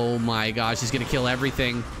 Oh my gosh, he's gonna kill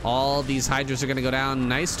everything. All these Hydras are gonna go down.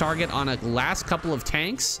 Nice target on a last couple of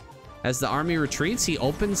tanks. As the army retreats, he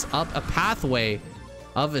opens up a pathway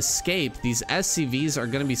of escape. These SCVs are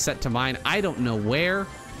gonna be set to mine. I don't know where.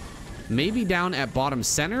 Maybe down at bottom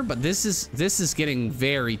center, but this is getting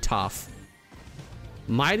very tough.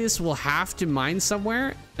 Midas will have to mine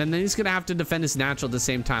somewhere, and then he's gonna have to defend his natural at the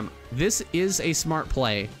same time. This is a smart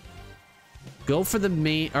play. Go for the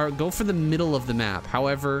main, or go for the middle of the map.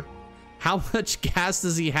 However, how much gas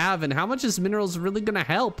does he have, and how much is minerals really gonna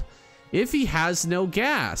help if he has no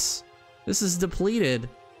gas? This is depleted.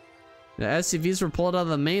 The SCVs were pulled out of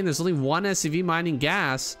the main. There's only 1 SCV mining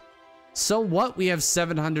gas. So what? We have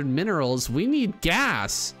 700 minerals. We need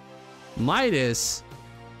gas. Midas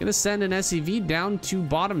gonna send an SCV down to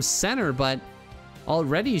bottom center, but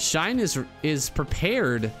already Shine is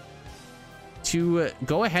prepared to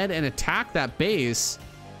go ahead and attack that base.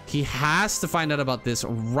 He has to find out about this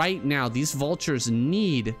right now. These vultures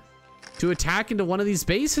need to attack into one of these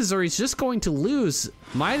bases, or he's just going to lose.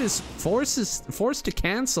 Midas forced to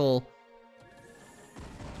cancel.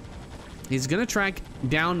 He's gonna track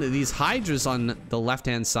down these Hydras on the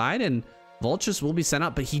left-hand side, and vultures will be sent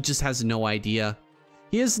up, but he just has no idea.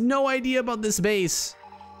 He has no idea about this base.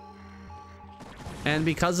 And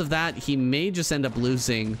because of that, he may just end up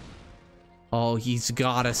losing. Oh, he's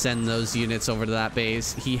gotta send those units over to that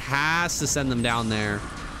base. He has to send them down there.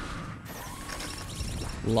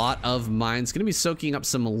 Lot of mines. Gonna be soaking up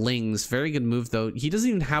some lings. Very good move, though. He doesn't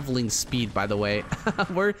even have ling speed, by the way.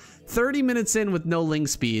 We're 30 minutes in with no ling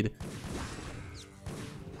speed.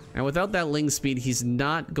 And without that ling speed, he's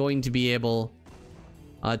not going to be able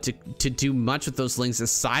to do much with those lings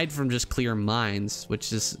aside from just clear mines,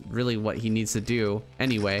 which is really what he needs to do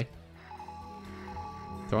anyway.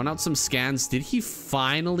 Throwing out some scans. Did he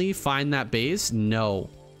finally find that base? No.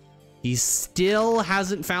 He still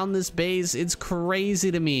hasn't found this base. It's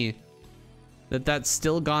crazy to me. that's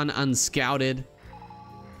still gone unscouted.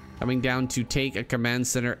 Coming down to take a command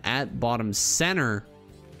center at bottom center,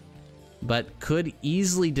 but could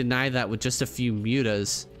easily deny that with just a few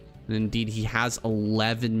mutas. And indeed, he has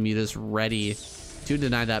 11 mutas ready to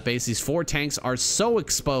deny that base. These 4 tanks are so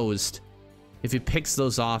exposed. If he picks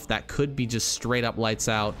those off, that could be just straight up lights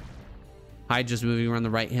out. Hydra's moving around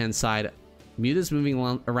the right-hand side. Muta's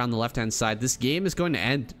moving around the left-hand side. This game is going to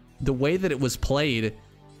end the way that it was played,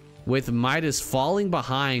 with Midas falling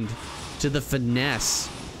behind to the finesse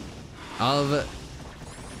of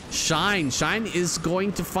Shine. Shine is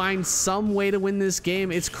going to find some way to win this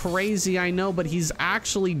game. It's crazy, I know, but he's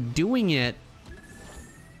actually doing it.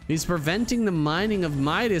 He's preventing the mining of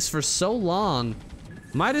Midas for so long.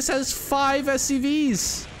 Midas has 5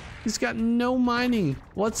 SCVs. He's got no mining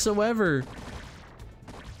whatsoever.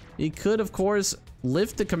 He could, of course,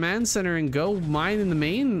 lift the command center and go mine in the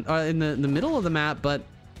main, in the middle of the map, but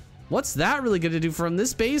what's that really going to do for him?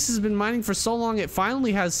 This base has been mining for so long, it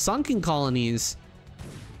finally has sunken colonies.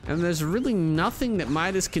 And there's really nothing that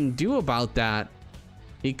Midas can do about that.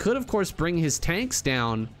 He could, of course, bring his tanks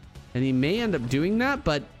down, and he may end up doing that,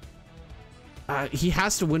 but he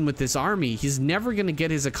has to win with this army. He's never going to get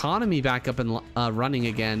his economy back up and running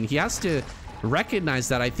again. He has to recognize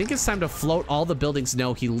that. I think it's time to float all the buildings.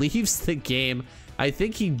 No, he leaves the game. I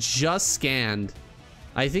think he just scanned.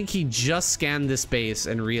 I think he just scanned this base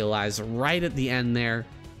and realized right at the end there.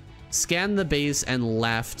 Scanned the base and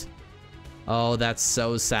left. Oh, that's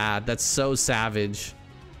so sad. That's so savage.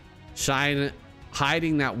 Shine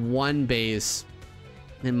hiding that one base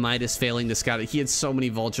and Midas failing to scout it. He had so many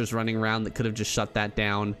vultures running around that could have just shut that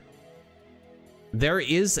down. There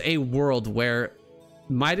is a world where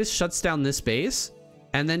Midas shuts down this base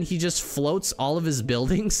and then he just floats all of his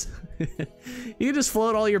buildings. You can just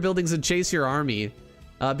float all your buildings and chase your army.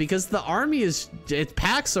 Because the army it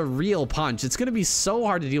packs a real punch. It's going to be so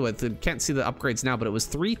hard to deal with. I can't see the upgrades now, but it was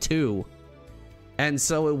 3-2. And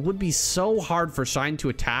so it would be so hard for Shine to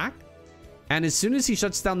attack. And as soon as he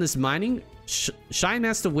shuts down this mining, Shine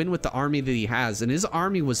has to win with the army that he has. And his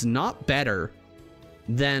army was not better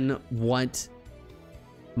than what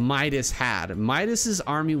Midas had. Midas's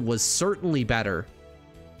army was certainly better.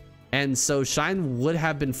 And so Shine would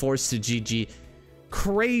have been forced to GG.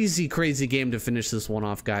 Crazy, crazy game to finish this one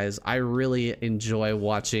off, guys. I really enjoy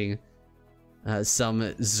watching some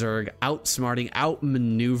Zerg outsmarting,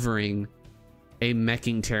 outmaneuvering a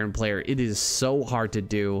meching Terran player. It is so hard to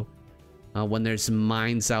do when there's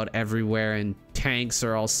mines out everywhere and tanks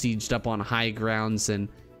are all sieged up on high grounds and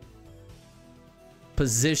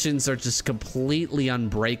positions are just completely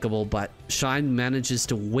unbreakable, but Shine manages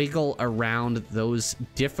to wiggle around those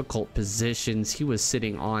difficult positions. He was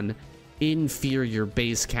sitting on inferior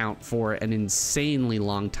base count for an insanely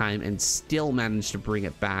long time and still managed to bring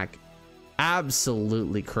it back.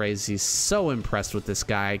 Absolutely crazy. So impressed with this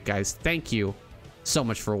guy. Guys, thank you so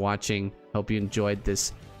much for watching. Hope you enjoyed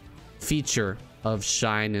this feature of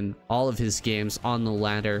Shine and all of his games on the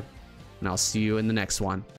ladder, and I'll see you in the next one.